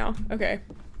look better now. Okay.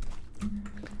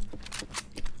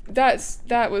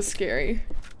 That was scary.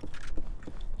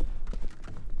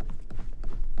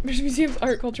 British Museum's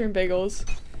art, culture, and bagels.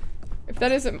 If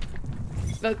that isn't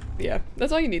yeah,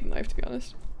 that's all you need in life, to be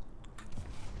honest.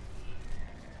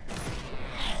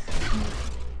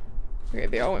 Okay,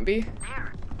 they all went B.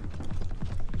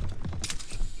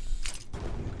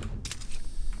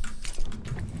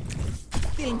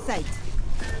 Still in sight.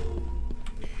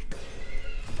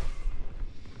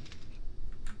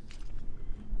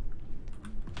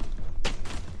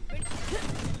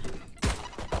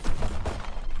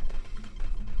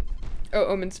 Oh,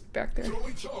 Omen's back there.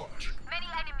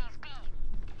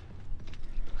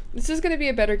 This is gonna be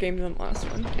a better game than the last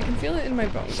one. I can feel it in my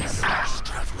bones.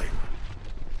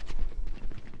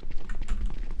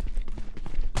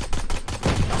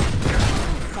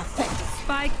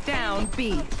 Spike down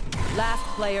B. Last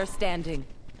player standing.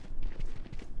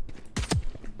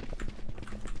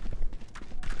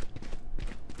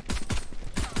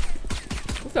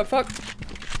 What the fuck?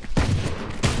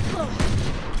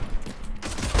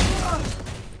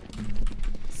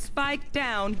 Spike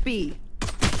down B.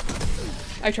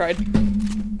 I tried.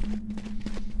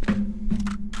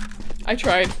 I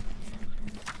tried.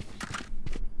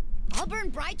 I'll burn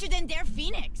brighter than their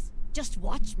phoenix. Just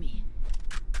watch me.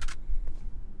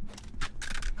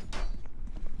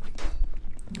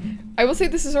 I will say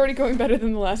this is already going better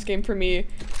than the last game for me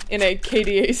in a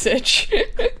KDA sitch.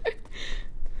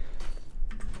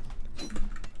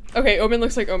 Okay, Omen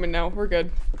looks like Omen now. We're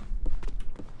good.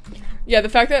 Yeah, the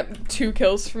fact that 2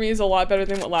 kills for me is a lot better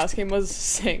than what last game was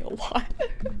saying a lot.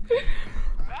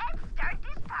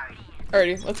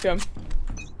 Alrighty, let's go.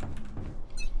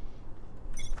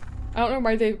 I don't know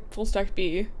why they full stack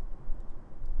B.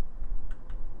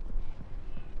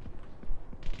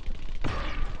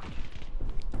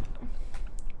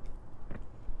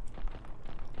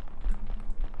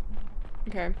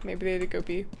 Okay, maybe they did go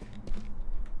B.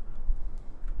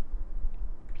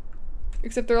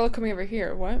 Except they're all coming over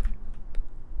here. What?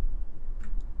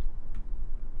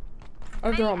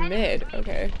 Oh, they're all mid.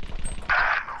 Okay.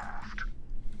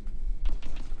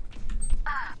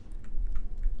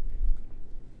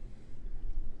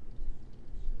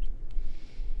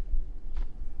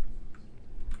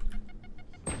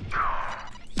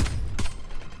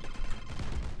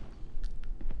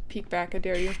 Peek back, I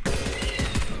dare you.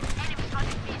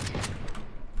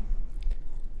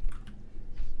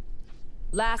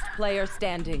 Last player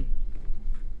standing.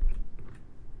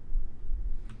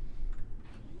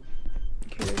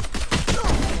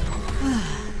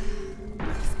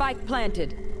 Spike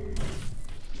planted.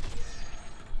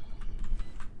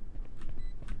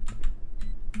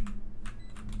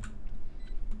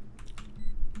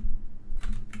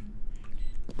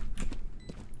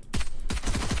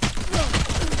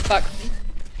 Fuck.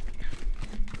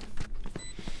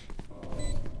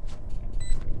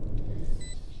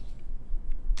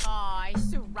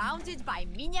 Surrounded by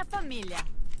minha família.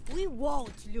 We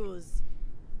won't lose.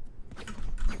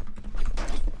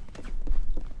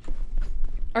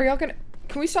 Are y'all gonna—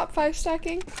 can we stop 5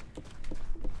 stacking?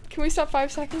 Can we stop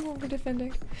 5 stacking while we're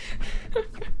defending?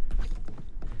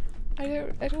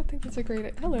 I don't think that's a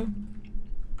great— hello.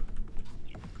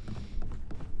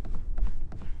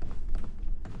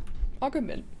 I'll go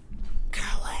mid.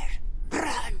 Coward,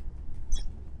 run.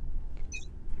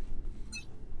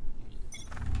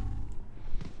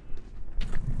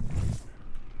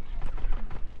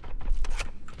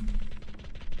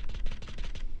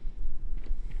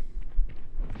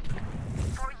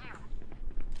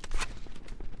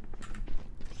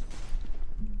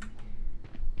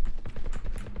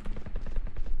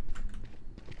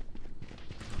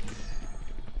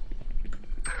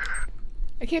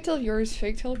 I can't tell if yours is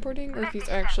fake teleporting or if he's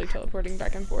actually teleporting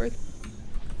back and forth.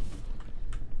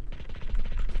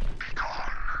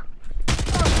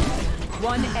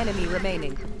 One enemy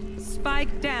remaining.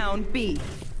 Spike down B.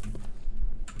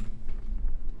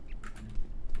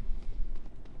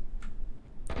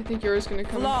 I think yours is gonna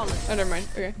come. Flawless. Oh, never mind.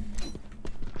 Okay.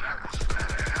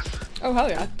 Oh, hell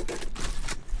yeah.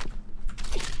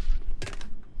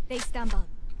 They stumbled.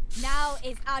 Now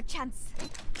is our chance.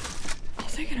 I'll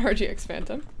take an RGX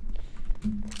Phantom.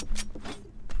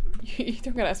 You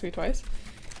don't gotta ask me twice.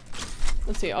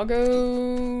 Let's see, I'll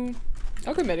go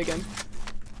mid again.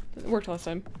 It worked last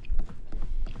time.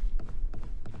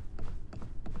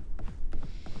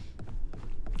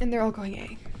 And they're all going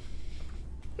A.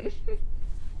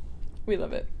 We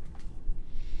love it.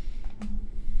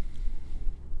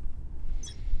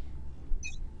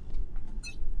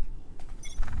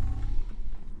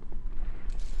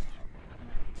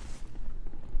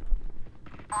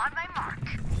 On my mark.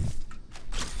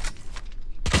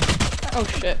 Oh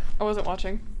shit, I wasn't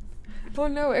watching. Oh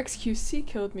no, XQC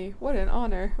killed me. What an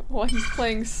honor. While he's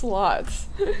playing slots.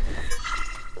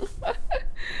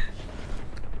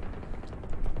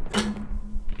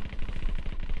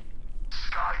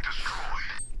 Sky destroyed.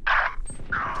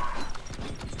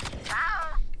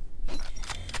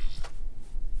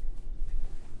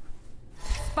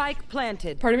 Spike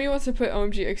planted. Part of me wants to put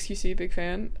OMG XQC, big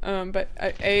fan. But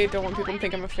I don't want people to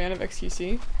think I'm a fan of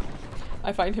XQC.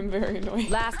 I find him very annoying.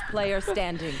 Last player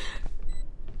standing.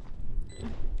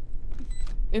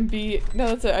 And B, no,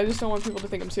 that's it. I just don't want people to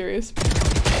think I'm serious.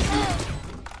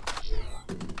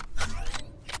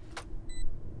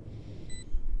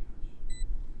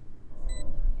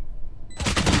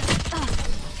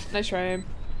 Nice try.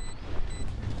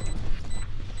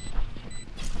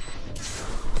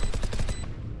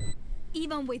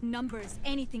 Even with numbers,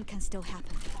 anything can still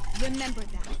happen. Remember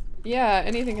that. Yeah,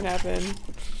 anything can happen.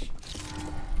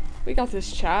 We got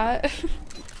this, chat.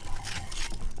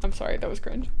 I'm sorry, that was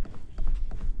cringe.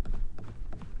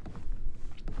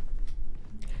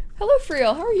 Hello,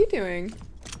 Friel. How are you doing?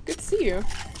 Good to see you.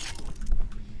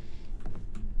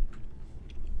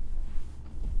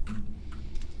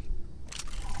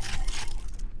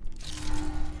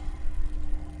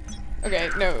 Okay,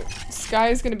 no.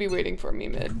 Sky's gonna be waiting for me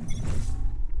mid.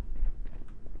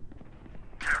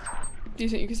 Do you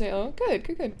think you can say, oh, good,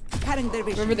 good, good.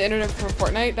 Remember the internet from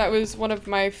Fortnite? That was one of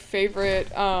my favorite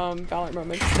Valorant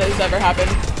moments that has ever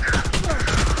happened.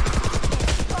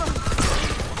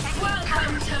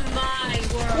 Welcome to my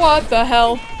world. What the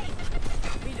hell?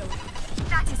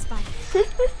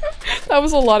 That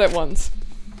was a lot at once.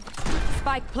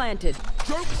 Spike planted.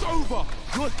 Joke's over.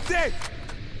 You're dead.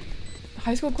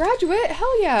 High school graduate?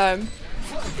 Hell yeah.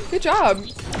 Good job.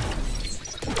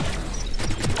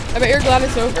 I bet you're glad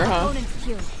it's over, huh?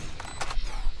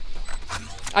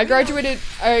 I graduated,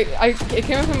 it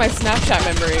came up in my Snapchat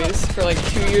memories for like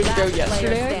 2 years ago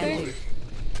yesterday, I think.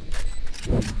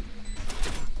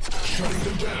 Shutting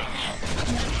them down.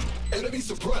 Enemy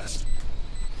suppressed.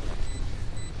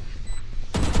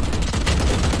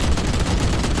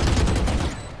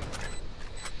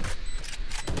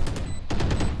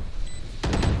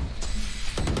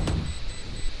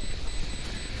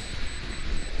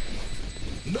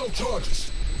 No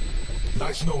charges.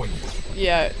 Nice knowing you.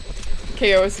 Yeah,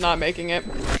 KO is not making it.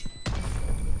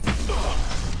 Oh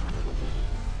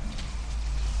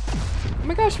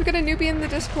my gosh, we got a newbie in the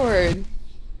Discord.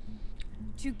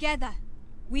 Together,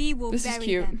 we will This is bury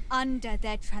cute. them under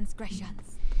their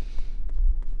transgressions.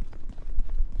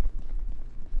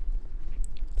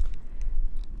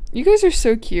 You guys are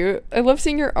so cute. I love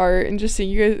seeing your art and just seeing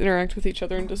you guys interact with each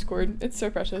other in Discord. It's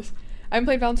so precious. I haven't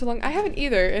played Valorant so long. I haven't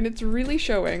either, and it's really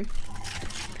showing.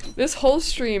 This whole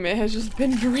stream, it has just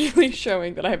been really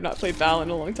showing that I have not played Val in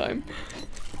a long time.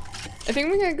 I think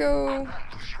I'm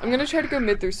gonna try to go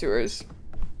mid through sewers.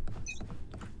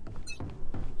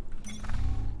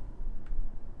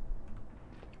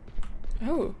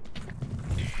 Oh.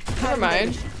 Never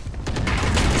mind.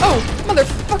 Oh,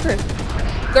 motherfucker!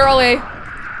 They're all A.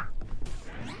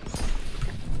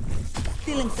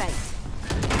 Still in sight.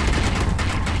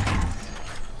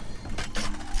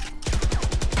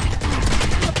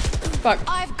 Fuck.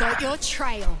 I've got your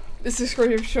trail. This is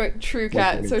true,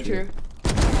 cat. So true.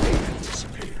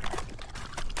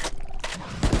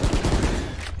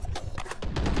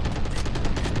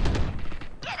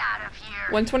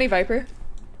 120 Viper.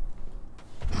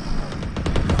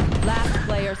 Last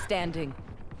player standing.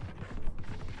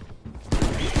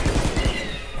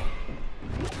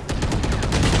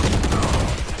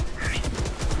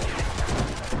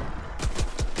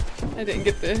 I didn't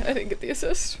get the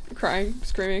assist. I'm crying,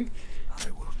 screaming. I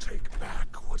will take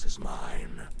back what is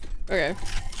mine. Okay.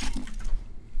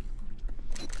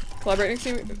 Collaborating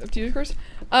team of TJ course.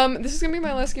 This is gonna be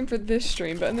my last game for this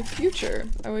stream, but in the future,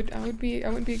 I wouldn't be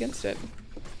against it.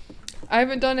 I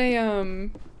haven't done a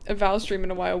Val stream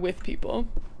in a while with people.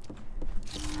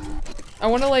 I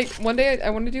want to like one day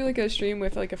I want to do like a stream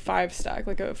with like a 5-stack,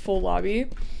 like a full lobby,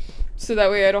 so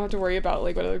that way I don't have to worry about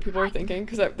like what other people are thinking,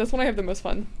 because that's when I have the most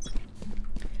fun.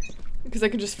 Because I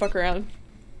can just fuck around.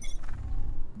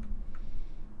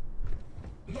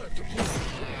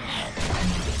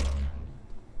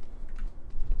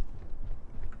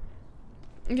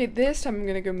 Okay, this time I'm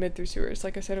gonna go mid through sewers,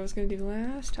 like I said I was gonna do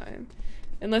last time.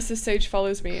 Unless this sage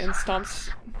follows me and stomps.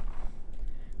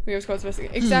 We have squads missing.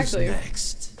 Exactly. Who's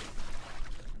next?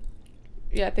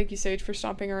 Yeah, thank you, Sage, for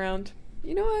stomping around.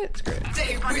 You know what? It's great.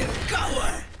 They will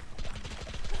go.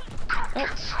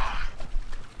 Oh.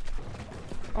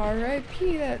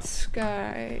 R.I.P. that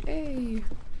Sky. Hey.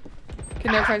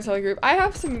 Can never find a solid group. I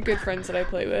have some good friends that I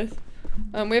play with.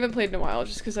 We haven't played in a while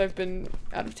just because I've been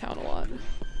out of town a lot.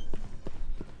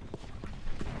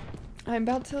 I'm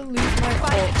about to lose my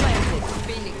ult.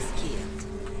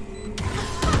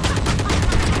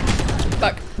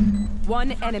 Fuck.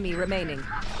 One enemy remaining.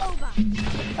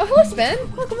 Oh, hello, Sven.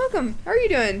 Welcome, welcome. How are you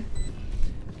doing?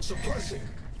 Suppressing.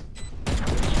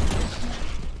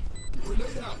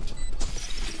 Grenade out.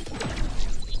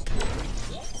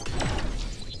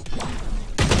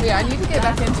 Yeah, I need to get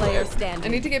back into player it. standing. I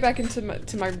need to get back into my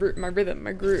rhythm,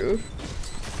 my groove.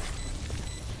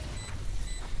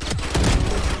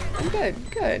 I'm good,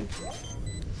 good.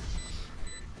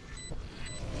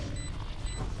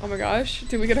 Oh my gosh,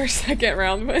 did we get our second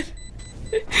round win?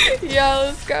 Yeah,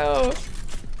 let's go.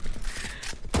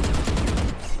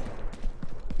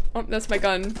 Oh, that's my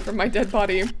gun from my dead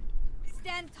body.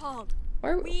 Stand tall.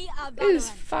 Why We are it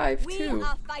is Valorant. We 5-2.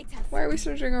 are fighters. Why are we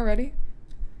starting already?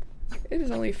 It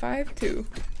is only 5-2.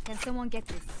 Can someone get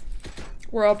this?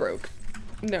 We're all broke.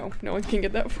 No, no one can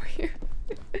get that for you.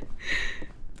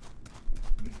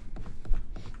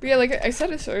 But yeah, like I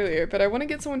said this earlier, but I want to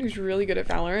get someone who's really good at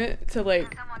Valorant to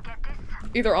like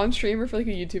either on stream or for like a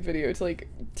YouTube video to like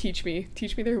teach me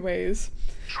their ways.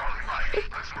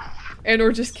 And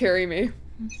or just carry me.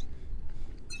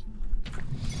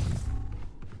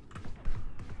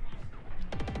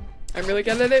 I'm really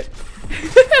good at it.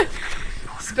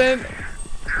 Spent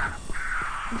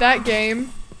that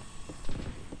game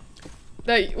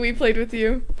that we played with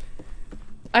you.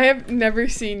 I have never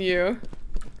seen you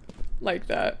like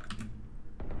that.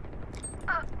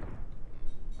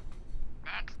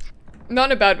 Not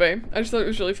in a bad way. I just thought it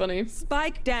was really funny.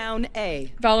 Spike down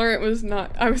A. Valorant was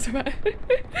not. I was so bad.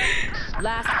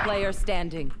 Last player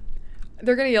standing.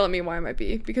 They're gonna yell at me why am I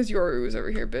B? Because Yoru was over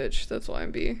here, bitch. That's why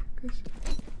I'm B.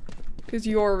 Because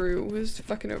Yoru was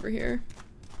fucking over here.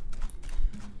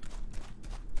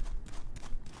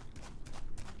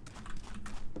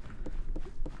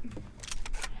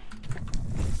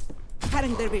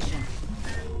 Cutting their vision.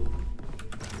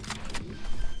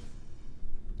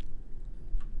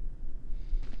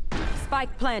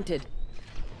 Spike planted.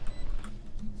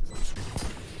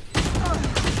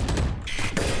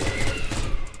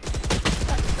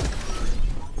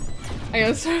 I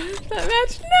uninstalled that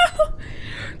match. No!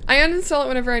 I uninstall it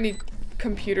whenever I need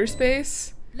computer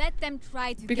space. Let them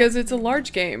try to because it's a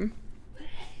large game.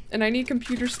 And I need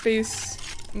computer space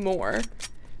more.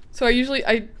 So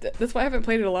that's why I haven't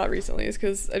played it a lot recently, is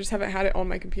because I just haven't had it on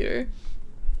my computer.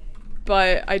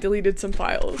 But I deleted some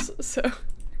files, so.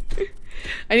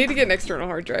 I need to get an external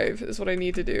hard drive is what I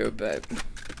need to do, but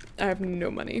I have no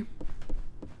money.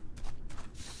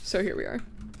 So here we are.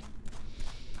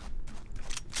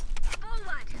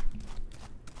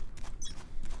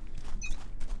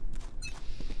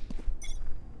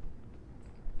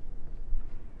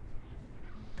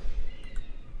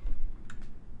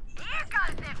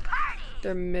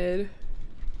 They're mid.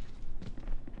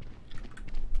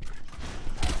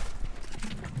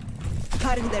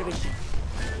 Cutting their vision.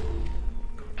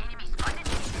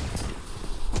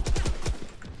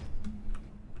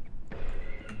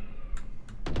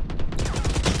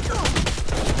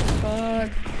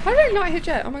 Fuck. How did I not hit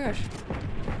Jet? Oh my gosh.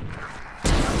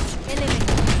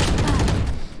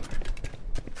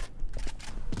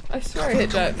 I swear I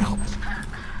hit Jet.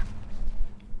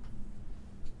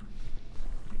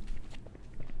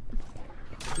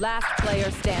 Last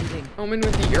player standing. Omen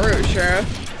with the Euro Sheriff.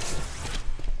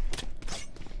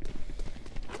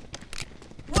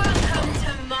 Welcome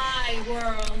to my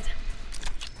world.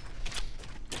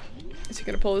 Is he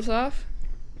gonna pull this off?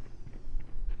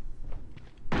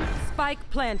 Spike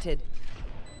planted.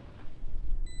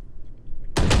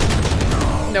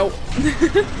 Nope.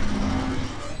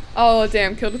 Oh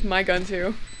damn, killed with my gun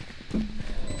too.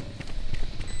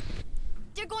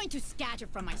 They're going to scatter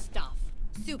from my stuff.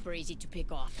 Super easy to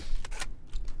pick off.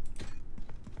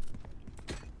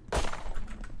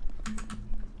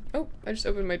 Oh, I just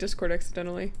opened my Discord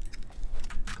accidentally.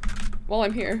 While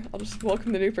I'm here, I'll just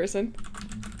welcome the new person.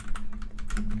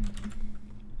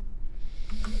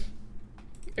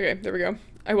 Okay, there we go.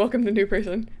 I welcome the new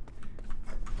person.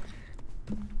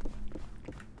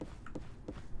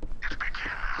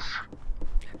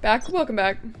 Back, welcome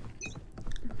back.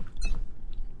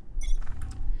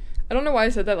 I don't know why I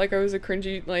said that like I was a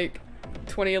cringy, like,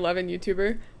 2011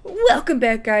 YouTuber. Welcome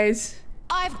back, guys.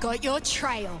 I've got your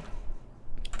trail.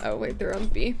 Oh, wait, they're on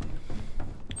B.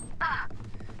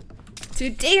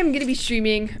 Today I'm gonna be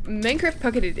streaming Minecraft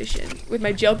Pocket Edition with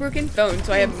my jailbroken phone,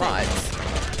 so I have mods.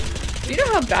 Do you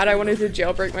know how bad I wanted to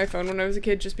jailbreak my phone when I was a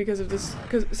kid just because of this?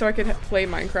 So I could play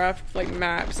Minecraft, like,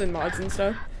 maps and mods and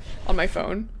stuff on my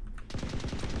phone.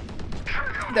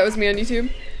 That was me on YouTube.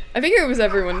 I think it was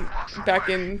everyone back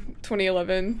in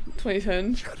 2011,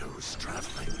 2010. Shadows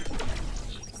traveling.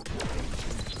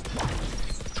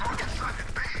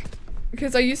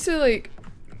 Because I used to, like,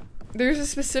 there's a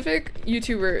specific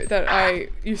YouTuber that I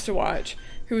used to watch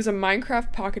who was a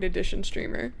Minecraft Pocket Edition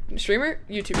streamer.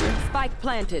 YouTuber. Spike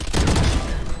planted.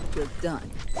 Good done.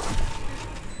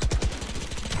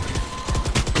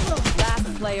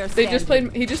 Last player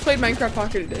standing. He just played Minecraft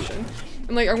Pocket Edition.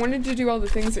 And like I wanted to do all the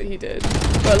things that he did.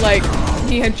 But like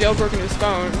he had jailbroken his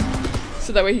phone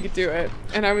so that way he could do it.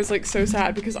 And I was like so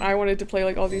sad because I wanted to play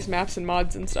like all these maps and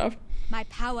mods and stuff. My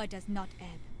power does not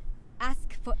ebb.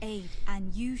 Ask for aid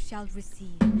and you shall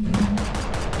receive.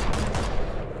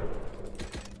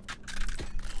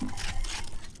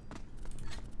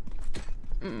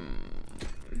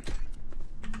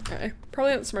 Okay.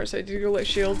 Probably not the smart side to go like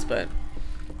shields, but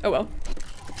oh well.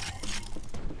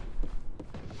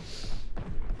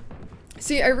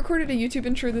 See, I recorded a YouTube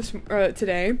intro this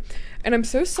today, and I'm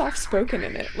so soft-spoken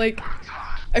in it. Like,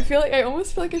 I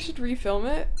almost feel like I should refilm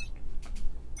it.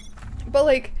 But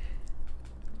like,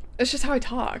 it's just how I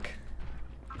talk.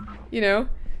 You know?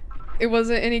 It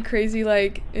wasn't any crazy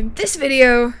like, in this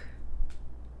video,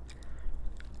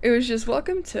 it was just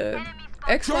welcome to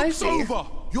XYZ. Joke's over!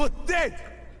 You're dead!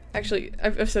 Actually,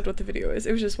 I've said what the video is.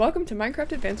 It was just welcome to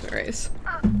Minecraft Advancement Race.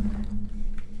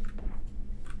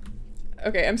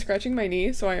 Okay, I'm scratching my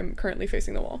knee, so I am currently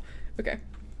facing the wall. Okay.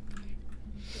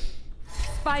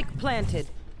 Spike planted.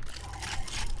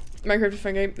 Minecraft is a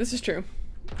fun game. This is true.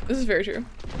 This is very true.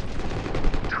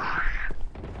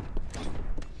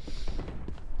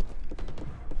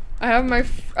 I have my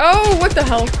oh, what the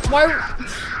hell? Why?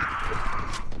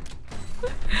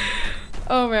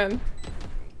 Oh man.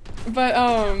 But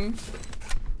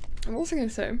what was I gonna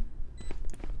say?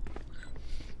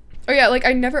 Oh yeah, like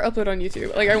I never upload on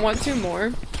YouTube. Like I want to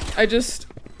more. I just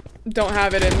don't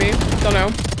have it in me. Don't know.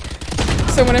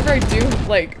 So whenever I do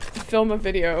like film a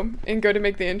video and go to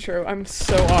make the intro, I'm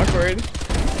so awkward.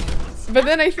 But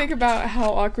then I think about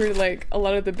how awkward like a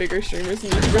lot of the bigger streamers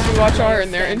and YouTubers we watch are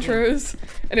in their intros,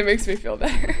 and it makes me feel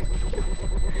better.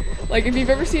 Like if you've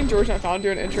ever seen George Not Found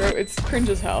do an intro, it's cringe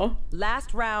as hell.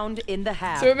 Last round in the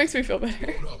half. So it makes me feel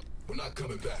better. We're not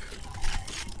coming back.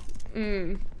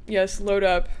 Yes, load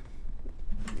up.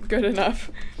 Good enough.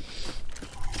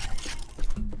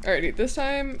 Alrighty, this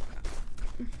time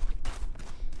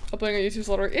uploading on YouTube's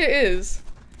a lot of work. It is.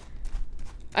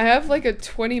 I have like a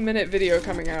 20-minute video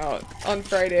coming out on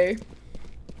Friday.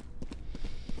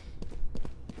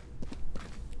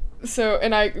 So,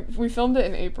 and we filmed it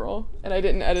in April, and I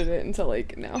didn't edit it until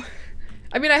like now.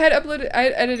 I mean, I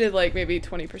edited like maybe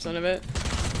 20% of it,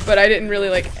 but I didn't really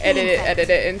like edit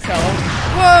it until,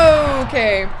 whoa,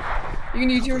 okay. You can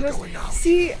YouTube this?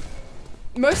 See,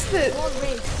 most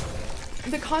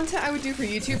of the content I would do for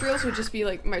YouTube Reels would just be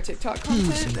like my TikTok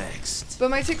content. Who's next? But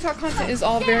my TikTok content is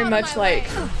all very much like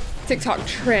TikTok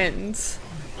trends.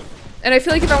 And I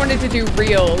feel like if I wanted to do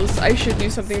Reels, I should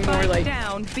do something more like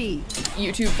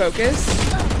YouTube focused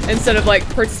instead of like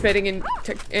participating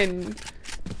in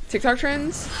TikTok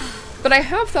trends. But I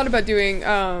have thought about doing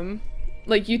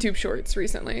like YouTube shorts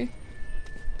recently.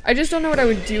 I just don't know what I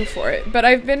would do for it. But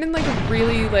I've been in like a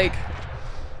really like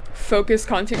focused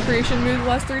content creation mood the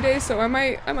last 3 days, so I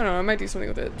don't know, I might do something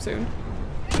with it soon.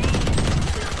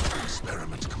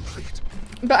 Experiment complete.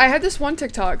 But I had this one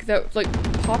TikTok that like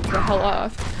popped the hell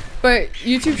off. But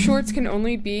YouTube shorts can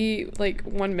only be like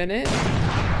 1 minute.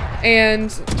 And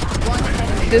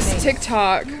this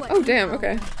TikTok, oh damn,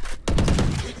 okay.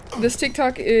 This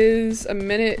TikTok is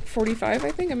 1:45,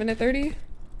 I think, 1:30.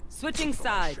 Switching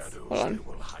sides. Hold on.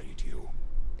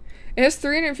 It has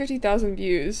 350,000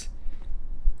 views.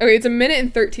 Okay, it's 1 minute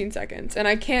and 13 seconds, and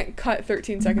I can't cut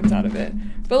 13 seconds out of it.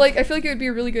 But like, I feel like it would be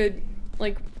a really good,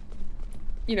 like,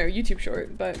 you know, YouTube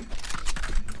short, but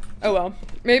oh well.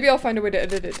 Maybe I'll find a way to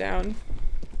edit it down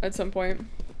at some point.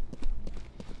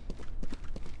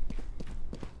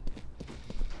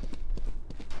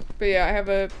 But yeah, I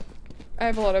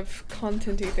have a lot of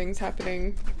content-y things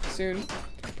happening soon.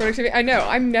 Productivity, I know,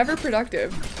 I'm never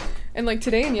productive. And like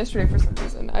today and yesterday for some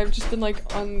reason, I've just been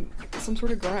like on some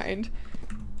sort of grind.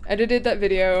 Edited that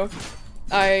video.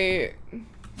 I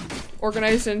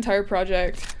organized an entire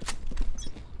project.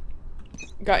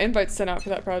 Got invites sent out for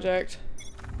that project.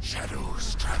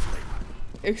 Shadows traveling.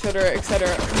 Etc, etc.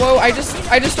 Whoa, I just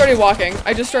started walking.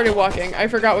 I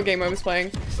forgot what game I was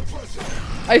playing.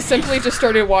 I simply just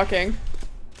started walking.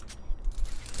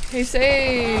 Hey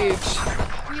Sage!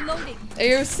 Reloading.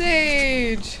 Ayo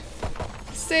Sage!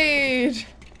 Sage!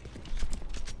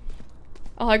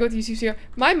 I'll hang out with the YouTube CEO.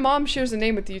 My mom shares a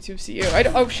name with the YouTube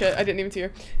CEO. Oh shit, I didn't even see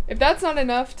her. If that's not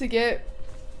enough to get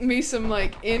me some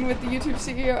like in with the YouTube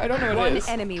CEO, I don't know what it is.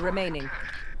 One enemy remaining.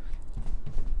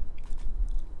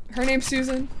 Her name's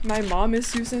Susan. My mom is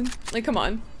Susan. Like, come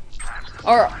on.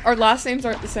 Our last names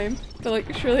aren't the same. But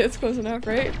like, surely it's close enough,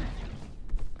 right?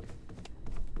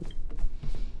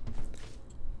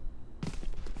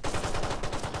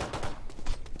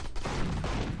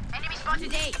 Enemy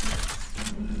spotted A.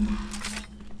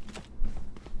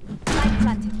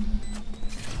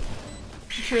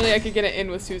 Surely I could get it in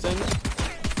with Susan.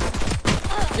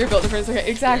 You're built difference. Okay,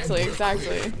 exactly,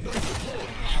 exactly.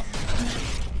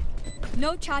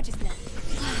 No charges left.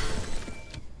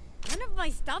 None of my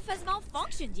stuff has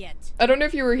malfunctioned yet. I don't know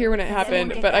if you were here when it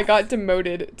happened, but I got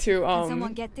demoted to Can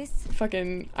someone get this?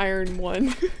 fucking Iron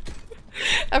 1.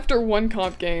 After one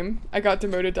comp game, I got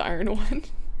demoted to Iron 1.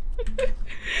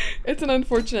 It's an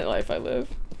unfortunate life I live.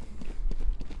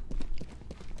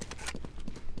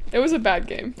 It was a bad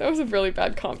game. That was a really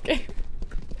bad comp game.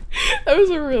 That was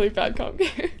a really bad comp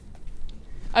game.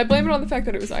 I blame it on the fact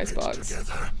that it was Icebox.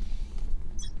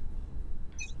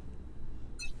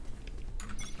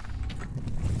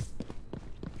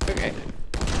 Okay.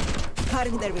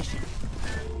 Cutting their vision.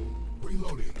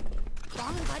 Reloading.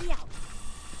 Bomb and buddy out.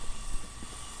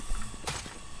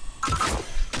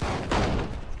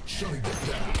 Shutting them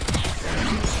down.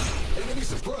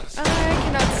 I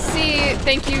cannot see.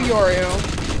 Thank you, Yoru.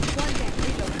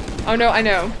 Oh no, I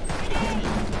know.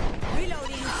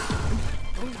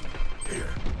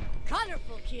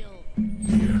 Colorful kill.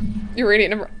 Your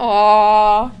radiant number.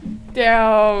 Aww.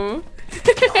 Damn.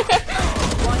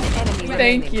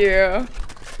 Thank you.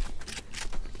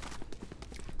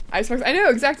 Icebox. I know,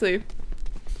 exactly.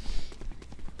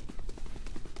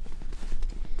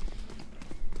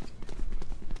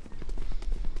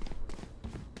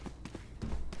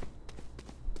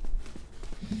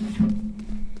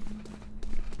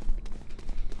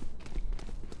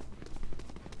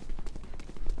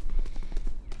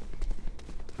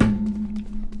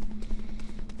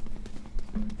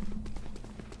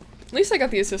 At least I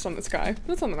got the assist on this guy.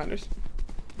 That's all that matters.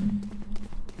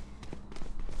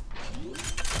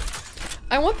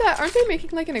 I want that. Aren't they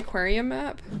making like an aquarium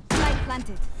map?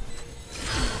 Planted.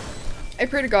 I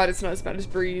pray to God it's not as bad as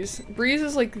Breeze. Breeze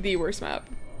is like the worst map.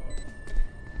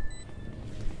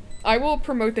 I will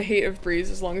promote the hate of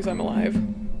Breeze as long as I'm alive.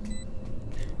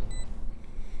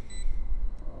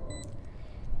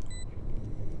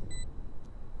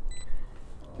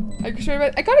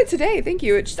 I got it today. Thank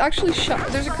you. It's actually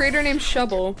there's a creator named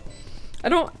Shovel. I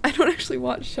don't actually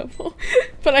watch Shovel,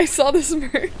 but I saw this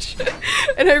merch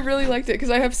and I really liked it because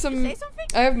I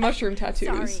have mushroom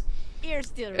tattoos.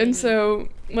 Sorry. And so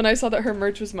when I saw that her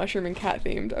merch was mushroom and cat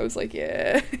themed, I was like,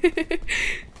 yeah.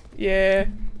 Yeah.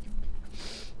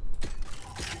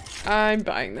 I'm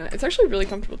buying that. It's actually really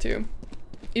comfortable too.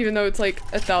 Even though it's like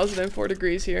 1,004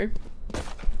 degrees here.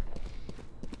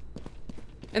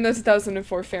 And that's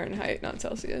 1,004 Fahrenheit, not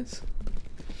Celsius.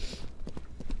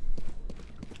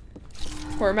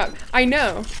 Poor map. I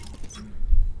know!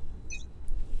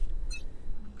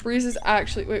 Breeze is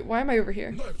actually- wait, why am I over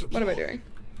here? What am I doing?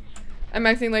 I'm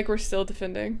acting like we're still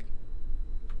defending.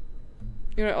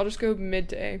 You know what, I'll just go mid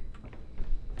to A.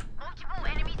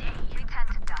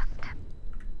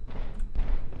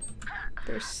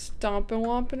 They're stomping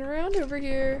womping around over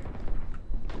here.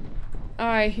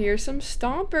 I hear some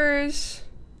stompers.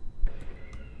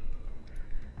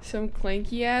 Some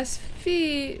clanky ass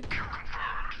feet.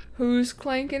 Who's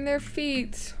clanking their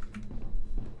feet?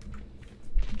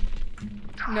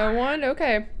 No one?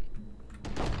 Okay.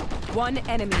 One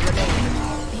enemy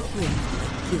remaining.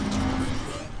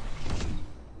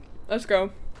 Let's go.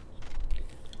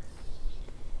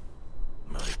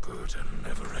 My burden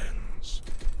never ends.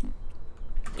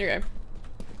 Okay.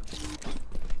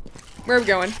 Where are we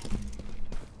going?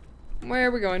 Where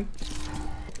are we going?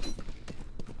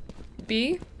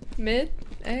 B? Mid?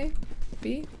 A?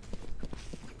 B?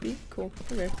 B? Cool.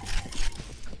 Okay.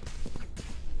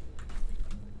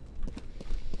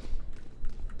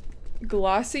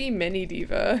 Glossy Mini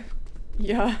Diva.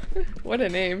 Yeah. What a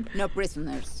name. No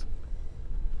prisoners.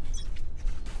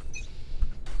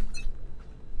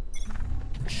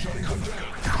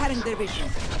 Cutting their vision.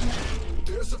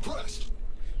 They're suppressed.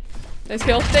 Nice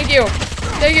kill. Thank you.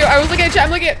 Thank you. I was looking at chat.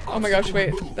 I'm looking at. Oh my gosh,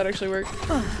 wait. That actually worked.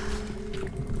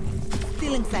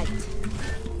 Still in sight.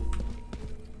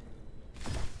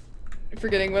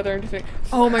 Forgetting whether I'm defending.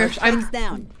 Oh my gosh,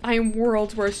 I'm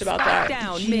world's worst about that.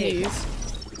 Jeez.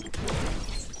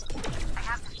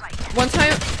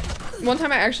 One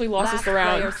time I actually lost this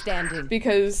round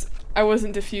because I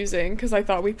wasn't defusing because I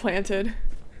thought we planted.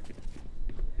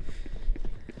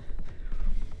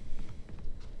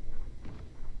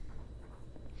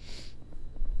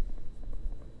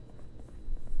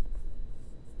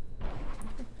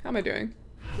 How am I doing?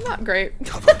 Not great.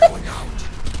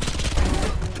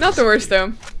 Not the worst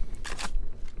though.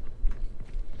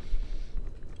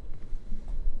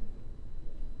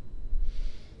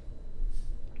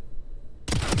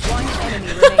 One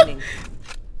enemy remaining.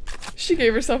 She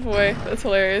gave herself away. That's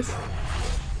hilarious.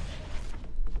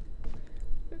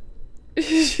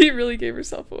 She really gave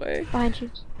herself away. Behind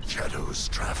you. Shadows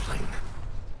traveling.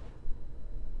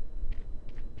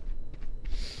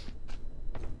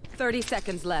 30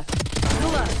 seconds left.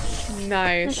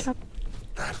 Nice.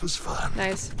 That was fun.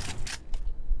 Nice.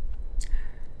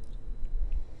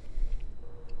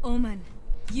 Omen,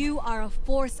 you are a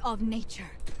force of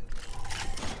nature.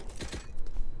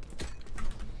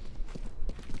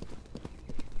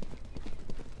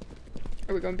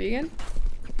 Are we going B again?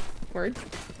 Word.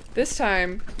 This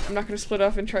time, I'm not gonna split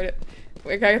off and try to.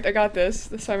 Wait, I got this.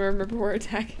 This time I remember we're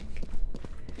attacking.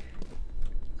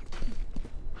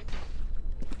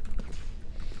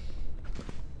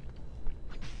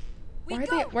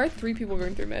 Why are 3 people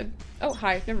going through mid? Oh,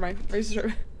 hi. Never mind.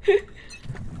 Razor.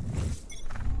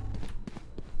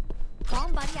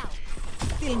 Bomb buddy out.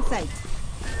 Still in sight.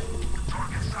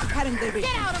 Cutting their vision.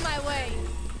 Get out of my way.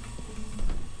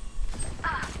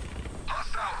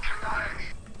 Hostile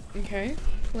Okay,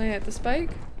 plant the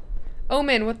spike.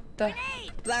 Omen, what the?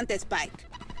 Plant the spike.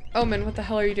 Omen, what the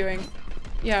hell are you doing?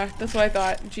 Yeah, that's what I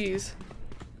thought. Jeez.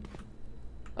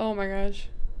 Oh my gosh.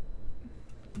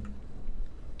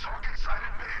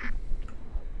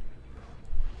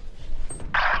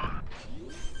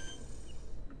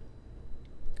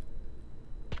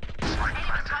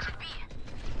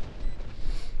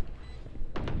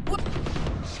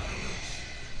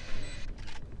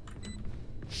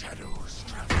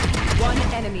 One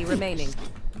enemy remaining.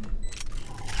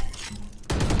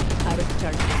 Out of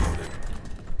charge.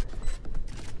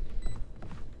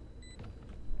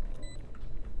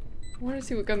 I want to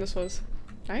see what gun this was.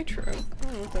 Nitro? I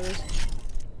don't know what that is.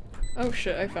 Oh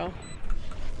shit, I fell.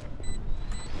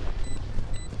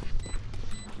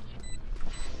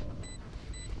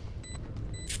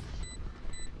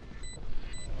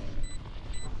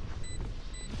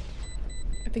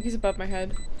 I think he's above my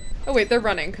head. Oh wait, they're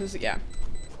running, cause yeah.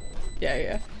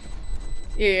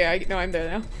 Yeah, no, I'm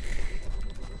there now.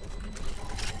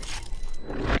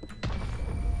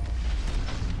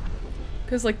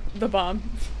 Cause like, the bomb.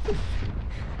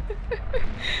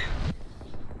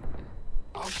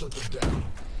 I'll shut them down.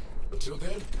 Until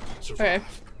then, survive. Okay.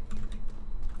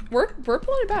 We're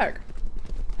pulling it back.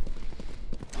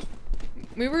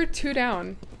 We were 2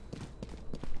 down.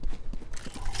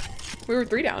 We were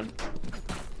 3 down.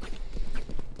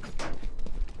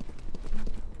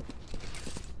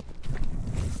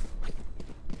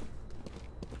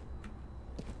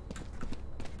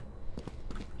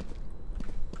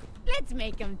 Let's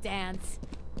make them dance.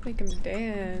 Make him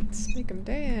dance. Make him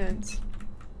dance.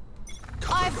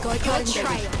 I've got your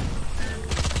trail.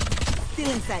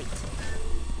 Still in sight.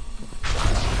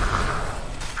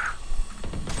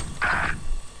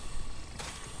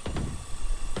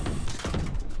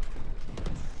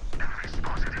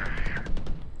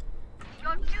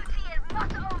 Your duty is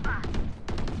not over.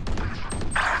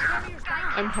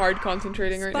 I'm hard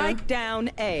concentrating right now. Spike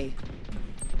down A.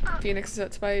 Phoenix is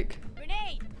at spike.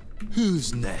 Grenade.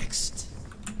 Who's next?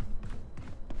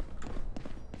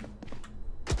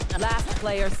 Last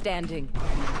player standing.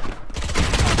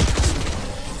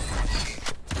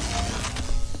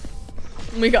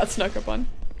 We got snuck up on.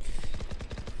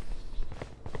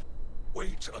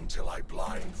 Wait until I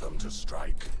blind them to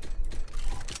strike.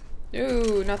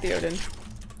 No, not the Odin.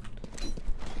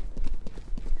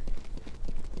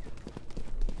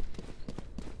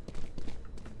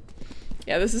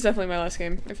 Yeah, this is definitely my last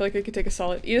game. I feel like I could take a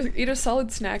solid, eat a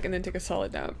solid snack and then take a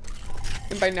solid nap.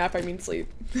 And by nap, I mean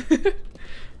sleep.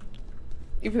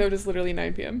 Even though it is literally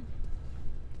 9 p.m.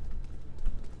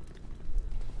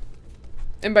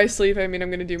 And by sleep, I mean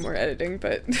I'm gonna do more editing,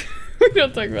 but we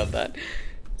don't talk about that.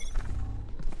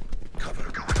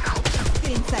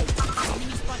 Still in sight.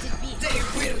 They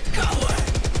will cower.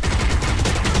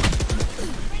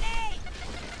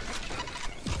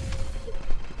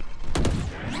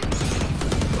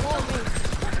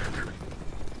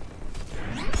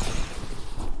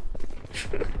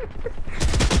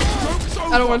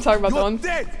 I don't want to talk about that one.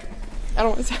 I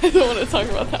don't want to talk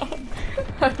about that one.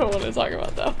 I don't want to talk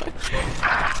about that one.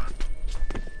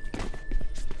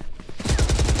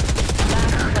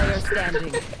 Last player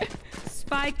standing.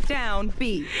 Spike down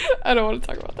B. I don't want to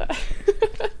talk about that.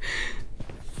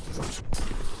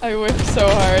 I whiffed so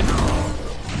hard.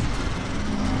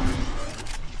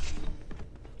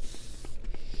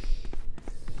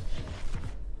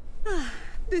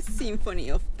 The symphony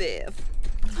of death.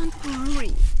 Don't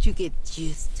worry, you get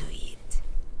used to it.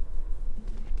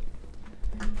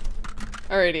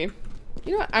 Alrighty.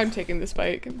 You know what? I'm taking the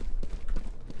spike.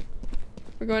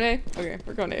 We're going A? Okay,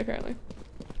 we're going A apparently.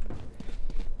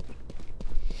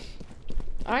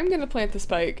 I'm gonna plant the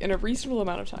spike in a reasonable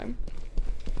amount of time.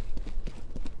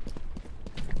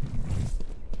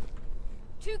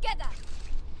 Together.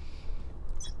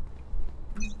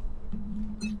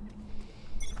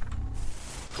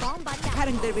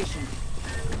 Cutting their vision.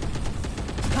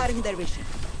 Cutting their vision.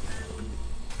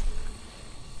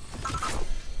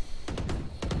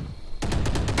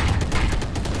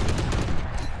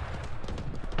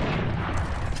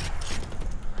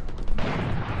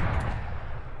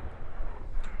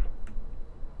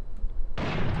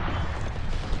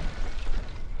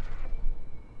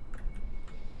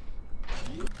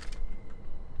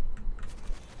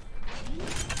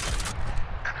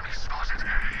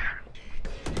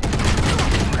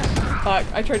 Fuck,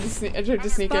 I tried to sneak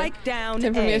Spike it. down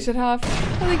 10 from me, A. I should have.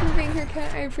 Thank you for being here,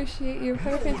 Kat. I appreciate you.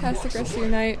 Have a fantastic rest of your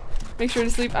night. Make sure to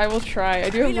sleep. I will try.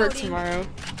 I do have work tomorrow.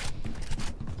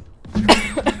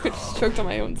 I just choked on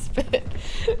my own spit.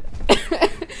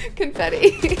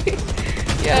 Confetti.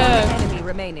 Yeah. One enemy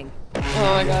remaining.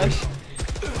 Oh my gosh.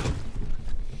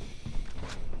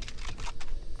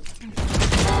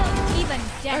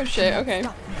 Oh shit, okay.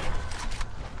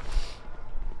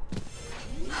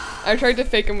 I tried to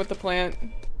fake him with the plant.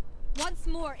 Once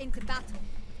more into battle.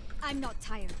 I'm not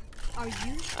tired. Are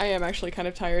you? I am actually kind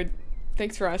of tired.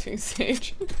 Thanks for asking,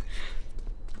 Sage.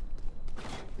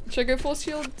 Should I go full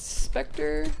shield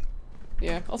Spectre?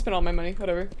 Yeah, I'll spend all my money,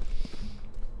 whatever.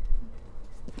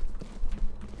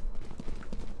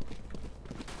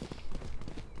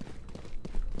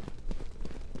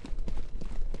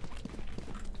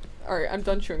 Alright, I'm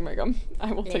done chewing my gum.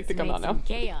 I will take the gum out now.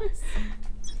 Chaos.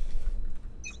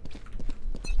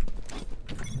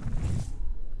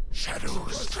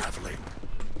 Shadows traveling.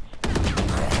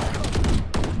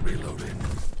 Reloading.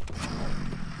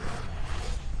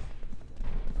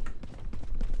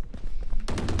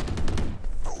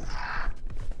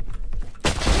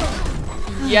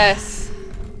 Yes.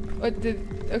 What did?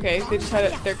 Okay, they just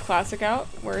had their classic out.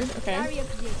 Word. Okay.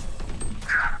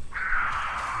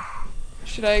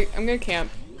 Should I? I'm gonna camp.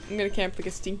 I'm gonna camp like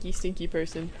a stinky, stinky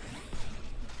person.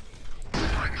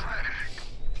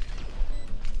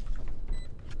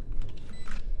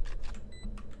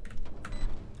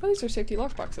 Oh, these are safety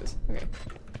lockboxes. Okay.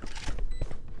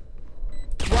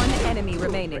 One enemy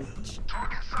remaining.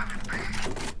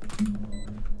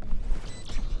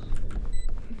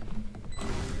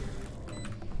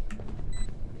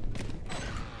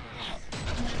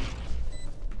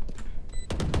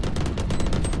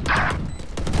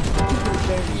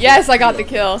 Yes, I got the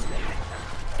kill.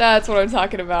 That's what I'm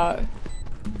talking about.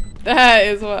 That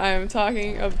is what I'm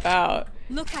talking about.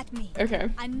 Look at me. Okay.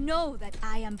 I know that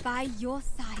I am by your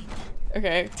side.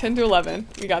 Okay, 10 to 11.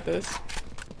 We got this.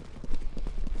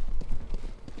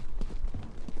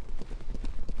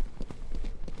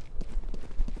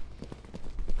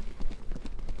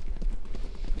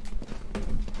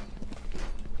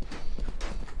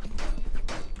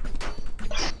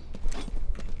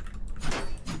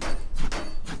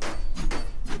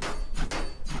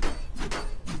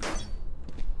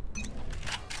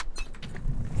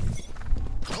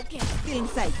 Still in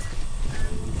sight.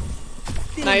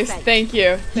 Still Nice, in sight. thank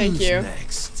you, thank Who's you.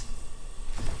 next?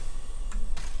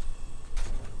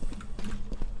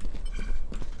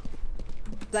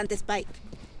 Plant the spike.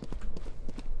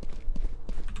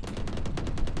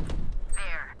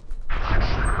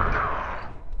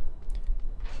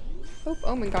 Hope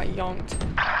Omen got yonked.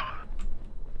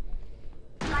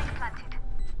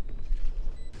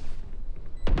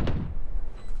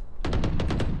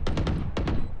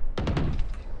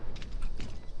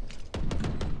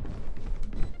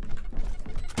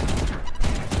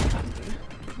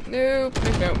 Nope,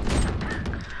 nope, nope.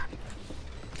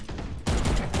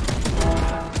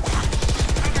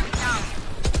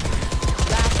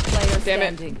 Last player Damn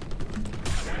it. standing.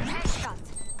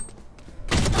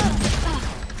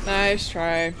 Nice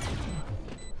try.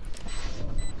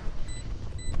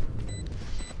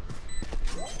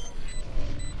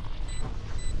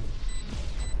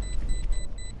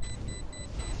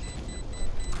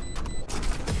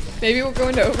 Maybe we'll go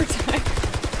into overtime.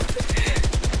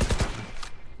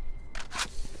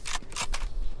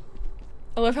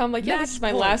 I love how I'm like, yeah, this is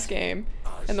my last game.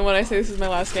 And then when I say this is my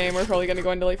last game, we're probably gonna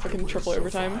go into like fucking triple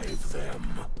overtime.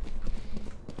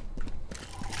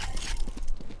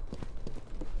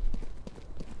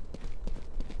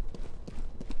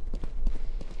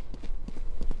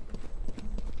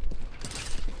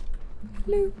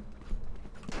 Hello.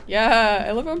 Yeah,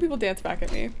 I love it when people dance back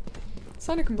at me.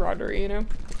 Sign of camaraderie, you know?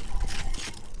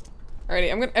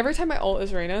 Alrighty, I'm gonna- every time I ult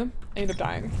as Reyna, I end up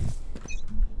dying.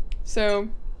 So...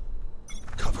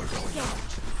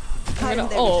 I'm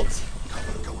gonna ult.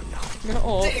 I'm gonna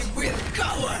ult.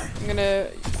 I'm gonna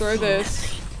throw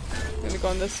this. I'm gonna go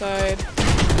on this side.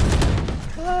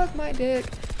 Fuck my dick.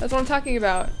 That's what I'm talking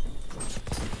about.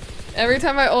 Every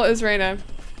time I ult as Reyna.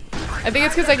 I think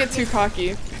it's because I get too cocky.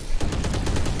 You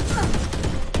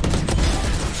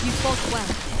fought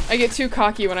well. I get too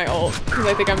cocky when I ult because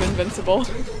I think I'm invincible.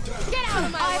 Get out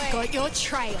of my way. I've got your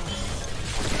trail.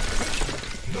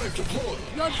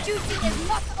 Your duty is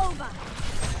not over.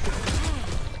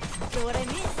 So what I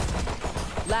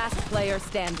missed? Last player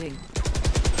standing.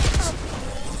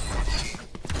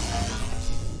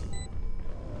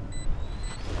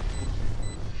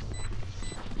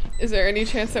 Is there any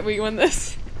chance that we win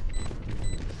this?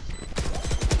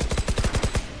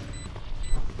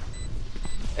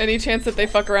 Any chance that they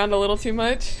fuck around a little too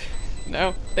much?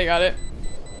 No, they got it.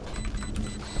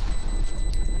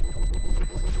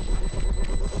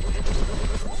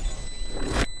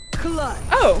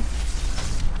 Oh!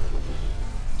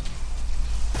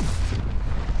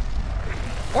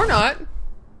 Or not.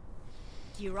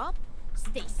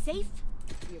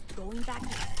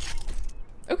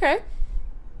 Okay.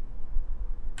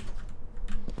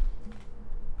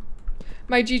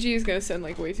 My GG is gonna send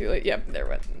like way too late. Yep, there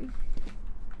went.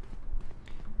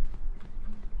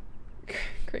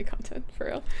 Great content, for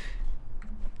real.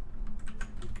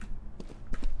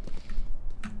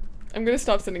 I'm gonna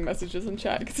stop sending messages in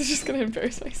chat because it's just gonna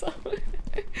embarrass myself.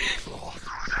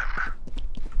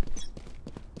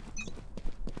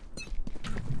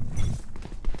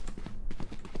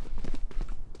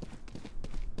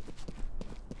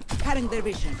 Cutting their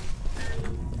vision.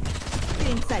 Get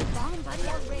inside.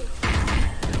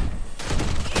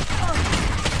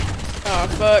 Oh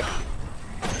fuck.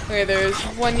 Okay, there's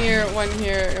one here,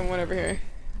 and one over here.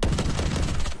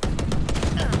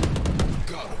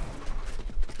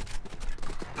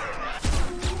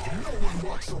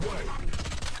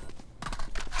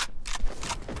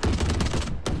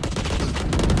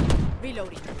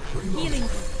 Reloading. Healing.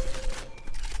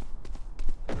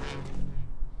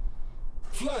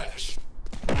 Flash.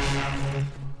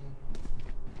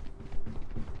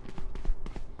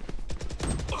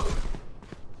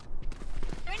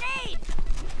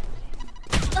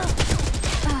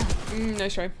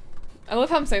 Nice try. I love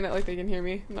how I'm saying that like they can hear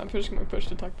me. I'm not pushing my push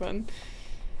to talk button.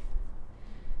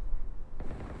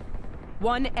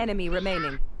 One enemy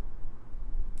remaining.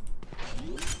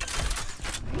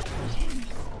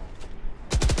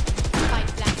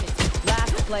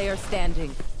 Last player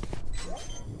standing.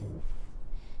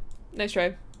 Nice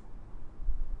try.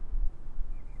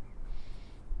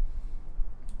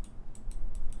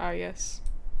 Ah, yes.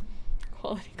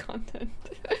 Quality content.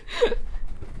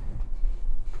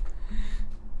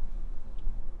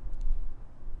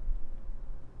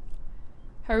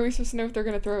 How are we supposed to know if they're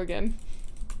gonna throw again?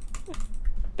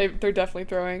 They're definitely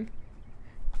throwing.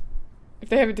 If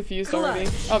they haven't defused already.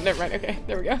 Oh, never mind. Okay,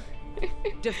 there we go.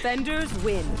 Defenders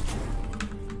win.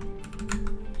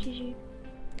 GG.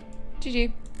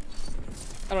 GG.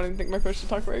 I don't even think my push to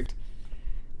talk worked.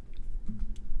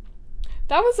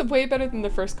 That was way better than the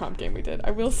first comp game we did,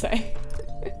 I will say.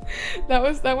 that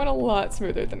went a lot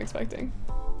smoother than expecting.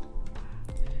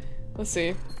 Let's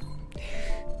see.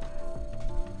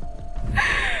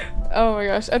 Oh my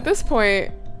gosh, at this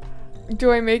point,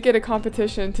 do I make it a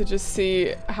competition to just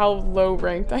see how low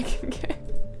ranked I can get?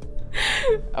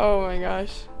 Oh my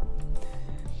gosh.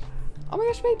 Oh my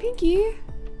gosh, my pinky!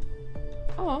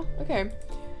 Oh, okay.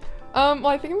 Well,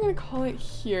 I think I'm gonna call it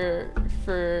here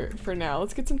for now.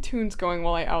 Let's get some tunes going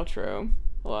while I outro.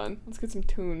 Hold on, let's get some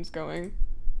tunes going.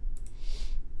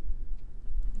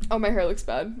 Oh, my hair looks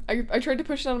bad. I tried to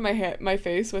push it on my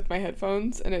face with my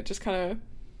headphones, and it just kind of.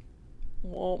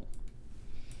 Well.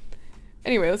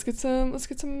 Anyway, let's get some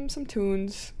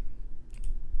tunes.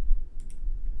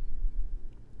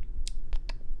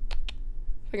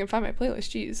 If I can find my playlist,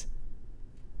 jeez.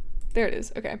 There it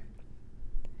is. Okay.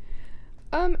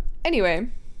 Anyway.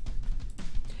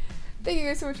 Thank you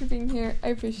guys so much for being here. I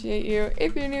appreciate you.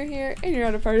 If you're new here and you're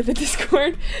not a part of the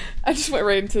Discord, I just went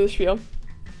right into the spiel.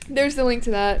 There's the link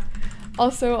to that.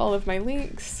 Also, all of my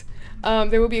links.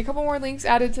 There will be a couple more links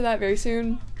added to that very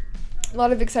soon. A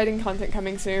lot of exciting content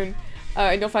coming soon.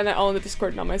 And you'll find that all in the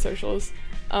Discord and on my socials.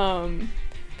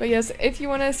 But yes, if you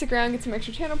want to stick around and get some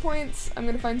extra channel points, I'm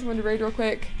going to find someone to raid real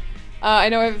quick. I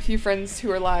know I have a few friends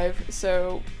who are live,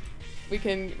 so we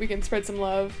can spread some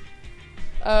love.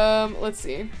 Let's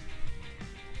see.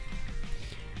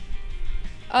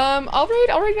 I'll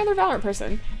raid another Valorant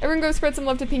person. Everyone go spread some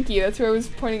love to Pinky. That's who I was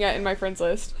pointing at in my friends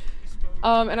list.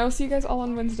 And I will see you guys all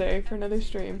on Wednesday for another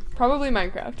stream. Probably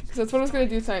Minecraft, because that's what I was going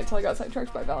to do tonight until I got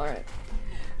sidetracked by Valorant.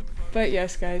 But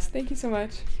yes, guys, thank you so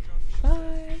much.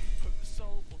 Bye.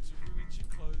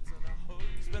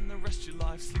 Spend the rest of your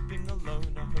life sleeping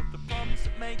alone. I hope the problems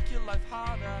that make your life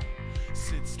harder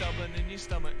sit stubborn in your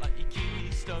stomach like your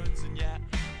kidney stones. And yet,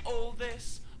 all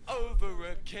this over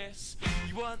a kiss.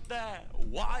 You weren't there,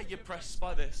 why you pressed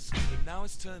by this? But now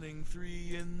it's turning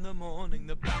 3 in the morning.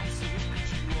 The bouncer will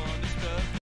put you on his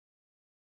birthday.